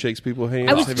president shakes people's hands.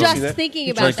 I was Have you seen just that? thinking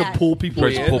He about tries that. to pull people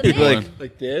Tries in. to pull people like, in.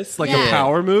 like this, like Yeah. a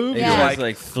power move. Yeah. You're Just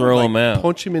like throw him out.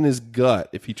 Punch him in his gut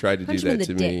if he tried to Punch do him in that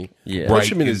the to me. dick. Yeah. Punch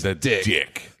Right him in in his the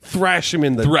dick. Thrash him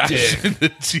in the Thrash dick. in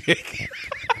the dick.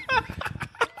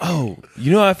 Oh,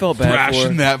 you know what I felt bad Thrash for?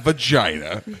 in that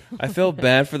vagina. I felt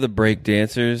bad for the break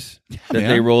dancers that man.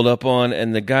 they rolled up on,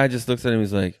 and the guy just looks at him.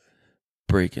 He's like,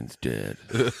 "Breakin's dead,"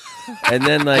 and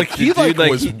then like, Like, he, the dude, like,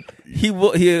 like was- he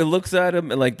looks at him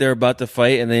and like they're about to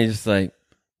fight, and then he's just like,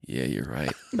 "Yeah, you're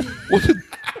right." Well,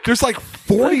 there's like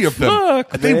 40 of them.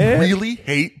 Fuck, They man. really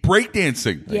hate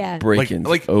breakdancing. Yeah. Breakin's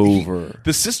like over.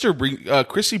 the sister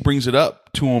Chrissy brings it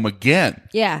up to him again.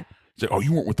 Yeah. She's like, "Oh,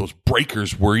 you weren't with those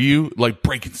breakers, were you?" Like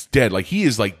Breakin's dead. Like he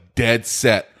is like dead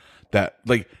set. That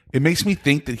like it makes me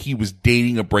think that he was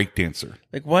dating a breakdancer.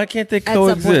 Like, why can't they At some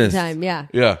point in coexist? time, yeah.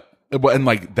 Yeah, and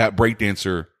like that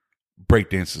breakdancer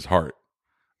breakdances hard,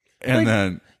 and Like,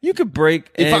 then You could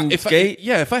break and skate.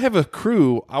 If I have a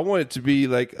crew, I want it to be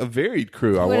like a varied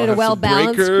crew. I want want it to a have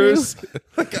well-balanced some breakers.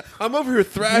 Like, I'm over here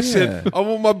thrashing. Yeah. I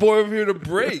want my boy over here to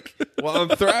break while I'm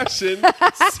thrashing,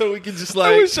 so we can just I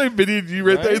like. wish I videoed you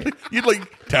right Right? there. You'd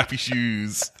like taffy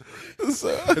shoes.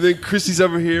 And then Chrissy's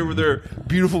over here with her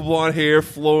beautiful blonde hair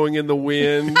flowing in the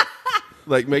wind,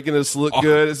 like making us look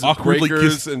good as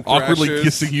breakers and awkwardly thrashers.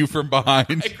 kissing you from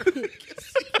behind.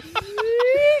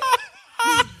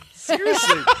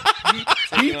 Seriously,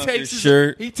 he takes his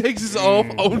shirt. He takes his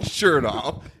own shirt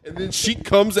off, and then she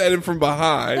comes at him from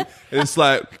behind, and it's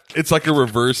like It's like a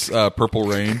reverse Purple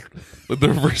Rain. With the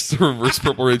reverse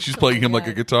Purple Rain, she's playing him like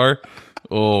a guitar.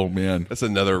 Oh man, that's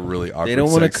another really awkward. They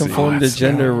don't want to sex scene. conform to that's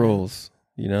gender bad. roles,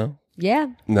 you know? Yeah.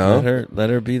 No. Let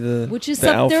her be the Which is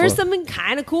the alpha. there's something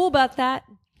kind of cool about that.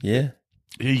 Yeah.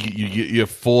 You get a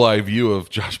full eye view of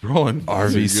Josh Brolin.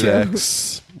 RV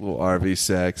sex. Little RV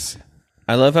sex.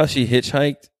 I love how she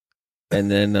hitchhiked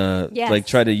and then Yes.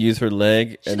 tried to use her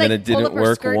leg She, and then it pulled didn't up her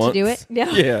work skirt once. to do it. No.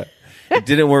 Yeah. It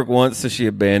didn't work once, so she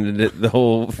abandoned it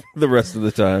the rest of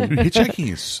the time. Dude,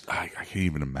 hitchhiking is I can't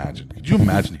even imagine. Could you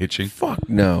imagine hitching? Fuck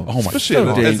no. Oh my Especially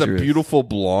god. as a dangerous. beautiful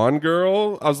blonde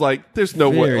girl. I was like, there's no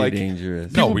way. Very Like,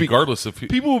 dangerous. No, people be- regardless of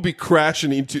people will be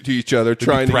crashing into to each other,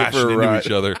 trying to get for a into ride.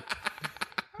 each other.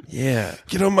 Yeah.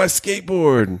 Get on my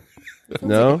skateboard.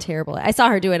 No. Terrible. I saw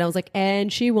her do it. And I was like,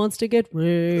 and she wants to get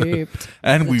raped.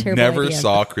 And That's a we terrible never idea.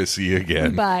 saw Chrissy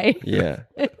again. Bye. Yeah.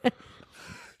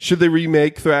 Should they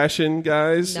remake Thrashing,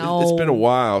 guys? No. It's been a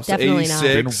while. So Definitely not.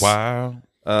 86, Been a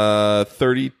while.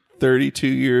 32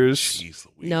 years Jeez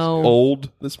Louise. No.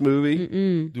 old, this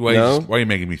movie. Why, No? why are you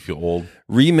making me feel old?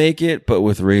 Remake it, but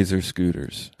with Razor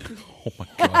scooters. Oh my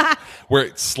god! Where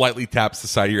it slightly taps the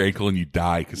side of your ankle and you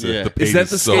die because Yeah. the pain Is that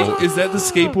the so. is that the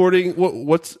skateboarding?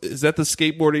 Is that the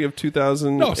skateboarding of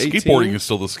 2018? No, skateboarding is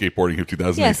still the skateboarding of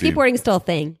 2018. Yeah, skateboarding's still a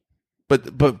thing.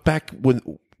 But back when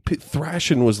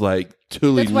Thrashing was like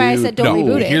totally That's why I new. said don't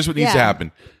No, reboot it. here's what needs Yeah. to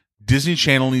happen. Disney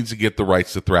Channel needs to get the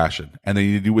rights to Thrashing, and they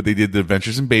need to do what they did to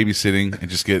Adventures in Babysitting, and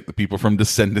just get the people from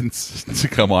Descendants to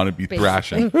come on and be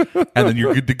Thrashing, and then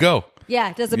you're good to go. Yeah,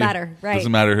 it doesn't matter. Right.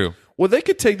 Doesn't matter who. Well, they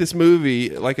could take this movie,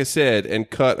 like I said, and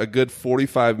cut a good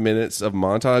 45 minutes of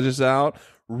montages out,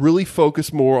 really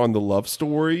focus more on the love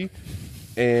story,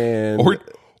 and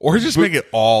Or just make it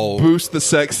all boost the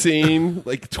sex scene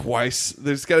like twice.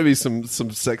 There's got to be some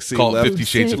sex scene call it left. 50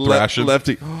 Shades of left, Thrashing.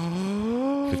 lefty.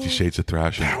 50 Shades of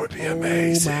Thrashing. That would be Oh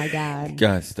amazing. my God.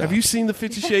 Guys, stop. Have you seen the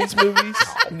 50 Shades movies?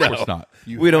 Of course not.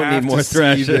 We don't have need more to see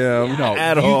Thrashing. them. No,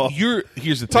 At all.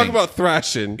 Here's the Talk thing. about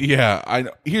thrashing. Yeah, I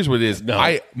know. Here's what it is.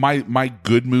 My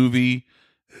good movie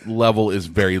level is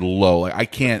very low.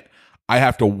 Like I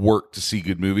have to work to see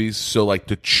good movies. So like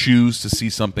to choose to see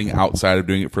something outside of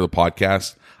doing it for the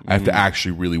podcast, I have to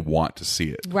actually really want to see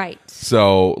it. Right.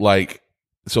 So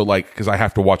because I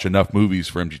have to watch enough movies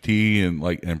for MGT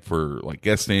and for like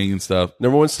guesting and stuff.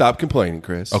 Number one, stop complaining,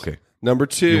 Chris. Okay. Number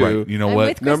two, You're right. You know I'm what?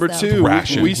 with Chris, Number though. two,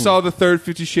 Thrashing. we saw the third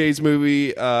 50 Shades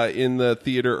movie in the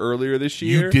theater earlier this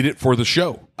year. You did it for the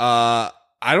show.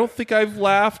 I don't think I've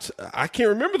laughed. I can't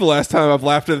remember the last time I've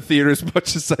laughed at the theater as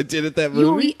much as I did at that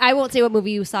movie. I won't say what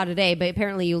movie you saw today, but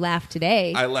apparently you laughed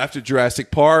today. I laughed at Jurassic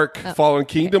Park, Fallen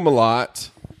Kingdom a lot.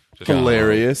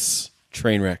 Hilarious.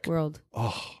 Trainwreck. World.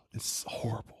 Oh, it's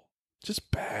horrible.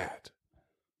 Just bad.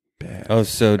 Bad. I was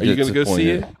so Are you going to go see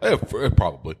it?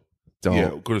 Probably. Don't.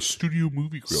 Yeah, go to Studio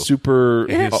Movie Grill. Super.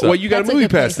 It's, Well, you got That's a a movie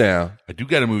good pass place. now. I do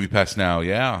got a movie pass now.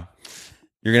 Yeah.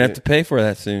 You're going to have to pay for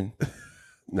that soon.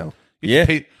 No. You have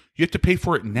to pay, you have to pay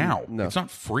for it now. No. It's not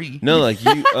free. No, like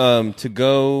you to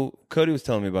go. Cody was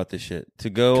telling me about this shit. To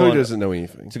go, Cody on, doesn't know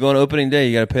anything. to go on opening day,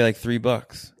 you got to pay like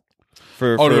 $3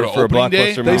 for Oh, no, for a opening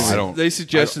day? blockbuster They movie. I don't- They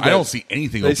suggested I don't that- see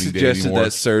anything They opening day suggested anymore.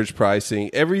 that surge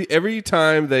pricing. Every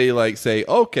time they like say,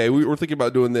 okay, we're thinking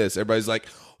about doing this, everybody's like,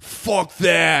 fuck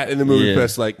that. And the movie Yeah.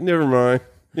 press like, never mind.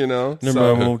 You know? Never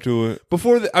So- mind, won't do it.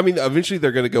 Before, eventually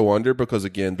they're going to go under because,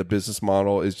 again, the business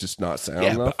model is just not sound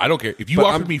Yeah, enough. but I don't care. If you But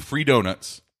offered I'm- me free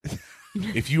donuts,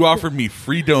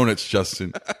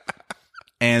 Justin,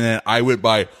 and then I would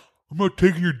buy, I'm not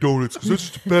taking your donuts because that's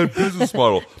just a bad business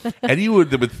model. Anyone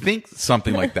that would think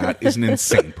something like that is an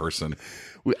insane person.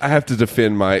 I have to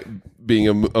defend my being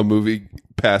a movie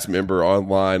pass member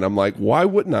online. I'm like, why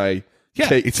wouldn't I?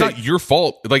 Yeah, it's not your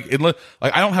fault. Like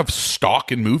I don't have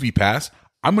stock in Movie Pass.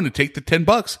 I'm going to take the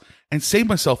 $10 and save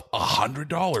myself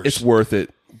 $100. It's worth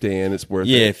it, Dan. It's worth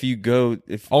Yeah, it. if you go,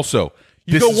 if Also,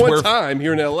 You this go is one where time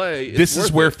here in LA. it's this is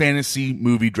worth where it. fantasy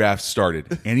movie drafts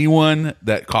started. Anyone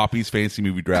that copies fantasy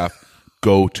movie draft,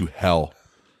 go to hell.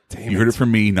 You heard it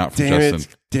from me, not from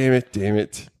Justin. Damn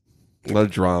it. A lot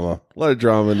of drama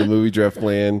in the movie draft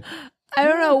land. I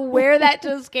don't know where that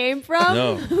just came from.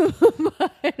 no,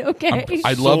 But okay.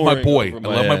 I love my Soaring boy. I over my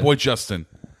love my head. boy Justin.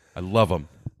 I love him.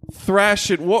 Thrash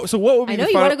it. So what would be I know the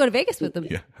you final- want to go to Vegas with them.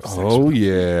 Yeah. Oh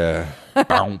yeah.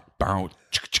 Bow, bow,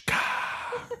 chicka,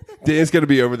 chicka. Dan's gonna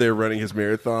be over there running his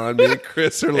marathon. Me and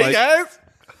Chris are like, guys,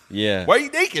 yeah, why are you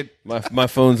naked? my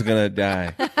phone's gonna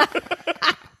die.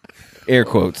 Air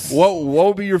quotes. what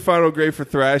would be your final grade for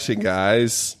thrashing,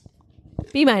 guys?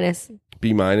 B minus.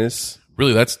 B minus.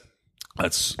 Really, that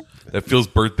feels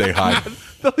birthday high.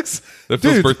 That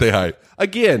feels Dude, birthday high.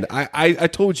 Again, I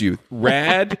told you,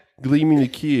 rad, gleaming the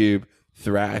cube,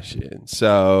 thrashing.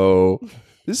 So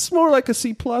this is more like a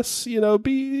C plus,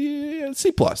 B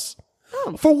C plus.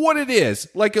 for what it is.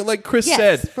 Like Chris Yes,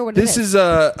 said, for what it this is. is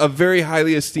a very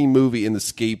highly esteemed movie in the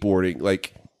skateboarding.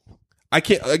 Like, I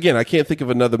can't think of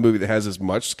another movie that has as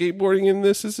much skateboarding in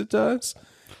this as it does.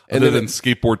 Other than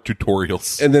skateboard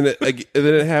tutorials. And then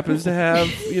it happens to have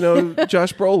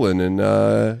Josh Brolin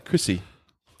and Chrissy,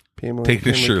 Pamela,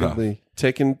 Taking his shirt off. Kinley,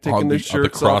 taking On their the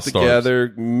shirts cross off stars.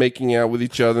 together, making out with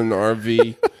each other in the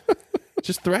RV,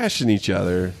 just thrashing each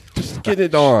other, just getting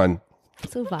it on.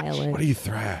 So violent. What do you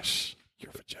thrash?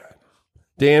 Your vagina.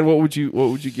 Dan, what would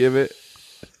you give it?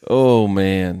 Oh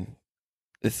man,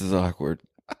 this is awkward.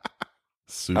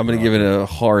 I'm going to give it a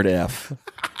hard F.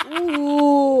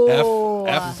 Ooh.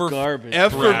 F for Garbage.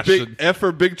 F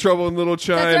for Big Trouble in Little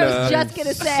China. That's what I was just going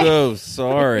to say. So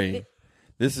sorry.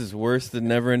 This is worse than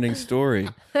Neverending Story.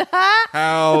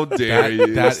 How dare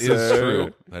you? That is sir.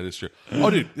 true. That is true. Oh,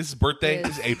 dude, this is birthday.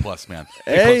 This is A+, man.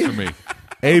 A. A+ for me.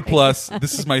 A+.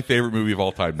 This is my favorite movie of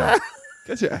all time now.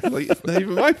 That's actually not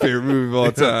even my favorite movie of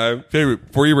all time. Favorite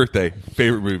for your birthday.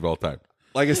 Favorite movie of all time.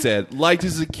 Like I said, liked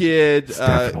as a kid.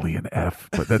 Definitely an F,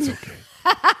 but that's okay.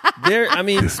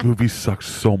 This movie sucks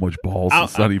so much balls.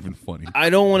 It's not even funny. I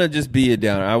don't want to just be a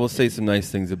downer. I will say some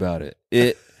nice things about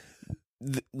it.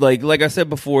 Like I said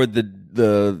before,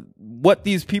 the what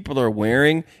these people are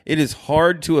wearing, it is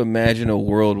hard to imagine a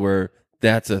world where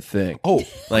that's a thing. Oh,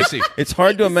 like see. it's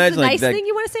hard to This is imagine a like nice that. thing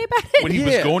you want to say about it? When he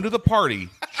was going to the party,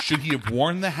 should he have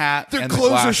worn the hat Their and the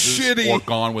clothes are glasses shitty. or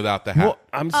gone without the hat? Well,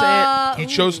 I'm saying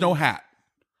He chose no hat.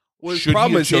 Well, his Should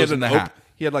problem he have is he had chosen an the hat?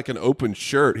 he had like an open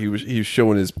shirt. He was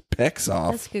showing his pecs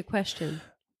off. That's a good question.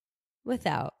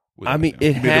 Without. I mean, He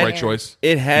it made the had right choice.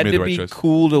 It He had made to the right be choice.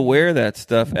 cool to wear that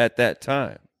stuff at that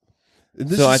time. And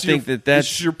So I is your- think that's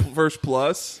this is your first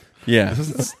plus. yeah.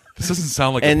 This doesn't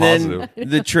sound like And a then positive.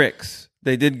 the tricks.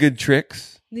 They did good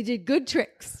tricks. They did good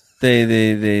tricks.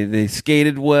 They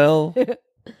skated well.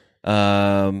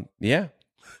 Yeah.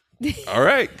 All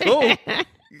right, cool.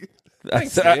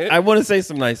 Thanks, Dan. I want to say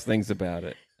some nice things about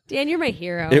it. Dan, you're my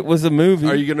hero. It was a movie.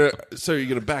 Are you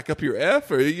gonna back up your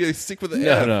F, or are you gonna stick with the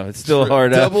No, F? no, it's still a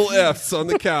hard F. Double Fs on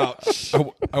the couch.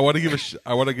 I want to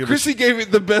give Chrissy gave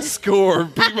it the best score,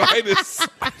 B minus.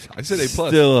 I said A+.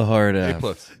 Still a hard F.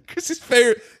 A+. Chrissy's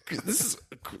favorite. This is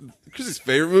Chrissy's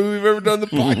favorite movie we've ever done on the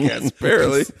podcast.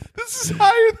 Apparently, this is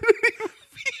higher than any movie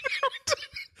we've ever done.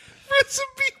 It's a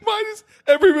B minus.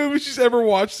 Every movie she's ever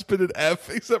watched has been an F,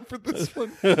 except for this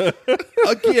one.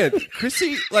 Again,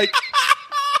 Chrissy, like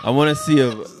I want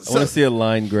to see a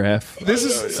line graph. this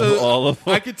is of all of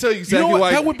them. I can tell you You exactly know what?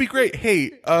 why. That would be great.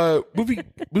 Hey, movie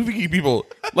geek people,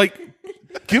 like,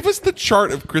 give us the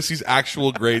chart of Chrissy's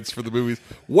actual grades for the movies.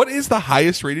 What is the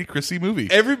highest rated Chrissy movie?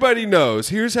 Everybody knows.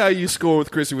 Here's how you score with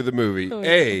Chrissy with a movie.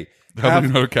 A. How do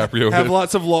you know DiCaprio? Have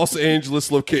lots of Los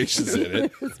Angeles locations in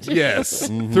it. Yes.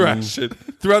 Thrash it.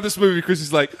 Throughout this movie,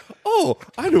 Chrissy's like, oh,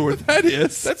 I know where that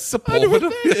is. That's I know where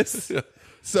Sepulveda. that is.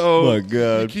 So My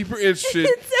God. you keep her interested.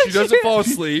 She doesn't fall You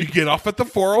asleep. get off at the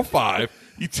 405.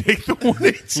 You take the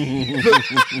 118.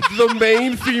 The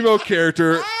main female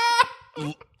character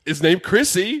is named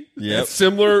Chrissy. Yep. Has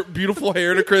similar beautiful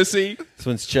hair to Chrissy. This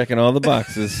one's checking all the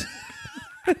boxes.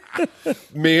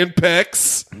 Man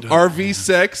pecs. RV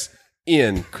sex.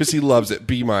 In. Chrissy loves it.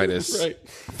 B minus. Right.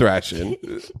 Thrashing.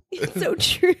 It's so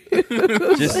true.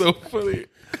 Just So funny.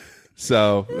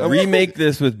 So remake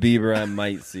this with Bieber. I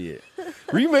might see it.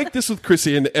 remake this with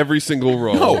Chrissy in every single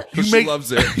role. No, she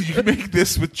loves it. You make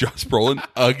this with Josh Brolin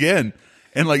again,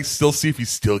 and like still see if he's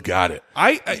still got it.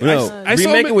 I saw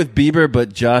Remake him it with Bieber,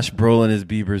 but Josh Brolin is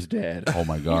Bieber's dad. Oh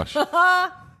my gosh, I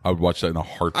would watch that in a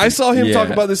heartbeat. I saw him Yeah. talk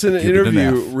about this in an Give it an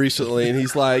interview F. recently, and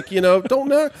he's like, don't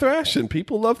knock thrashing.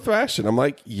 People love thrashing. I'm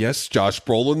like, yes, Josh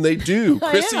Brolin, they do.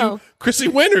 know. Chrissy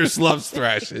Winters loves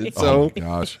thrashing. Oh So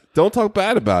gosh. don't talk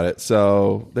bad about it.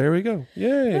 So there we go.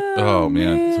 Yay. Oh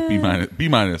man, it's a B minus. B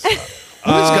minus.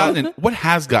 What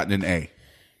has gotten an A?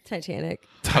 Titanic.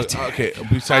 Okay,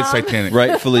 besides Titanic,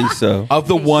 Rightfully so. of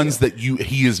the ones that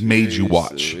he has made you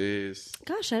watch.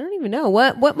 Gosh, I don't even know.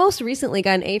 What most recently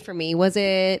got an A for me? Was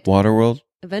it Waterworld.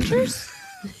 Avengers?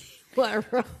 What?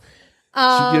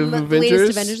 Give The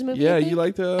latest Avengers movie? Yeah, I you think?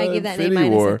 liked I gave that an Infinity A-,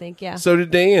 War. I think, yeah. So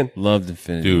did Dan. Loved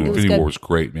Infinity. Dude, War. was Infinity good. War was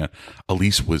great, man.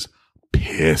 Elise was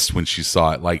pissed when she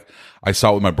saw it. Like I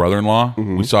saw it with my brother-in-law.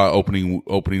 We saw it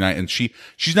opening night, and she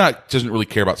doesn't really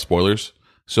care about spoilers.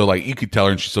 So like you could tell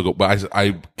her, and she still go. But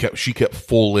she kept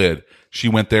full lid. She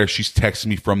went there. She's texting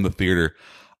me from the theater.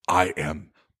 I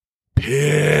am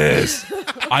pissed.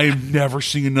 I am never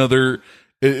seeing another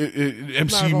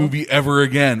MCU Marvel. movie ever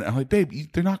again. I'm like, babe,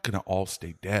 they're not going to all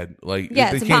stay dead. Like,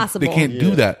 Yeah, they it's can't, impossible. They can't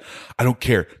do that. I don't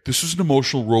care. This was an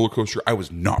emotional roller coaster I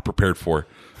was not prepared for.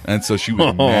 And so she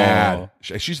was mad.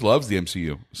 She loves the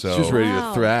MCU. So She was ready Wow.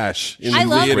 to thrash. In I the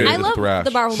love theater. I love thrash. the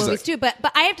Marvel She's movies like- too,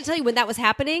 but I have to tell you, when that was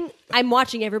happening, I'm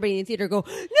watching everybody in the theater go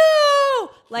no,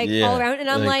 like Yeah. all around, and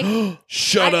I'm like,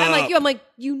 Shut up. I'm like,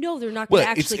 you know, they're not going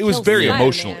well, to actually. it was kill very Spider-Man,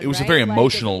 emotional. It was right? a very Like,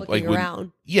 emotional, just like looking when,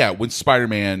 around. when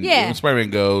Spider-Man, Yeah. when Spider-Man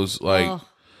goes, like, Ugh.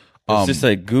 It's just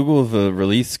like Google the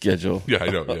release schedule yeah, I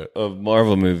know, yeah. of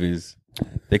Marvel movies.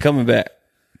 They coming back.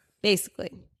 Basically.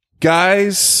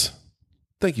 Guys,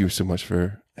 thank you so much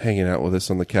for hanging out with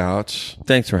us on the couch.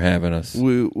 Thanks for having us.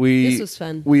 We This was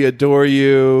fun. We adore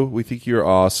you. We think you're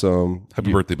awesome.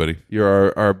 Happy birthday, buddy.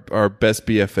 You're our best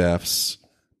BFFs.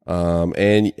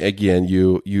 And again,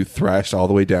 you thrashed all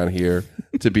the way down here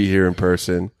to be here in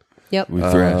person. Yep. We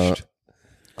thrashed.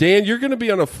 Dan, you're going to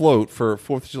be on a float for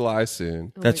 4th of July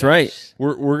soon. That's right.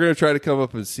 We're going to try to come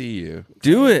up and see you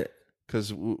Do it.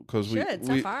 because we Should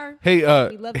so far. Hey,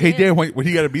 love hey, to Dan, when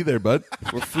you got to be there, bud?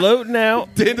 We're floating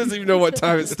out. Dan doesn't even know what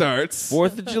time it starts.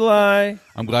 4th of July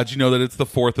I'm glad you know that it's the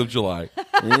 4th of July.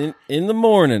 in the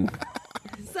morning.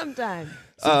 Sometime.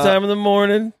 Sometime in the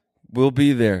morning, we'll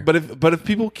be there. But if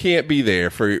people can't be there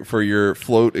for your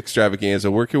float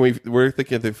extravaganza, where can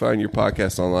they find your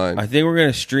podcast online? I think we're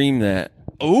going to stream that.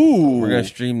 Ooh, We're going to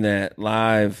stream that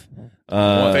live.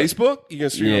 on Facebook. You gonna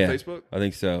stream Yeah, on Facebook? I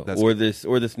think so. That's Or this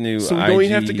new So we don't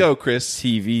even have to IG go, Chris.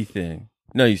 TV thing.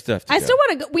 No, you still have to I go. still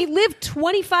want to go. We live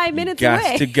 25 minutes Gots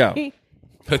away. to go.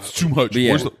 That's too much. But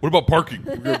yeah. What about parking?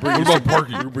 What about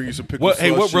parking? We'll bring you some pickle What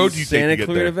road do you take Santa to get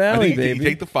Clarita there? Valley, I think baby. You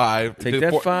take the 5. Take the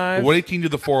that 5. 118 to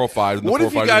the 405, and the What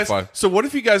if 405 you guys? to the 5. So what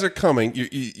if you guys are coming?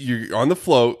 You're on the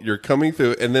float. You're coming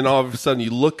through, and then all of a sudden you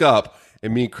look up,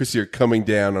 and me and Chrissy are coming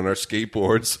down on our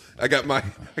skateboards. I got my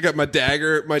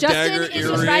dagger. My Justin dagger is just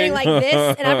earring. riding like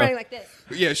this, and I'm riding like this.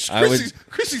 Yeah, I would-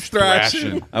 Chrissy's thrashing.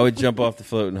 Thrashing. I would jump off the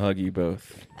float and hug you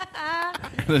both.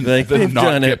 Then, Like, then they've not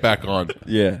done get it. back on.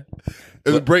 Yeah.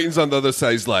 And then Brayton's on the other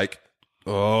side. He's like,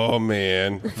 "Oh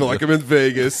man, I feel like I'm in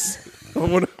Vegas.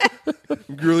 I'm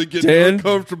really getting Dan?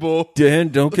 uncomfortable. Dan,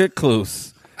 don't get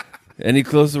close. Any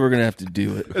closer, we're going to have to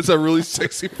do it. It's a really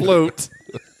sexy float."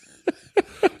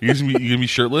 You gonna be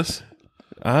shirtless?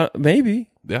 Maybe.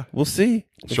 Yeah. We'll see.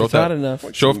 If Show it's off hot that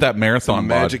enough. Show off that marathon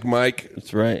bod. Magic Mike.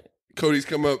 That's right. Cody's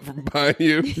come up from behind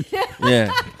you.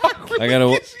 Yeah. I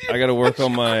gotta work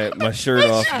on my shirt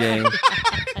off game.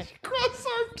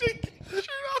 Cross-arm take shirt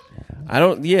off. I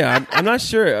don't. Yeah, I'm not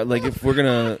sure. Like if we're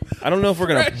gonna. I don't know if we're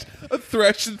gonna. A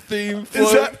thrashing theme Is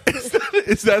float.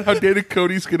 is that how Dan and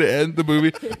Cody's gonna end the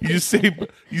movie? You just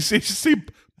say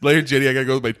Blair and Jenny, I gotta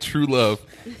go with my true love.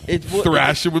 It's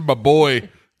Thrashing with my boy.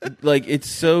 like it's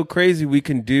so crazy. We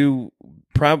can do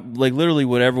like literally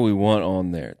whatever we want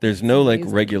on there. There's no like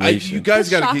regulation. You guys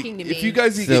That's got to shocking get. to If me. you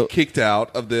guys So- get kicked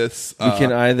out of this, we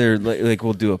can either like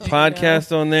we'll do a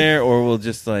podcast on there, or we'll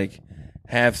just like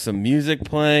have some music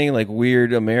playing, like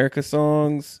weird America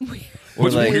songs. Or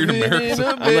What's like weird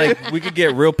America? I'm like, we could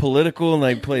get real political and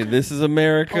like play "This Is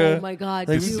America." Oh my God!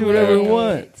 Like, we do whatever we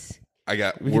want. I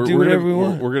got. We can We're, do we're whatever gonna, we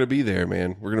want. We're gonna be there,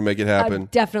 man. We're gonna make it I'm happen.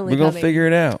 definitely We're gonna coming. figure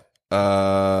it out.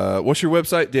 What's your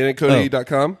website?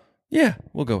 danandcody.com. Yeah,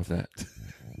 we'll go with that.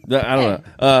 I don't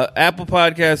know. Apple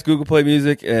Podcasts, Google Play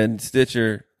Music, and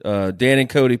Stitcher. Dan and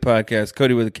Cody Podcast.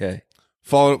 Cody with a K.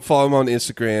 Follow him on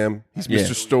Instagram. He's Yeah.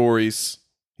 Mr. Stories.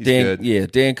 He's Dan, good. yeah,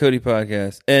 Dan Cody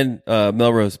Podcast and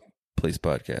Melrose Place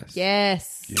Podcast.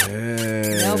 Yes. Yes.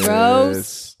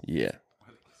 Melrose. Yeah,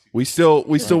 We still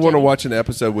want to watch an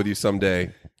episode with you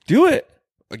someday. do it.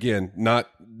 Again, not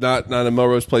a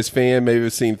Melrose Place fan. Maybe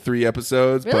we've seen 3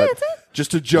 episodes, Really? but That's it?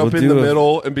 just to jump We'll in the do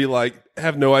middle and be like,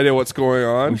 have no idea what's going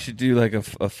on. We should do like a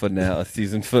finale, a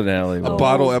season finale, A one.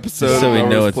 bottle episode. so of we know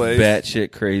Melrose it's Place.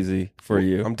 batshit crazy for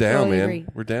you. I'm down, Totally man. agree.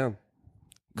 We're down.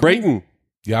 Brayton,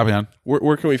 Yeah, man.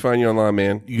 where can we find you online,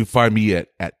 man? You can find me at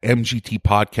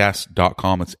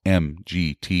mgtpodcast.com. It's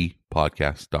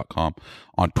mgtpodcast.com.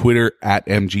 On Twitter at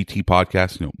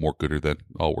mgtpodcast. More gooder than.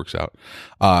 All works out.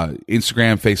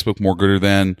 Instagram, Facebook, more gooder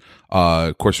than.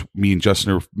 Of course, me and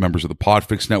Justin are members of the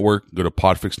Podfix Network. Go to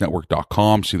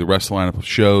podfixnetwork.com. See the rest of the lineup of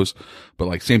shows. But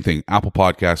like same thing. Apple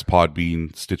Podcasts,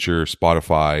 Podbean, Stitcher,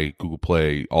 Spotify, Google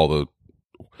Play,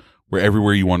 we're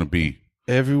everywhere you want to be.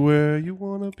 Everywhere you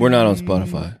want to be. We're not on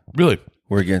Spotify. Really?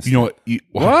 We're against. You know what?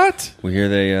 What? We hear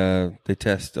they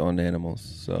test on animals,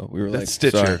 so we were like, That's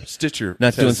Stitcher. sorry. Stitcher.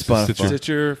 Not doing Test- Spotify.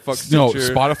 Stitcher. Fuck Stitcher. No,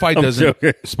 Spotify I'm doesn't.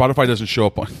 joking. Spotify doesn't show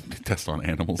up on test on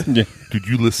animals. Yeah. Dude,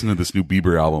 you listen to this new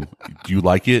Bieber album? Do you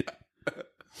like it?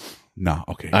 Nah.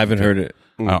 Okay. I haven't heard it.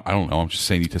 I don't know. I'm just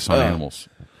saying you test on animals.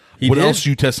 What else do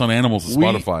you test on animals at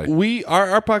Spotify?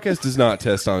 Our podcast does not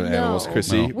test on animals,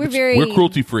 Chrissy. No. We're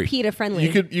cruelty free. PETA friendly.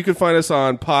 You can find us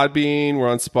on Podbean. We're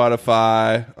on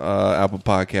Spotify, Apple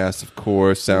Podcasts, of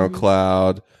course,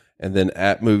 SoundCloud, and then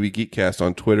at Movie Geekcast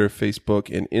on Twitter,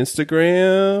 Facebook, and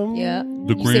Instagram. Yeah.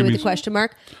 The You say with Grammys. the question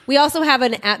mark. We also have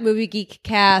an at Movie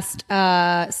Geekcast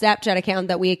Snapchat account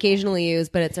that we occasionally use,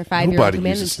 but it's our 5-year-old Nobody who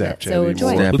uses managed it. Snapchat So enjoy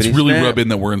anymore. it. Let's Snappity really snap. rub in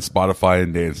that we're in Spotify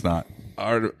and Dan's not.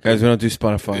 Guys, we don't do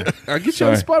Spotify. I'll get you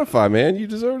on Spotify, man. You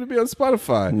deserve to be on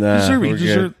Spotify. Nah, You we're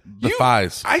deserve good. the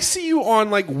thighs. I see you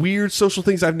on like weird social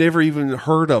things I've never even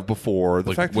heard of before. The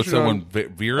Like, fact that what's you're that on- one?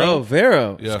 Vero? Oh,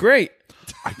 Vero. Yeah. It's great.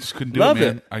 I just couldn't do Love it,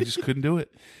 man. it. I just couldn't do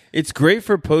it. It's great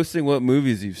for posting what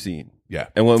movies you've seen. Yeah.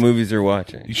 And what movies you're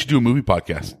watching. You should do a movie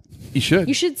podcast. You should.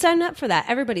 You should sign up for that.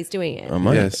 Everybody's doing it. I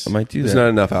might do There's that. not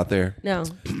enough out there. No.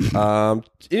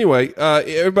 Anyway,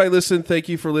 everybody listen. Thank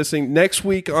you for listening. Next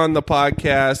week on the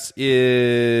podcast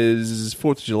is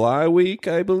 4th of July week,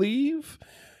 I believe.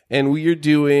 And we are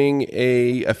doing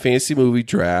a fantasy movie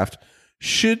draft.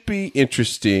 Should be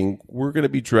interesting. We're going to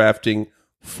be drafting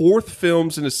 4th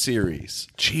films in a series.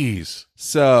 Jeez.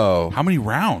 So, How many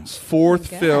rounds? 4th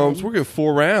films. We're going to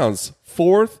 4 rounds.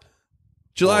 4th,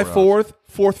 July 4th,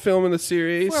 4th film in the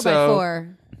series. 4 by So,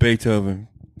 4. Beethoven.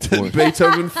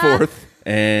 Beethoven 4th.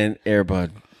 And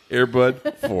Airbud.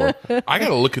 Airbud 4. I got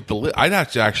to look at the list. I'd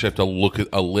actually have to look at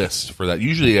a list for that.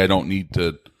 Usually I don't need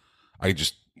to. I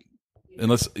just,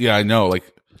 unless, yeah, I know. Like,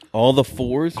 All the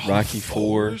 4s. Rocky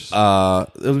 4. It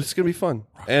was gonna be fun.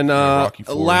 And Rocky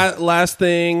IV. last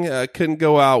thing, couldn't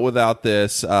go out without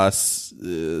this. Since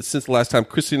the last time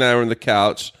Christy and I were on the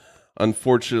couch,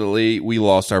 unfortunately, we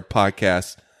lost our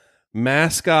podcast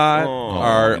mascot,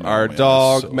 our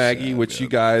dog so Maggie, sad, which yeah. you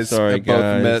guys Sorry, have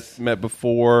both guys. met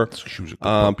before, She was a good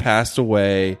puppy. passed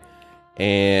away,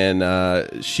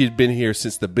 and she'd been here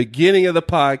since the beginning of the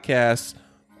podcast.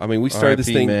 I mean, we started this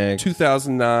R.I.P. thing Meg.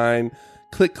 2009.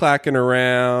 Click clacking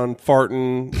around,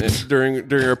 farting during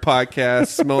our podcast,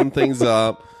 smelling things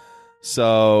up.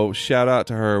 So shout out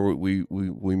to her. We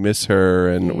miss her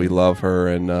and we love her.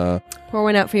 And Pour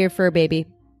one out for your fur baby.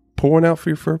 pour one out for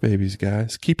your fur babies,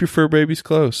 guys. Keep your fur babies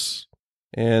close.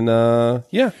 And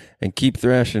yeah, And keep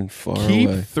thrashing far keep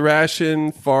away.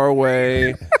 thrashing far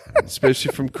away,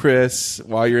 especially from Chris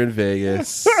while you're in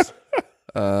Vegas.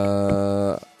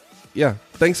 Yeah,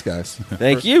 thanks, guys.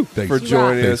 Thank you. For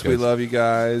joining Thanks, us. We guys. love you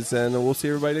guys, and we'll see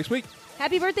everybody next week.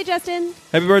 Happy birthday, Justin.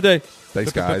 Happy birthday.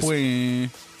 Thanks, guys.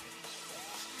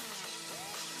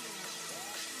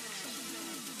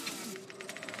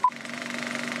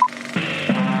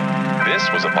 This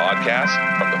was a podcast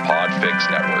from the Podfix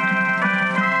Network.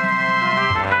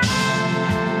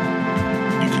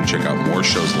 You can check out more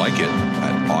shows like it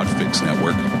at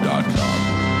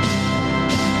podfixnetwork.com.